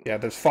 16. Yeah,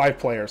 there's 5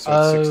 players, so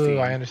Oh, it's 16.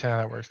 I understand how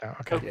that works now.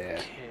 Okay. Yeah.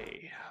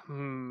 Okay.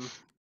 Hmm.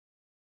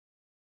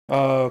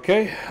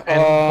 Okay.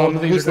 And both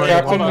of these Who's are the going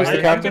to captain? one Who's the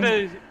way?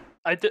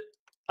 captain?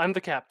 I'm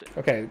the captain.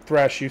 Okay,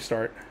 Thresh, you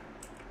start.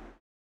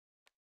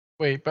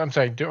 Wait, but I'm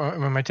sorry.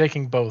 Am I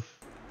taking both?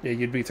 Yeah,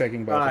 you'd be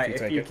taking both if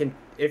you take it.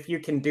 If you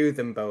can do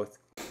them both.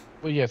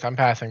 Well, yes, I'm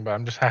passing, but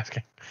I'm just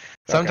asking.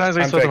 Sometimes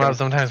we I'm split them taking out,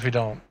 sometimes we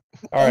don't.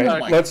 All right, Oh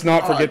my let's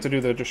not God. forget to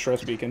do the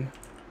distress beacon.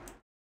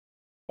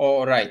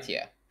 Oh, right,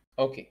 yeah.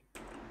 Okay.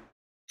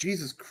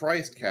 Jesus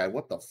Christ, Cad,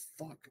 what the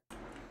fuck?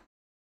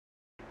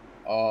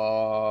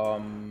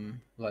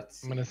 Let's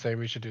see. I'm gonna say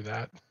we should do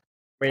that.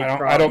 Wait,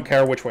 I don't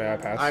care which way I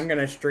pass. I'm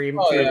gonna stream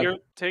Oh, too yeah. You're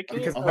taking.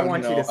 because Oh, I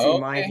want you no. to see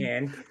my Okay.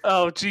 hand.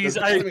 Oh, Just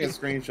jeez. send me a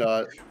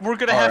screenshot. We're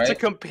gonna have to Alright.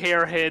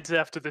 compare heads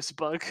after this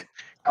bug.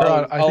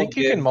 Karad, I I'll think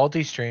you can give-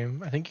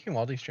 multi-stream. I think you can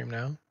multi-stream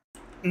now.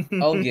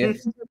 I'll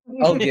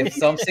give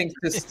something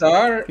to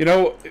Star. You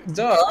know,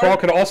 Star. Carl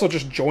could also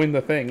just join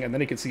the thing, and then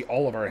he could see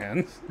all of our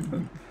hands.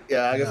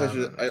 Yeah, I guess I No,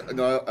 should.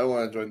 I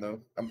want to join though.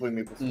 I'm playing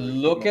Maple Story.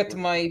 Look at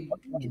my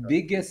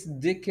biggest,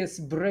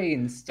 dickest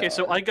brain, Star. Okay,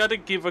 so I gotta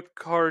give a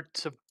card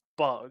to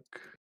Bug.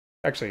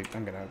 Actually,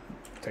 I'm gonna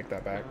take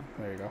that back.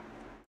 There you go.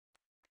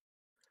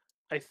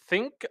 I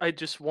think I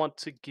just want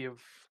to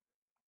give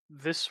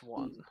this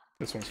one.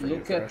 This one's for you,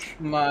 Look at Thresh.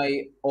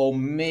 my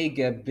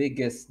omega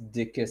biggest,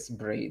 dickest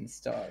brain,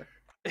 Star.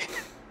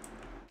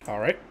 All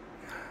right.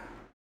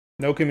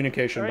 No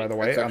communication, by Alright. the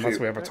way, That's unless actually-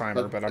 we have a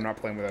timer, that- but I'm not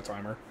playing with a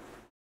timer.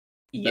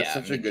 That's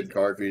such a good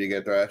card for you to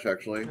get, Thrash.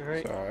 Actually,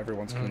 Alright. So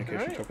everyone's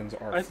communication Alright. tokens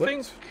are I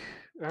flipped.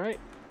 think. Alright.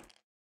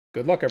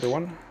 Good luck,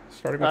 everyone.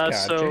 Starting with Cad.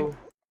 So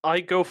I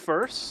go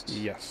first.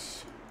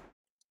 Yes.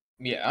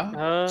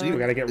 Yeah. So you- We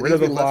gotta get it rid needs of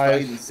to the be less value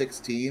 5. than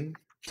 16.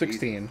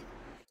 16.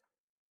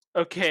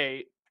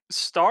 Okay,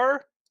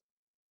 Star.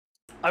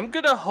 I'm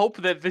gonna hope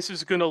that this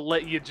is gonna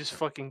let you just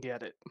fucking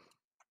get it.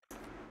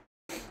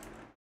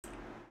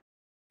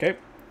 Okay.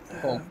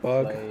 Oh,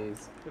 Bug.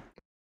 please.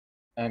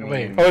 I mean,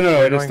 Wait. Oh, no,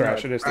 We're it is going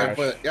Thrash. to- It is Alright,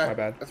 Thrash. but yeah, My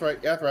bad. that's right.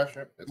 Yeah, Thrash.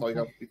 That's all you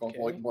got. You can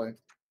Okay. play.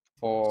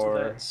 for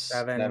that's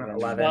 7, 11,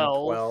 11,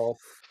 12. 12.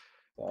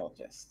 So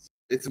just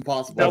It's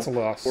impossible. That's a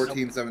loss.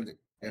 14, 17.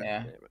 Yeah.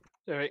 yeah.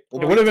 Alright.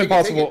 Well, It would have been take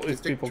it, take possible it. if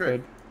Just take people the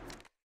trick.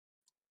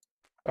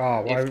 could.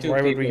 Oh, why, If two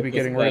why would we people be could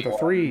getting rid of play the one.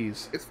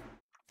 3s? It's-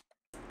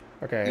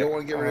 Okay. You don't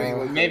want to get rid of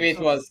anyone. Maybe it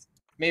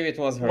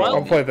was her. Well-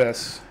 I'll play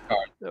this.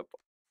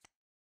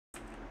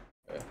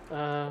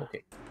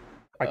 Okay.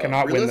 I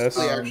cannot win this.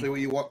 Realistically, actually, what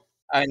you want.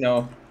 I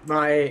know.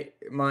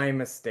 My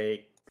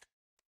mistake.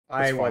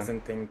 I fine.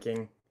 wasn't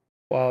thinking.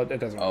 Well, it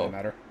doesn't really Oh.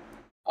 matter.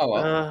 Oh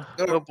well.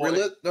 No, Oh boy.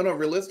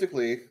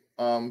 realistically,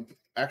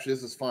 actually,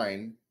 this is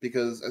fine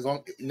because as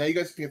long now you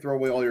guys can throw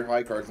away all your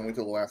high cards and wait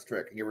till the last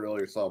trick and get rid of all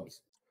your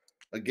subs.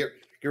 Like get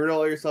rid of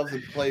all your subs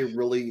and play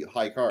really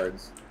high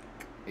cards,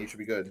 and you should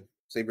be good.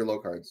 Save your low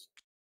cards.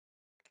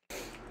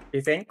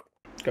 You think?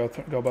 Go,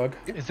 Bug.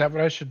 Is that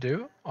what I should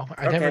do? Oh,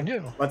 I never Okay.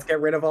 knew. Let's get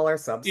rid of all our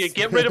subs. Yeah,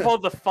 get rid of all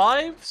the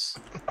 5s.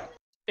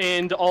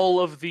 And all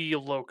of the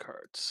low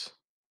cards.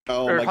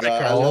 Oh Or my high god,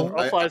 I cards. love.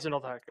 All flies and all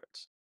the high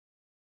cards.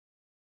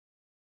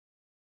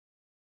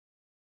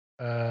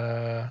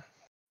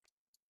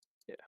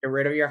 Get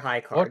rid of your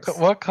high cards.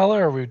 What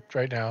color are we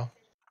right now?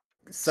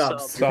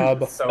 Subs.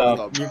 Sub. So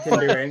Sub. you can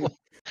do any.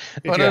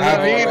 What does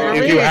that mean for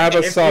If me? you have a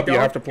If sub, you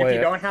don't- have to play If you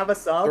it. don't have a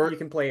sub, Throw- you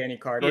can play any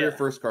card. Throw your Yeah.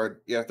 first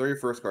card. Yeah, throw your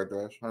first card,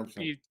 Thrash.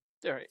 100%.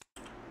 All right.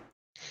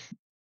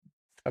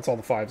 That's all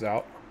the 5s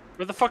out.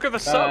 Where the fuck are the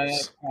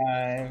subs?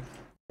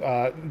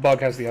 Bug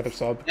has the other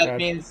sub. That Cad.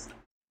 means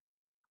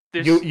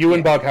You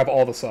and Bug have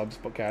all the subs,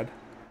 but Cad.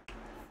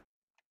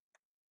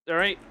 All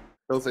right.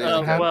 Don't say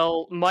anything.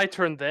 Well, my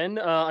turn then.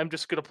 I'm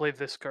just gonna play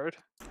this card.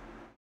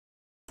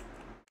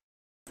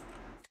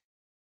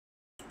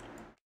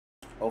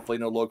 Hopefully,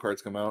 no low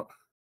cards come out.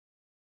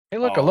 Hey,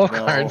 look, a Oh, low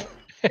no. card.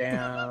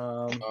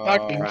 Damn.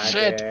 Fucking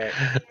shit.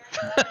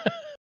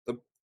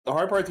 The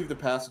hard part is you have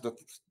to pass it. The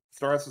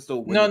Star has to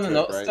still win. no, the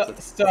no, no. trick, right?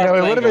 Stop Yeah, it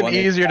playing would have the been one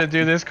easier to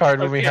do this card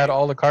when we Okay, had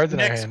all the cards in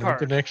our next hand.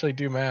 card. We could actually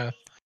do math.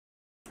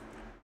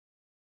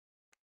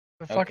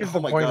 The fuck Okay. is the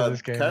Oh my point God, of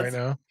this game right Cad's-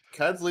 now?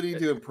 Cad's leading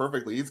you it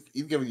perfectly. He's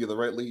giving you the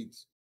right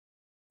leads.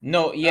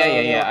 No,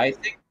 yeah. I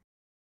think.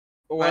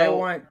 I Well,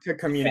 want to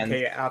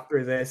communicate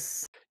after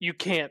this. You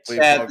can't. Wait,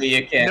 sadly,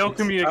 you can't. No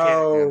communicating.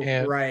 Oh,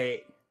 Yeah.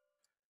 right.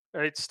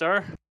 All right,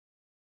 Star.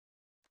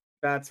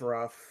 That's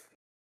rough.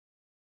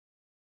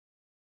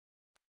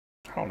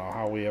 I don't know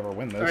how we ever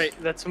win this. All right,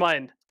 that's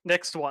mine.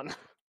 Next one.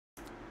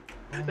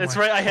 Oh That's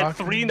my right. I had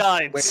fucking- 3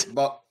 9s. Wait,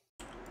 but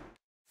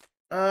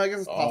I guess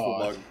it's possible,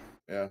 God. Bug.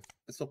 Yeah,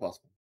 it's still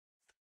possible.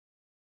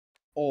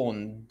 Oh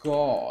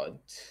God.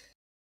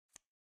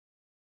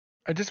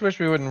 I just wish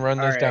we wouldn't run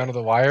this down Alright. to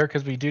the wire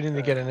because we do need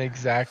to get an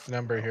exact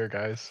number here,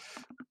 guys.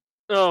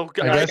 Oh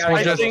god. I guess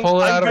we'll just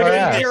pull it I'm out of gonna our do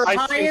ass. this. Your I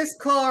think, highest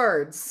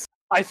cards.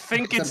 I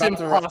think it's about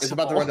to run, impossible. it's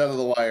about to run down to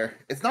the wire.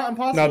 It's not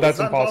impossible. No, that's it's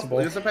not impossible.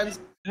 It just depends.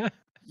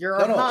 Your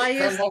No, no,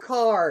 highest Crow-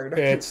 card.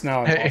 It's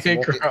now Hey,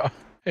 impossible. Kraw.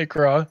 Hey,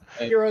 Kraw.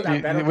 Hero,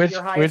 that better be Which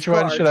your highest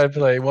one card. should I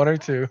play? 1 or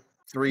 2?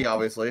 3,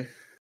 obviously.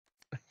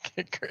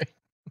 Okay, great.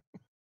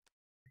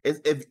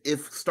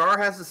 If Star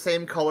has the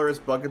same color as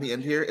Bug in the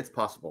end here, it's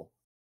possible.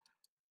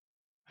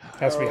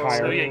 Has to be higher.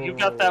 So, yeah, you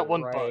got that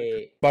one bug.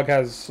 right. Bug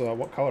has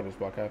what color does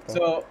Bug have? Though?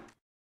 So,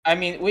 I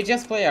mean, we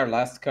just play our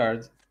last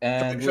card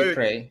and Show we you-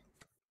 pray.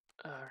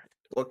 Alright.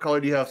 What color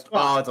do you have?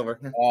 Oh, it's over.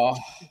 Oh,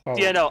 Oh,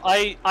 Yeah, no,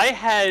 I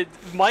had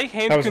my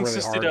hand That was really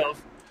consisted hard.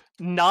 of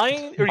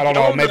 9 or I don't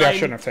know, yellow maybe I 9,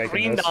 shouldn't have taken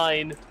green this.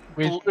 9.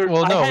 We or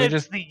well, no, I we had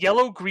just the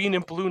yellow, green,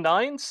 and blue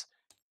 9s.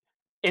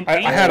 And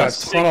I had a 8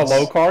 ton of 6.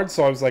 low cards,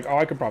 so I was like, oh,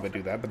 I could probably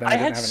do that. But then I, I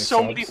didn't had have any so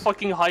subs. many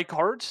fucking high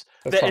cards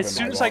That's that probably as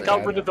soon my as I fault, got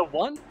yeah. rid of the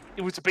 1,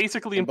 it was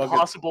basically The bucket-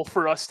 impossible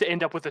for us to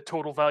end up with a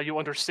total value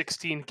under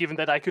 16, given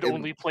that I could It-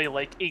 only play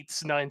like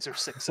 8s, 9s, or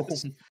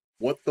 6s.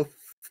 What the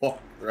fuck?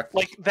 Right?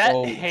 Like that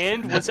Oh.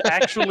 hand was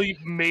actually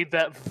made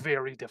that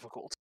very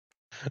difficult.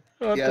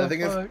 what Yeah, the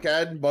thing fuck? is,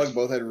 Cad and Bug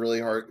both had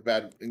really hard,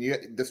 bad, and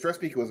the stress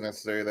peak was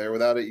necessary there.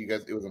 Without it,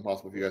 it was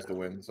impossible for you guys to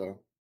win. So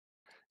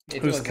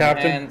it Who's was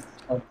captain? Hands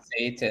of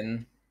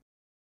Satan.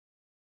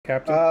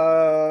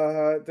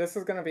 Captain. This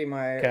is gonna be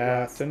my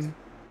Captain. last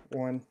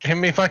one, Give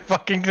me my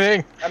fucking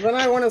thing. and then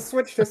I want to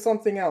switch to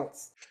something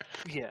else.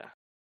 Yeah,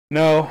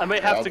 No. I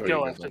might Yeah, have I'll to throw go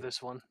you guys after one.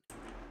 this one.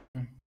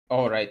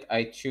 All right,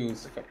 I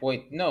choose.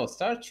 Wait, no,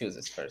 Star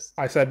chooses first.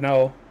 I said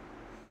no.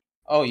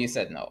 Oh, you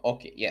said no.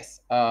 Okay, yes.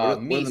 are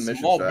Me, the missions,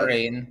 small Dad?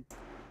 brain.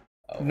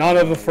 Oh, None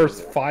of the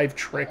first 5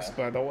 tricks,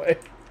 by the way.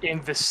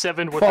 In the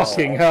 7 with the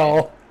Fucking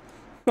small-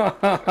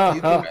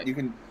 hell. you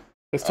can.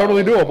 It's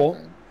totally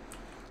doable.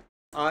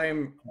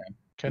 I'm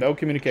No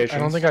communications.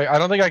 I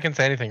don't think I can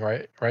say anything,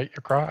 right? Right,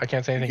 your Kraw? I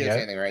can't say You anything can't say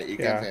yet. anything, right? You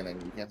Yeah. can't say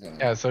anything. You can't say anything.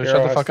 Yeah, so Hero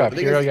shut the has fuck to- up. I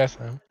think Hero, it's- yes,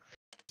 no.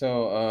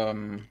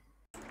 So,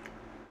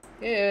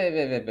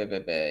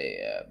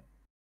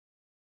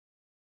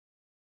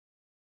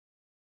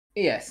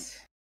 yes.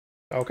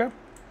 Okay. all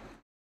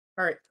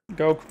right.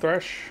 Go,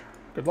 Thresh.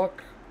 Good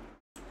luck.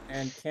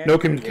 And can't No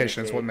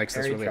communication is what communicate. makes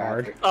this Very really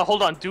hard. tragic.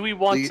 Hold on. Do we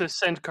want Lead- to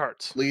send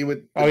cards? Lead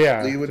with. Oh,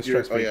 yeah, Lead with the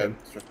your. stress Oh yeah,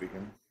 beacon. stress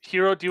beacon.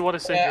 Hero, do you want to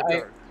send Yeah,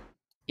 your card?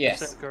 Yes.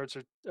 Send cards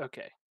or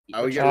okay.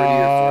 I would get rid of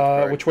your fourth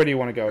card. Which way do you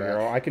want to go, Thresh.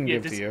 Hero? I can Yeah,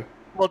 give this- to you.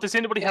 Well, does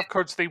anybody have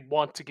cards they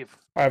want to give?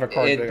 I have a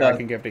card It that I does-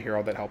 can give to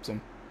Hero that helps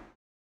him.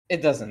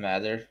 It doesn't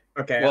matter.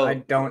 Okay, Well- I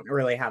don't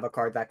really have a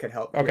card that could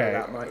help Hero Okay,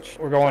 that much.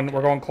 we're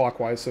going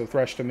clockwise. So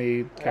Thresh to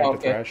me, Cat to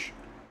Okay. Thresh.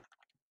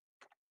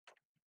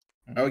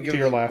 I would give To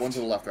your the left. one to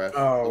the left, Thresh.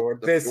 Oh,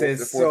 The- this the is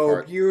fourth so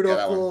card. Yeah,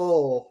 that one.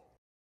 beautiful.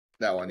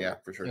 That one, yeah,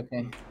 for sure.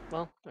 Okay.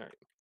 Well, all right.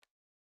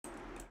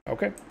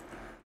 Okay.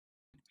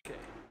 Okay.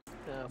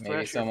 Maybe Thresh,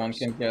 you're someone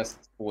first. can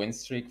just win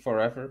streak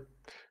forever.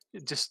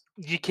 Just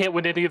you can't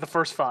win any of the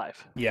first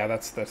 5. Yeah,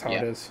 that's how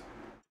Yeah. it is.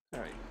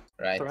 All right.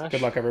 Right. Thresh.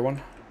 Good luck, everyone.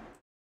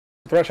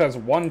 Thresh has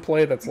one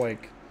play that's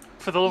like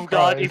For the love of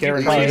Kraw, God, is if you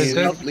guaranteed. play, Is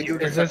Lead- this, lead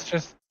with is your- this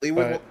just Lead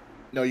with. But-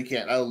 No, you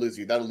can't. That'll lose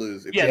you. That'll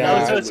lose. If Yeah, you no, I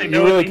was lose, gonna say, lose. you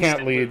no really instant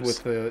can't lead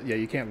moves. with the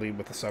you can't lead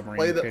with the submarine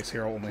Play in the- case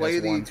Hero only Play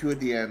has the one. 2 at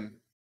the end.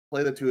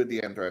 Play the 2 at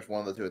the end, Thresh. One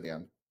of the 2 at the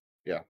end.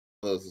 Yeah,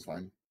 those is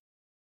fine.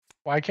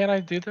 Why can't I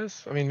do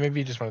this? I mean, maybe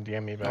you just want to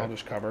DM me, I'll but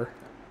just cover.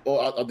 Oh,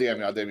 I'll DM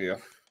you. I'll DM you.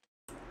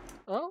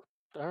 Oh,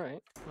 all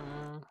right.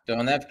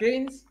 Don't have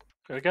greens.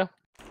 There we go.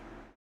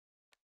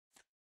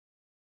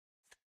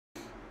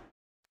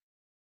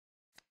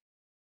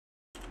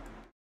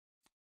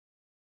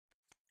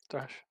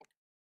 Thrash.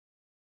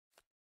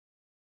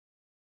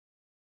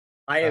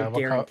 I have what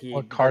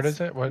guaranteed. card this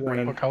is it? What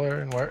green. what color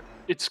and where?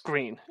 It's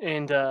green,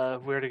 and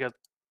where to get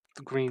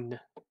the green?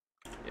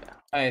 Yeah.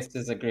 Nice,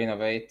 is a green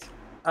of 8.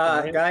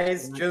 Alright,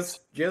 Guys, next.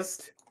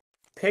 just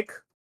pick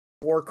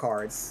 4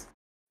 cards.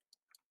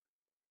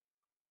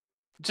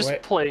 Just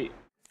Wait. play.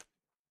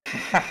 You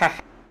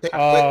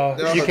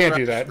can't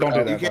do that. Don't do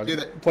You that. can't Bug. do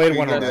that. Play it You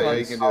one can in do a that, row. yeah,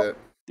 you can do that.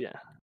 Yeah.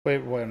 Play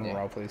it one in a Yeah.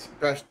 row, please.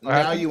 Thrash, What now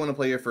happened? you want to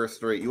play your first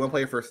 3. You want to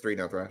play your first 3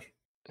 now, Thrash.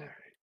 Alright.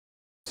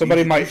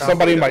 Somebody You might should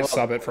play might that.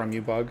 sub it from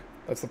you, Bug.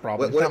 That's the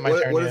problem. not my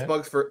turn What is yet.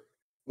 Bug's first?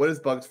 What is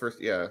Bug's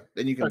first? Yeah,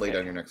 then you can lay Okay.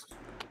 down your next.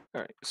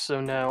 All right.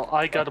 So now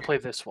I got to play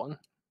this one.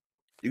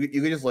 You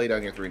can just lay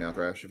down your 3 now,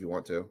 Thrash, if you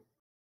want to.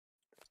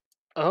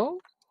 Oh.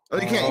 Oh,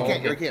 you can't. You Oh, can't.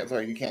 okay. You can't.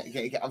 Sorry, you can't.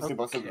 You can't. I'm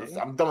stupid. Okay.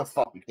 I'm dumb as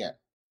fuck. You can't.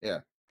 Yeah.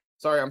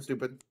 Sorry, I'm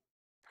stupid.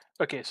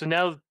 Okay. So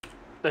now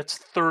that's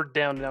third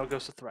down. Now it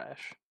goes to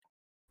Thrash.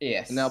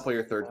 Yes. And now play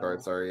your third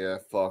card. Sorry. Yeah.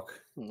 Fuck.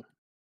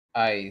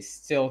 I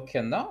still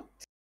cannot.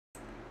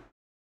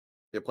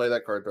 Yeah. Play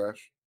that card,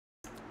 Thrash.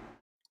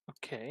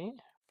 Okay.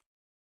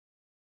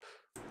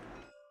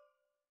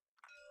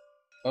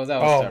 Oh,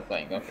 that was Oh. start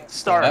playing. Okay.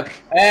 Start.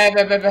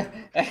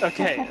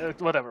 Okay.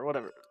 Whatever.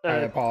 Whatever. I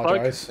Bug?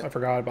 apologize. I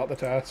forgot about the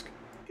task.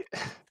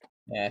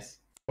 Yes.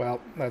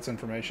 Well, that's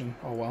information.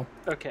 Oh well.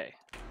 Okay.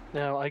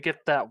 Now I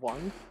get that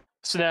one.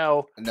 So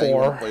now. And now you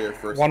want 4. to play your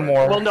first. One card.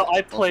 more. Well, no, I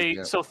Also play.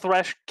 can't. So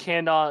Thrash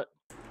cannot.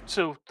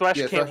 So Thrash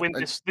Yeah, can't Thrash- win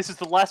this. This is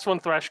the last one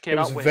Thrash It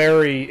was cannot win.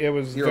 very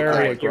Hero very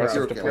can't. aggressive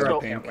Hero to can't. play Hero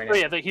pink. can't win Oh it.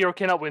 yeah, the hero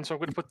cannot win. So I'm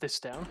going to put this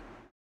down.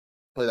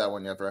 Play that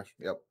one, yeah, Thrash.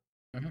 Yep.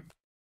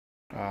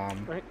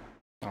 Right.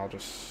 I'll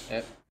just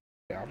Yep.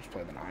 yeah, I'll just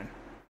play the 9.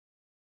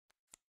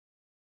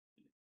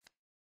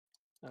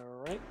 All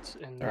right.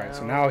 And All right,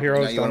 so now now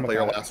Hero's Now you done want to with play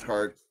your that. last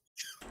card.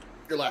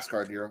 Your last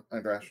card, Hero.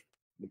 And Thrash.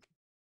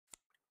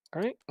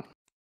 All right.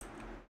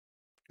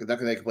 Because now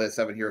they can play a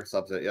 7 hero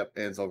subset. Yep,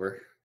 and it's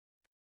over.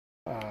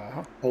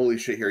 Uh, Holy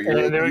shit, Hero!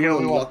 Yeah, there we You're go,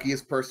 the we won.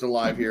 luckiest person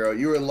alive, Hero.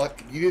 You were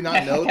lucky. You did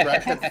not know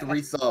Thrash had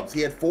 3 subs.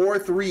 He had 4,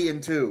 3,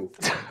 and 2.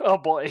 Oh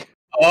boy.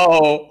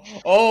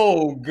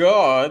 Oh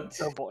god.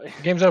 Oh boy.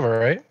 Game's over,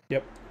 right?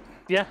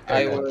 Yeah.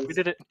 I we was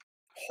did it.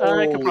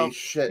 I could Holy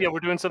shit! Yeah, we're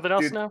doing something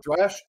else Dude, now.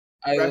 Thrash,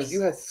 I was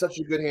you had such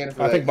a good hand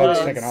for I that. think You Bug's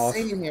had taking an off.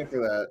 insane hand for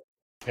that.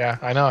 Yeah,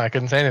 I know. I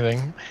couldn't say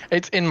anything.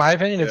 It's in my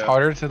opinion, it's Yeah.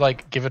 harder to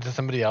like give it to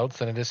somebody else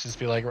than it is to just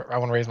be like, I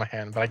want to raise my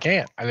hand, but I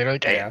can't. I literally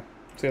can't. yeah.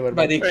 See you later.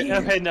 But Bug. it- Right,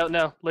 okay,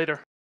 no,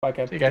 later. Bye,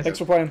 Ken. See you guys. Thanks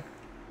for playing.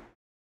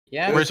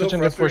 yeah. We're so switching.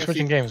 We're frustrating to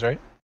switching see- games, right?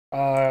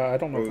 I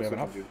don't know What if are we we have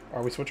enough. switching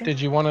Are we switching? Did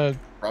you want to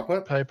Prop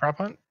hunt? play prop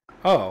hunt?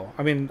 Oh,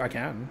 I mean, I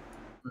can.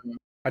 Mhm.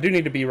 I do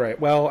need to be right.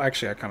 Well,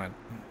 actually,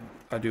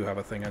 I do have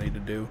a thing I need to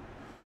do.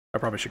 I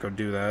probably should go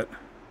do that.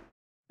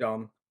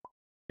 Dumb.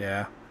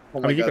 Yeah. Oh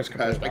I my mean, you god, guys can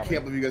play Kash, I without can't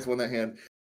me. believe you guys won that hand.